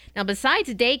disabilities. Now,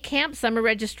 besides day camp, summer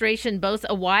registration boasts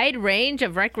a wide range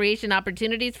of recreation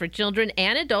opportunities for children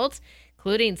and adults,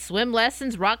 including swim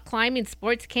lessons, rock climbing,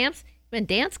 sports camps, and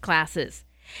dance classes.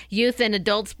 Youth and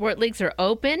adult sport leagues are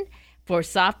open for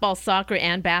softball, soccer,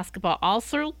 and basketball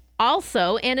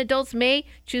also, and adults may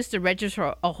choose to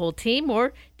register a whole team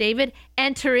or, David,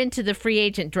 enter into the free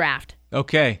agent draft.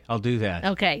 Okay, I'll do that.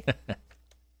 Okay.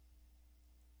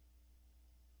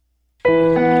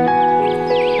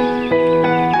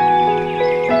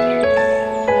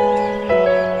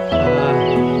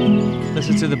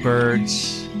 Listen to the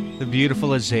birds, the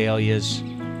beautiful azaleas.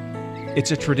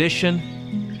 It's a tradition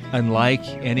unlike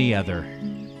any other.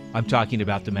 I'm talking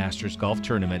about the Masters Golf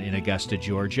Tournament in Augusta,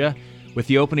 Georgia, with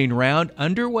the opening round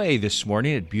underway this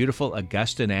morning at beautiful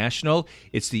Augusta National.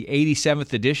 It's the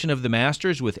 87th edition of the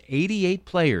Masters, with 88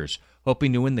 players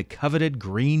hoping to win the coveted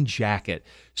green jacket.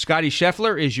 Scotty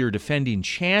Scheffler is your defending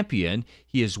champion.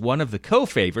 He is one of the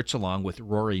co-favorites along with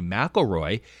Rory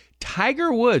McIlroy.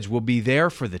 Tiger Woods will be there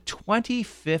for the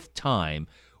 25th time.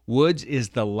 Woods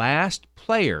is the last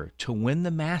player to win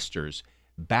the Masters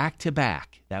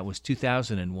back-to-back. That was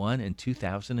 2001 and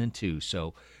 2002.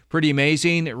 So pretty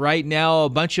amazing. Right now, a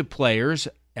bunch of players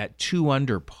at 2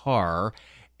 under par.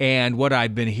 And what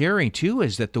I've been hearing, too,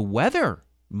 is that the weather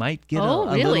might get a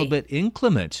little bit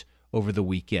inclement over the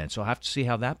weekend. So I'll have to see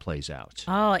how that plays out.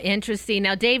 Oh, interesting.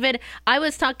 Now, David, I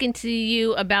was talking to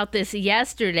you about this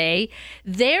yesterday.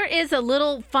 There is a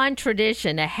little fun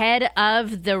tradition ahead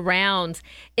of the rounds,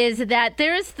 is that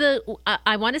there's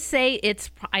I want to say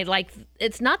it's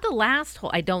not the last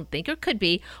hole, I don't think, or could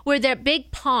be, where that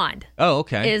big pond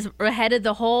is ahead of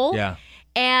the hole. Yeah.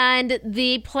 And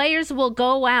the players will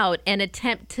go out and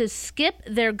attempt to skip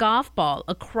their golf ball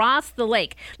across the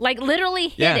lake, like literally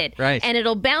hit it. Right. And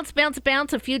it'll bounce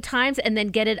a few times and then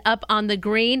get it up on the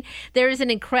green. There is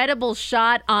an incredible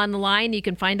shot online you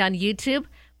can find on YouTube.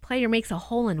 Player makes a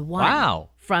hole-in-one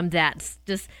from that.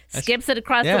 Just skips it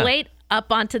across the lake,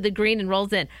 up onto the green, and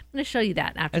rolls in. I'm going to show you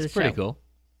that after the show. That's pretty cool.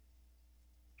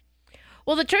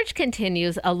 Well, the church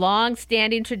continues a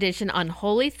long-standing tradition on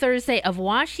Holy Thursday of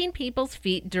washing people's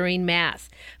feet during Mass.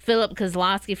 Philip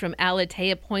Kozlowski from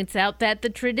Alatea points out that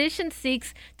the tradition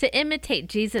seeks to imitate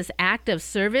Jesus' act of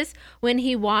service when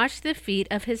he washed the feet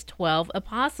of his 12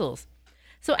 apostles.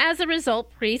 So as a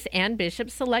result, priests and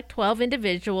bishops select 12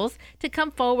 individuals to come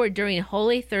forward during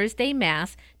Holy Thursday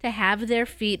Mass to have their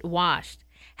feet washed.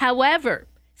 However,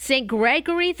 St.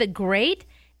 Gregory the Great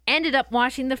ended up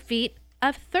washing the feet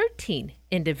of 13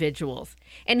 individuals.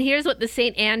 And here's what the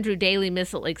St. Andrew Daily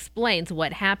Missal explains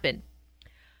what happened.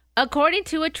 According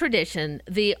to a tradition,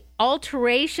 the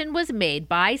alteration was made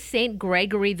by St.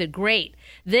 Gregory the Great.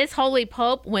 This holy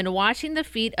pope, when washing the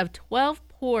feet of 12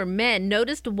 poor men,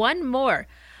 noticed one more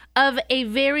of a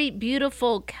very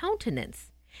beautiful countenance.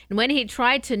 And when he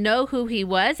tried to know who he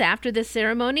was after the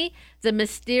ceremony, the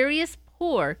mysterious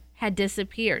poor had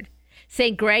disappeared.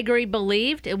 St. Gregory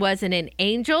believed it wasn't an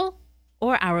angel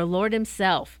or our Lord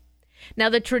himself. Now,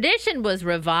 the tradition was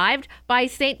revived by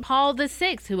St. Paul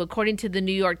VI, who, according to the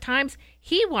New York Times,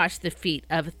 he washed the feet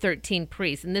of 13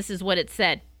 priests. And this is what it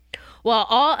said. While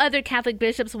all other Catholic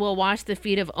bishops will wash the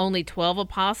feet of only 12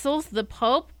 apostles, the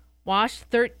Pope washed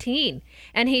 13.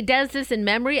 And he does this in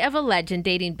memory of a legend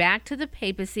dating back to the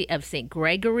papacy of St.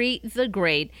 Gregory the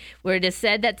Great, where it is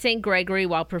said that St. Gregory,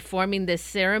 while performing this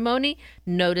ceremony,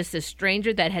 noticed a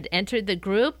stranger that had entered the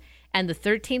group, and the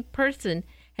 13th person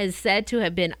is said to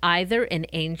have been either an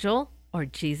angel or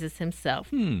Jesus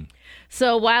himself.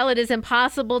 So while it is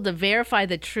impossible to verify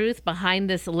the truth behind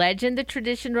this legend, the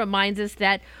tradition reminds us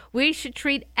that we should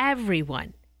treat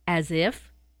everyone as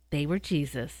if they were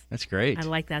Jesus. That's great. I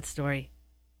like that story.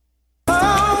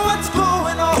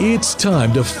 It's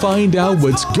time to find out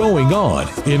what's going on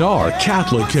in our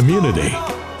Catholic community.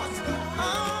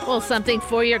 Well, something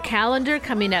for your calendar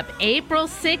coming up April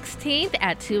 16th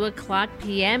at 2 o'clock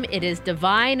p.m. It is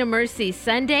Divine Mercy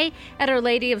Sunday at Our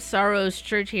Lady of Sorrows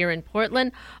Church here in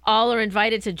Portland. All are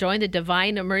invited to join the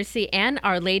Divine Mercy and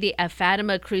Our Lady of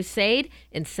Fatima Crusade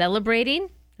in celebrating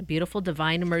a beautiful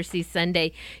Divine Mercy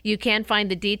Sunday. You can find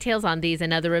the details on these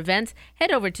and other events.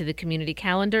 Head over to the community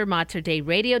calendar,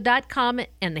 materdeiradio.com,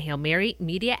 and the Hail Mary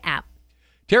Media app.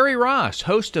 Terry Ross,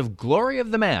 host of Glory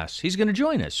of the Mass. He's going to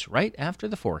join us right after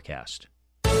the forecast.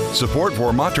 Support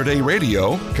for Mater Dei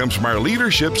Radio comes from our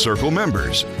Leadership Circle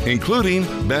members, including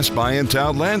Best Buy in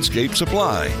Town Landscape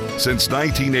Supply. Since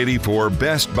 1984,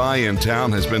 Best Buy in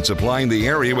Town has been supplying the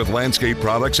area with landscape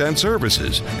products and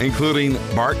services, including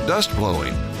bark dust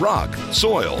blowing, rock,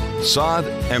 soil, sod,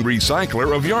 and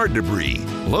recycler of yard debris.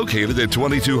 Located at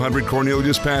 2200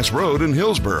 Cornelius Pass Road in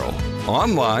Hillsboro.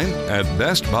 Online at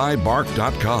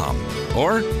bestbuybark.com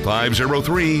or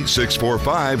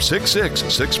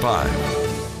 503-645-6665.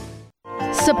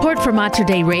 Support for Mater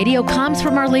Dei Radio comes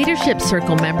from our Leadership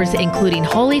Circle members, including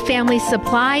Holy Family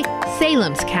Supply,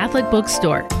 Salem's Catholic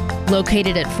Bookstore.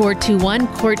 Located at 421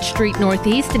 Court Street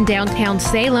Northeast in downtown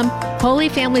Salem, Holy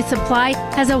Family Supply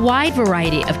has a wide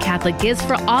variety of Catholic gifts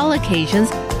for all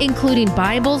occasions, including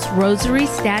Bibles,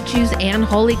 rosaries, statues, and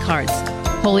holy cards.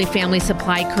 Holy Family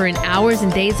Supply current hours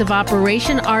and days of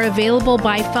operation are available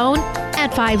by phone at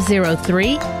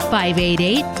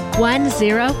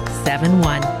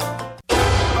 503-588-1071.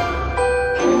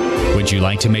 Would you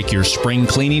like to make your spring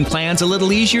cleaning plans a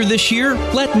little easier this year?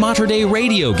 Let Mater Dei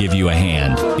Radio give you a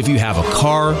hand. If you have a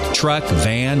car, truck,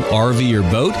 van, RV, or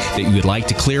boat that you would like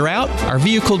to clear out, our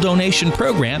vehicle donation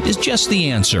program is just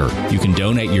the answer. You can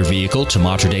donate your vehicle to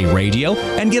Mater Dei Radio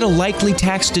and get a likely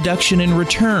tax deduction in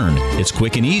return. It's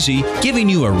quick and easy, giving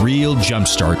you a real jump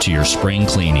start to your spring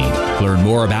cleaning. Learn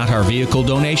more about our vehicle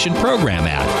donation program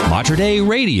at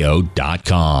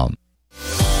materdeiradio.com.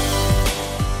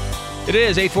 It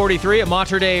is 8:43 at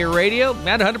Mater Dei Radio.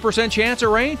 At 100% chance of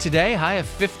rain today. High of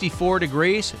 54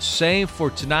 degrees. Same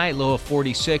for tonight. Low of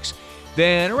 46.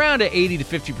 Then around an 80 to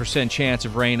 50% chance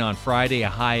of rain on Friday. A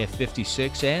high of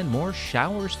 56 and more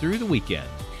showers through the weekend.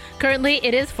 Currently,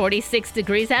 it is 46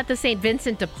 degrees at the St.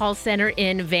 Vincent de Paul Center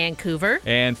in Vancouver.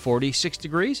 And 46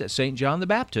 degrees at St. John the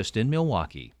Baptist in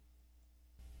Milwaukee.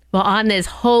 Well, on this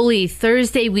Holy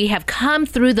Thursday, we have come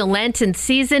through the Lenten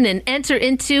season and enter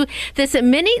into this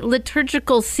mini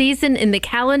liturgical season in the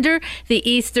calendar, the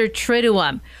Easter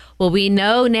Triduum. Well, we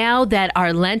know now that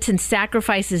our Lenten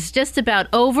sacrifice is just about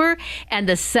over, and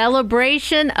the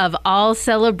celebration of all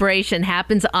celebration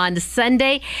happens on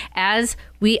Sunday as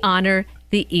we honor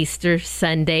the Easter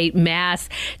Sunday Mass.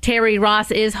 Terry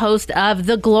Ross is host of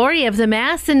The Glory of the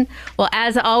Mass, and, well,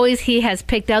 as always, he has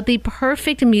picked out the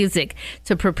perfect music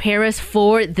to prepare us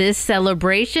for this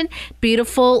celebration.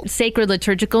 Beautiful, sacred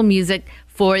liturgical music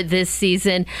for this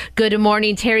season. Good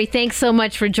morning, Terry. Thanks so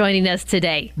much for joining us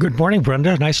today. Good morning,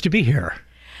 Brenda. Nice to be here.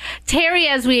 Terry,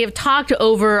 as we have talked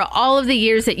over all of the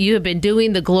years that you have been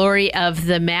doing the Glory of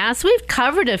the Mass, we've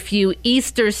covered a few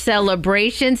Easter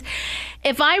celebrations.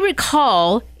 If I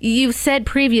recall, you've said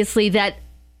previously that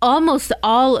almost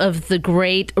all of the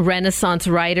great Renaissance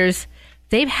writers,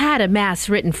 they've had a Mass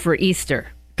written for Easter.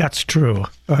 That's true,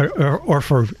 or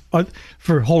for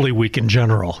Holy Week in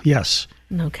general, yes.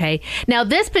 Okay. Now,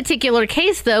 this particular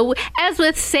case, though, as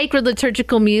with sacred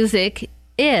liturgical music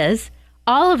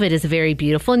all of it is very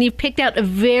beautiful, and you've picked out a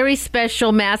very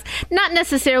special Mass, not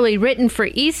necessarily written for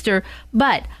Easter,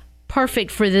 but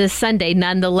perfect for this Sunday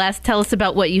nonetheless. Tell us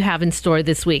about what you have in store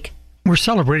this week. We're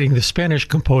celebrating the Spanish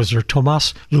composer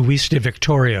Tomás Luis de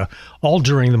Victoria all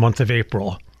during the month of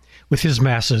April with his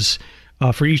Masses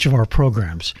for each of our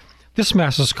programs. This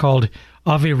Mass is called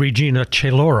Ave Regina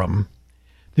Caelorum,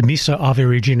 the Missa Ave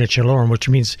Regina Caelorum, which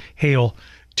means Hail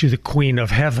to the Queen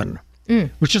of Heaven.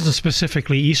 Which isn't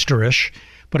specifically Easterish,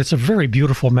 but it's a very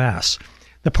beautiful Mass.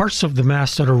 The parts of the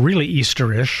Mass that are really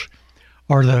Easterish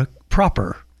are the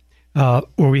proper, where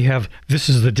we have This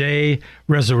is the Day,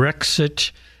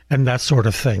 Resurrexit, and that sort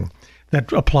of thing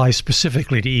that applies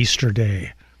specifically to Easter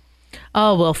Day.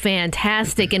 Oh, well,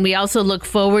 fantastic. And we also look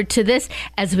forward to this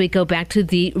as we go back to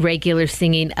the regular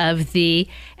singing of the,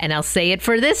 and I'll say it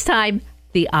for this time,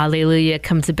 the Alleluia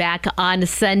comes back on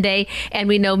Sunday, and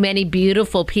we know many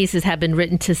beautiful pieces have been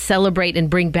written to celebrate and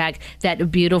bring back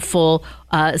that beautiful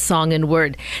song and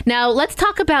word. Now, let's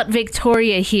talk about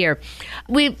Victoria here.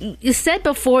 You said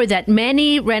before that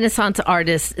many Renaissance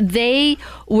artists, they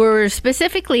were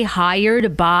specifically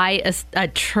hired by a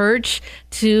church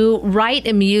to write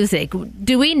a music.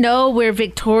 Do we know where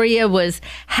Victoria was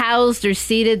housed or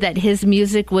seated that his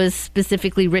music was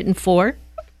specifically written for?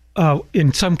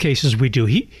 In some cases, we do.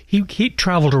 He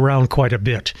traveled around quite a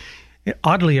bit.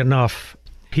 Oddly enough,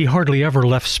 he hardly ever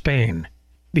left Spain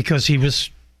because he was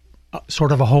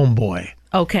sort of a homeboy.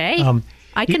 Okay.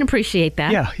 I can appreciate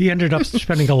that. Yeah, he ended up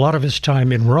spending a lot of his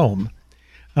time in Rome.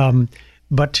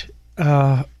 But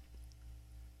as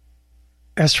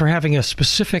for having a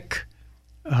specific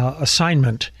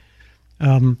assignment,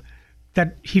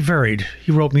 that he varied.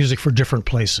 He wrote music for different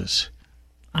places.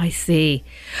 I see.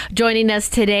 Joining us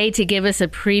today to give us a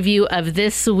preview of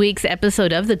this week's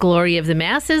episode of The Glory of the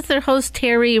Mass is their host,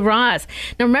 Terry Ross.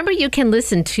 Now, remember, you can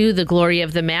listen to The Glory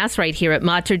of the Mass right here at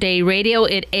Mater Dei Radio.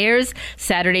 It airs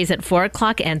Saturdays at 4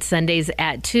 o'clock and Sundays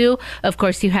at 2. Of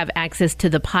course, you have access to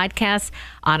the podcast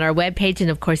on our webpage and,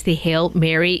 of course, the Hail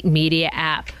Mary Media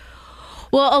app.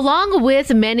 Well, along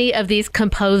with many of these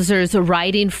composers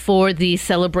writing for the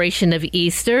celebration of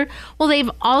Easter, well,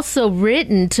 they've also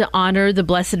written to honor the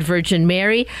Blessed Virgin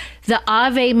Mary, the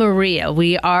Ave Maria.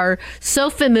 We are so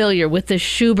familiar with the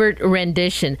Schubert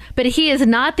rendition, but he is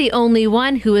not the only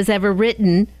one who has ever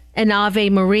written an Ave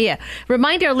Maria.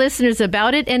 Remind our listeners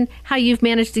about it and how you've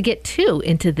managed to get two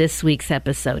into this week's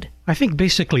episode. I think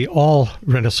basically all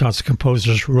Renaissance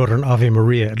composers wrote an Ave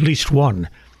Maria, at least one.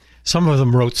 Some of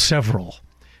them wrote several.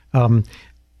 I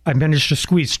managed to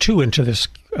squeeze two into this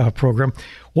program.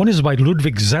 One is by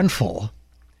Ludwig Zenfel,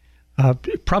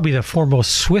 probably the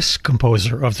foremost Swiss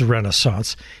composer of the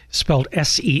Renaissance, spelled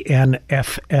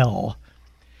Senfl.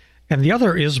 And the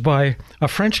other is by a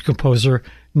French composer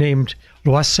named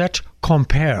Loisette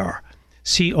Compere,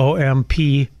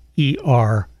 Compere.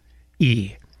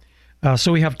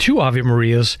 So we have two Ave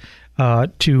Marias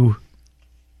to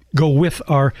go with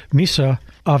our Missa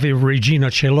Ave Regina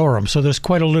Caelorum. So there's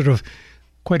quite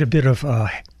a bit of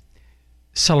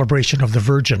celebration of the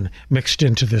Virgin mixed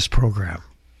into this program.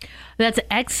 That's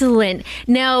excellent.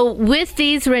 Now, with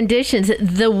these renditions,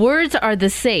 the words are the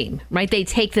same, right? They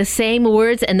take the same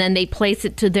words and then they place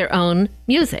it to their own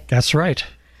music. That's right.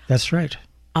 That's right.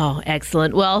 Oh,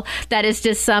 excellent. Well, that is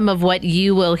just some of what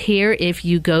you will hear if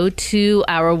you go to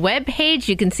our webpage.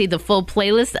 You can see the full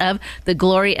playlist of The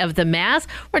Glory of the Mass.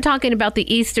 We're talking about the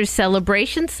Easter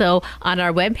celebration. So on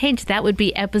our webpage, that would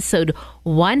be episode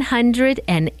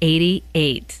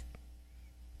 188.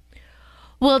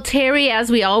 Well, Terry, as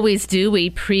we always do,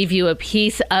 we preview a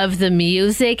piece of the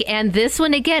music. And this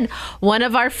one, again, one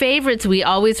of our favorites. We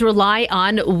always rely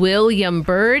on William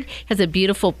Byrd. He has a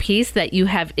beautiful piece that you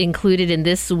have included in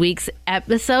this week's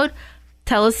episode.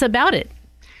 Tell us about it.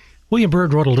 William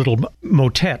Byrd wrote a little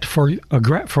motet for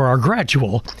our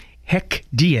gradual, Haec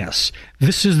Dies.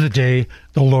 This is the day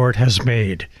the Lord has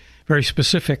made. Very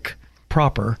specific,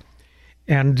 proper.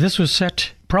 And this was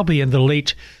set probably in the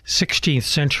late 16th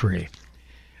century.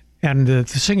 And the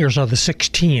singers are the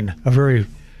 16, a very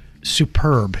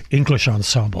superb English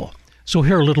ensemble. So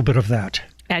hear a little bit of that.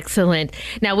 Excellent.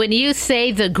 Now, when you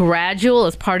say the gradual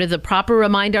as part of the proper,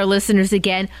 remind our listeners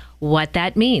again what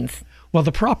that means. Well,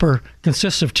 the proper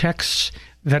consists of texts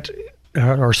that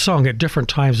are sung at different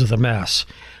times of the Mass.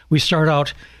 We start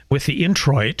out with the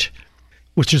introit,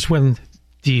 which is when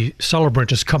the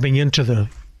celebrant is coming into the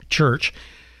church.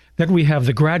 Then we have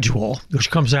the gradual,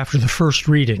 which comes after the first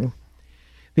reading.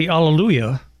 The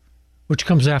Alleluia, which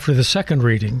comes after the second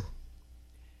reading.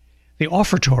 The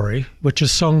offertory, which is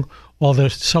sung while the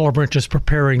celebrant is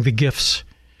preparing the gifts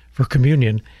for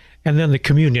communion. And then the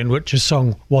communion, which is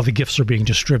sung while the gifts are being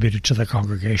distributed to the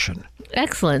congregation.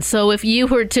 Excellent. So if you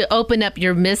were to open up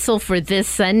your missal for this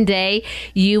Sunday,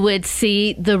 you would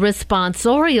see the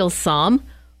responsorial psalm,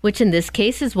 which in this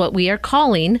case is what we are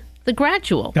calling the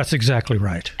gradual. That's exactly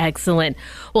right. Excellent.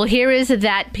 Well, here is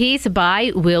that piece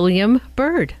by William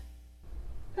Byrd.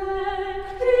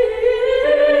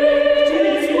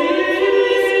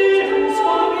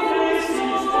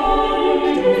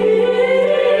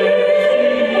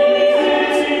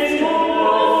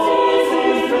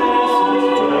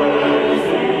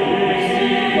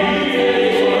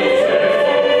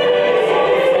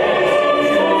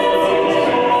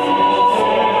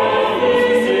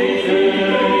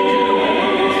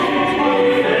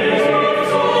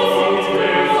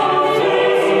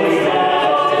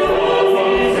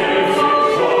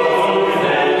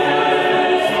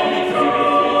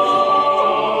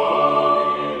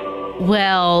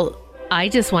 I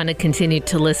just want to continue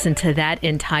to listen to that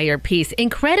entire piece.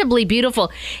 Incredibly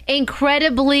beautiful,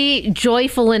 incredibly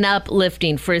joyful and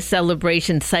uplifting for a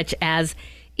celebration such as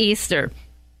Easter.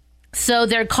 So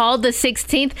they're called the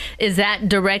 16th. Is that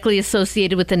directly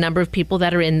associated with the number of people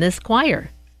that are in this choir?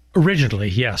 Originally,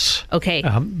 yes. Okay.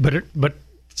 But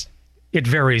it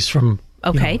varies from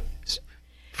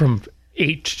from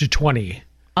 8 to 20.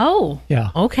 Oh, yeah.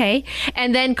 Okay.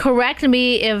 And then correct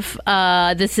me if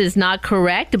this is not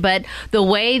correct, but the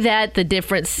way that the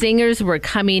different singers were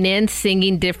coming in,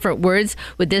 singing different words,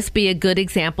 would this be a good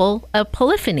example of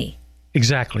polyphony?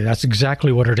 Exactly. That's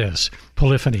exactly what it is.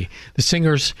 Polyphony. The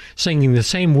singers singing the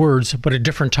same words, but at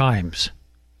different times.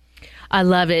 I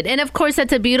love it. And of course,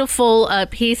 that's a beautiful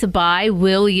piece by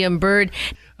William Byrd.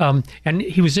 And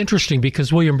he was interesting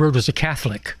because William Byrd was a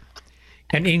Catholic.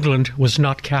 And England was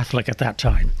not Catholic at that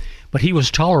time. But he was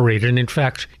tolerated and, in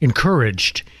fact,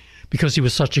 encouraged because he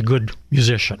was such a good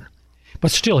musician.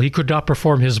 But still, he could not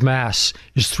perform his mass,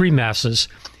 his 3 masses,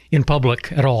 in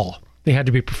public at all. They had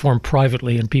to be performed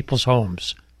privately in people's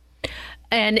homes.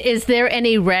 And is there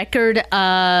any record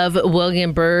of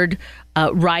William Byrd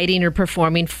writing or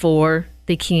performing for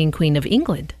the King and Queen of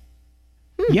England?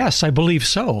 Yes, I believe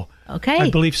so. Okay. I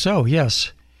believe so,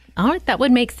 yes. All right, that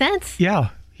would make sense.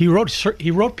 Yeah. He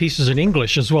wrote pieces in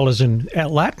English as well as in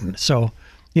Latin, so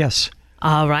yes.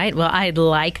 All right. Well, I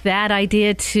like that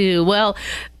idea too. Well,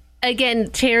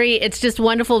 again, Terry, it's just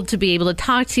wonderful to be able to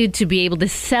talk to you, to be able to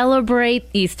celebrate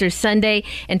Easter Sunday,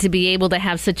 and to be able to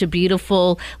have such a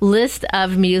beautiful list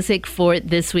of music for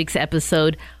this week's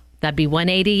episode. That'd be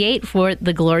 188 for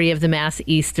the Glory of the Mass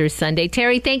Easter Sunday.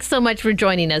 Terry, thanks so much for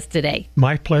joining us today.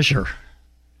 My pleasure.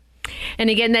 And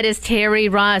again, that is Terry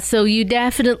Ross. So you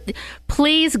definitely,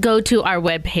 please go to our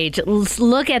webpage.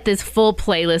 Look at this full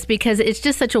playlist because it's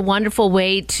just such a wonderful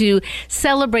way to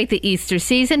celebrate the Easter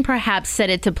season. Perhaps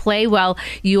set it to play while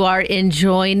you are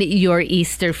enjoying your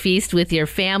Easter feast with your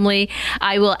family.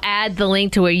 I will add the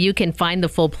link to where you can find the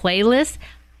full playlist,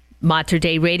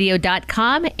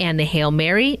 materdeiradio.com and the Hail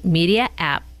Mary Media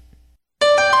app.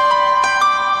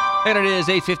 And it is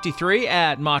 8:53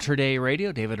 at Mater Dei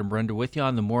Radio. David and Brenda with you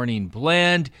on the Morning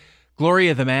Blend. Glory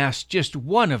of the Mass, just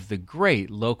one of the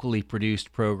great locally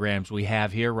produced programs we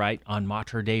have here, right, on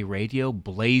Mater Dei Radio.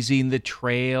 Blazing the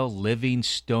Trail, Living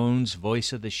Stones,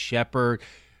 Voice of the Shepherd,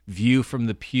 View from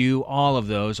the Pew, all of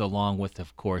those, along with,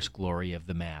 of course, Glory of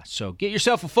the Mass. So get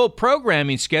yourself a full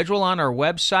programming schedule on our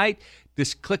website.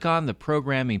 Just click on the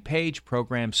programming page,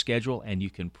 program schedule, and you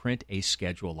can print a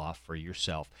schedule off for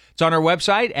yourself. It's on our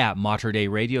website at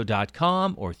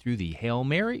materdeiradio.com or through the Hail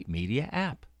Mary Media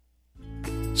app.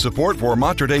 Support for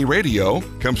Mater Dei Radio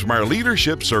comes from our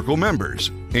Leadership Circle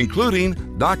members,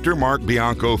 including Dr. Mark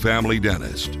Bianco, family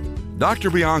dentist. Dr.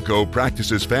 Bianco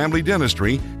practices family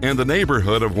dentistry in the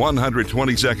neighborhood of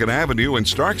 122nd Avenue and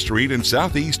Stark Street in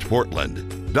Southeast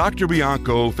Portland. Dr.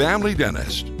 Bianco, family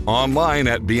dentist, online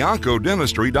at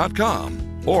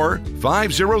biancodentistry.com or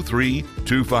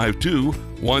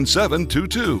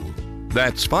 503-252-1722.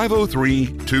 That's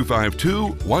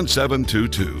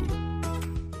 503-252-1722.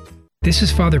 This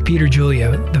is Father Peter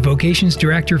Julia, the Vocations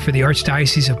Director for the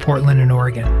Archdiocese of Portland and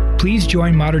Oregon. Please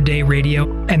join Mater Dei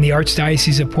Radio and the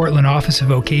Archdiocese of Portland Office of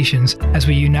Vocations as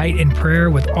we unite in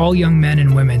prayer with all young men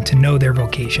and women to know their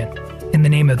vocation. In the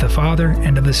name of the Father,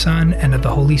 and of the Son, and of the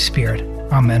Holy Spirit.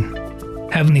 Amen.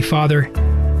 Heavenly Father,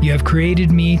 you have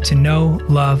created me to know,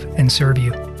 love, and serve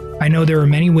you. I know there are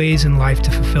many ways in life to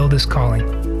fulfill this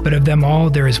calling, but of them all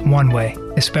there is one way,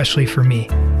 especially for me,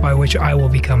 by which I will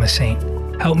become a saint.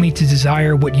 Help me to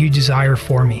desire what you desire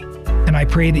for me, and I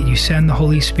pray that you send the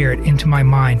Holy Spirit into my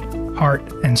mind,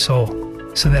 heart, and soul,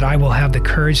 so that I will have the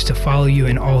courage to follow you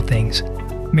in all things.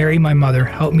 Mary, my mother,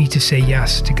 help me to say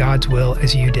yes to God's will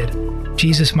as you did.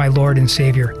 Jesus, my Lord and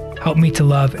Savior, help me to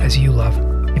love as you love.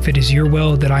 If it is your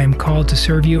will that I am called to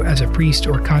serve you as a priest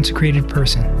or consecrated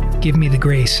person, give me the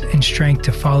grace and strength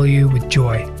to follow you with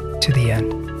joy to the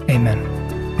end. Amen.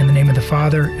 In the name of the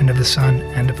Father, and of the Son,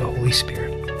 and of the Holy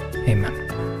Spirit. Amen.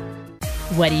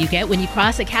 What do you get when you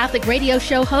cross a Catholic radio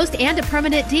show host and a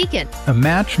permanent deacon? A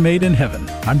match made in heaven.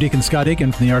 I'm Deacon Scott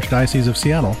Aiken from the Archdiocese of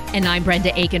Seattle. And I'm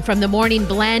Brenda Aiken from the Morning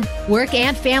Blend. Work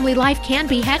and family life can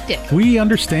be hectic. We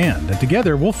understand, and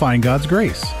together we'll find God's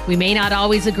grace. We may not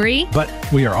always agree, but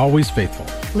we are always faithful.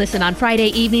 Listen on Friday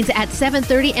evenings at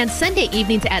 7:30 and Sunday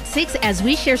evenings at 6 as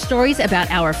we share stories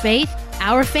about our faith,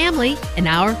 our family, and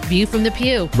our view from the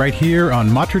pew. Right here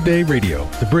on Mater Dei Radio,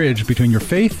 the bridge between your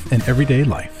faith and everyday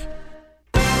life.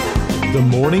 The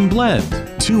Morning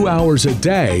Blend, 2 hours a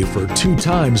day for 2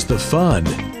 times the fun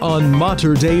on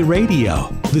Mater Dei Radio,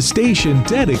 the station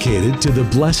dedicated to the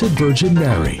Blessed Virgin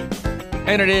Mary.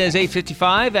 And it is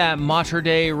 8:55 at Mater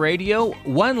Dei Radio.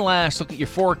 One last look at your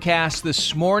forecast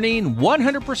this morning.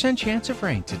 100% chance of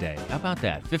rain today. How about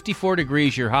that? 54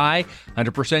 degrees your high.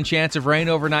 100% chance of rain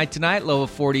overnight tonight, low of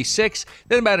 46.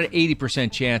 Then about an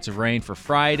 80% chance of rain for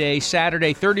Friday.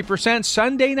 Saturday, 30%.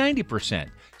 Sunday, 90%.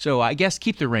 So I guess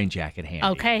keep the rain jacket handy.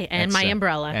 Okay, and my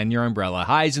umbrella. And your umbrella.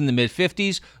 Highs in the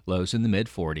mid-50s, lows in the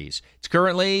mid-40s. It's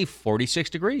currently 46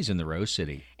 degrees in the Rose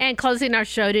City. And closing our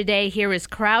show today, here is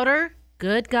Crowder,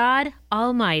 Good God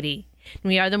Almighty.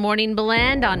 We are the Morning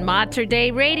Blend on Mater Dei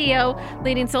Radio,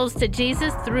 leading souls to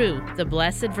Jesus through the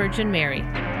Blessed Virgin Mary.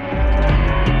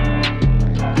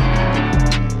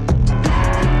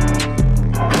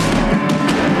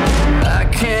 I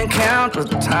can't count the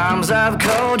times I've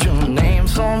called your name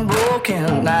some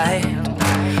broken night,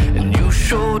 and you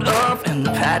showed up and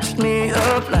patched me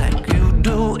up like you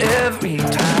do every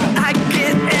time. I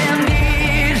get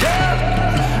amnesia,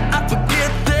 I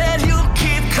forget that you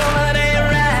keep coming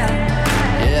around.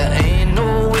 Yeah, ain't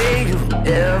no way you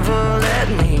ever let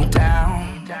me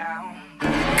down.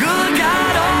 Good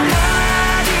God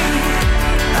Almighty,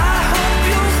 I hope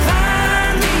you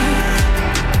find me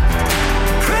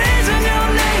praising your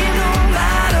name no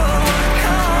matter what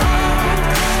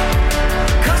comes.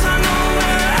 'Cause I know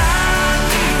where I'd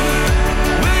be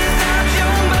without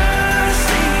your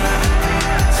mercy.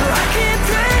 So I keep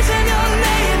praising your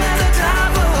name at the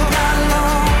top of my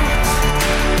lungs.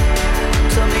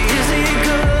 Tell me, is he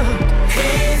good?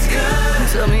 He's good.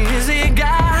 Tell me, is he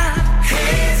God?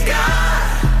 He's God.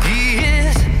 He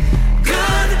is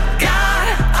good God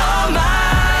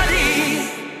Almighty.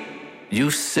 You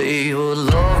say your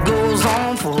love goes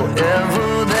on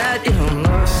forever, that your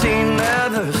mercy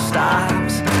never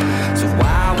stops. So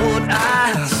why would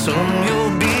I assume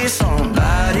you'll be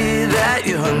somebody that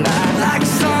you're not? Like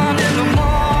sun in the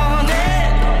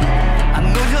morning, I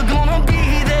know you're gonna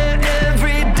be there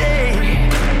every day.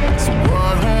 So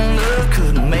what on earth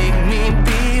could make me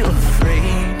be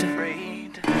afraid?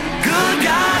 Good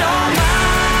God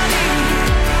Almighty,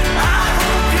 I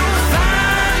hope you'll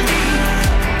find me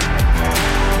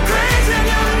praising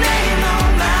your name no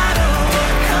matter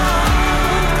what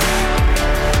comes.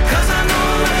 'Cause I know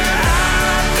where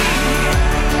I'd be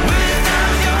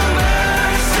without your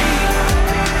mercy.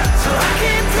 So I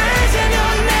keep praising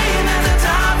your name at the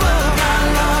top of my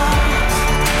lungs.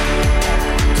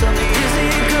 Tell me, is he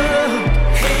good?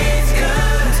 He's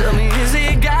good. Tell me, is he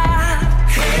God?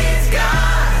 He's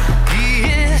God. He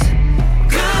is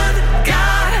good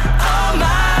God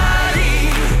Almighty.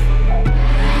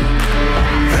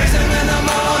 Praise him in the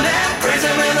morning, praise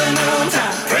him in the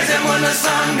noontime, praise him when the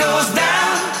sun goes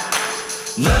down.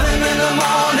 Love him in the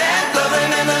morning, love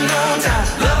him in the noontime,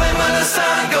 love him when the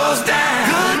sun goes down.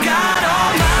 Good God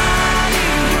Almighty,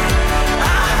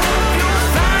 I hope you'll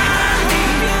find me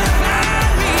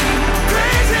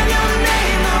praising your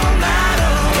name no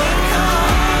matter what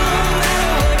comes.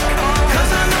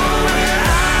 'Cause I know where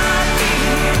I'd be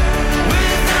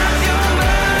without your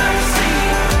mercy.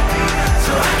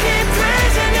 So I keep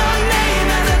praising your name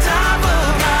at the top of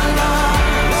my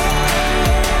lungs.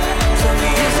 Tell me,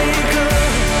 is he good?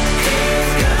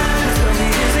 He's good. Tell me,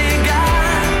 is he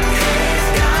God? He's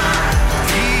God.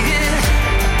 He is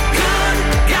good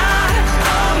God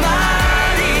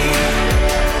Almighty.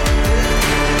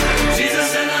 Jesus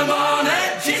in the morning,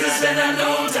 Jesus in the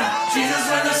noontime, Jesus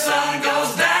when the sun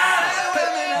goes down.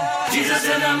 Jesus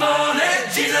in the morning,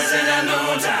 Jesus in the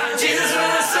noontime, Jesus when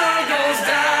the sun goes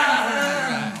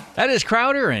down. That is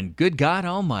Crowder and Good God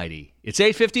Almighty. It's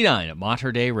 8:59 at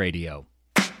Mater Dei Radio.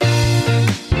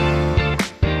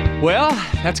 Well,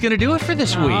 that's going to do it for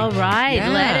this week. All right, Yeah.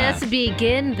 let us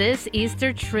begin this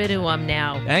Easter Triduum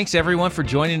now. Thanks, everyone, for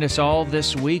joining us all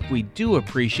this week. We do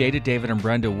appreciate it. David and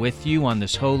Brenda with you on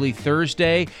this Holy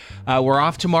Thursday. We're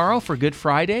off tomorrow for Good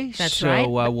Friday. That's right.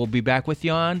 So we'll be back with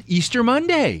you on Easter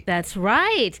Monday. That's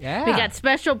right. Yeah. We got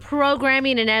special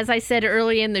programming, and as I said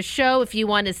earlier in the show, if you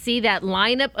want to see that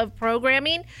lineup of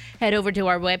programming, head over to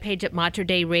our webpage at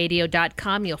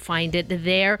materdeiradio.com. You'll find it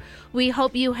there. We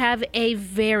hope you have a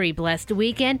very blessed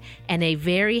weekend and a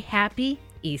very happy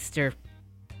Easter.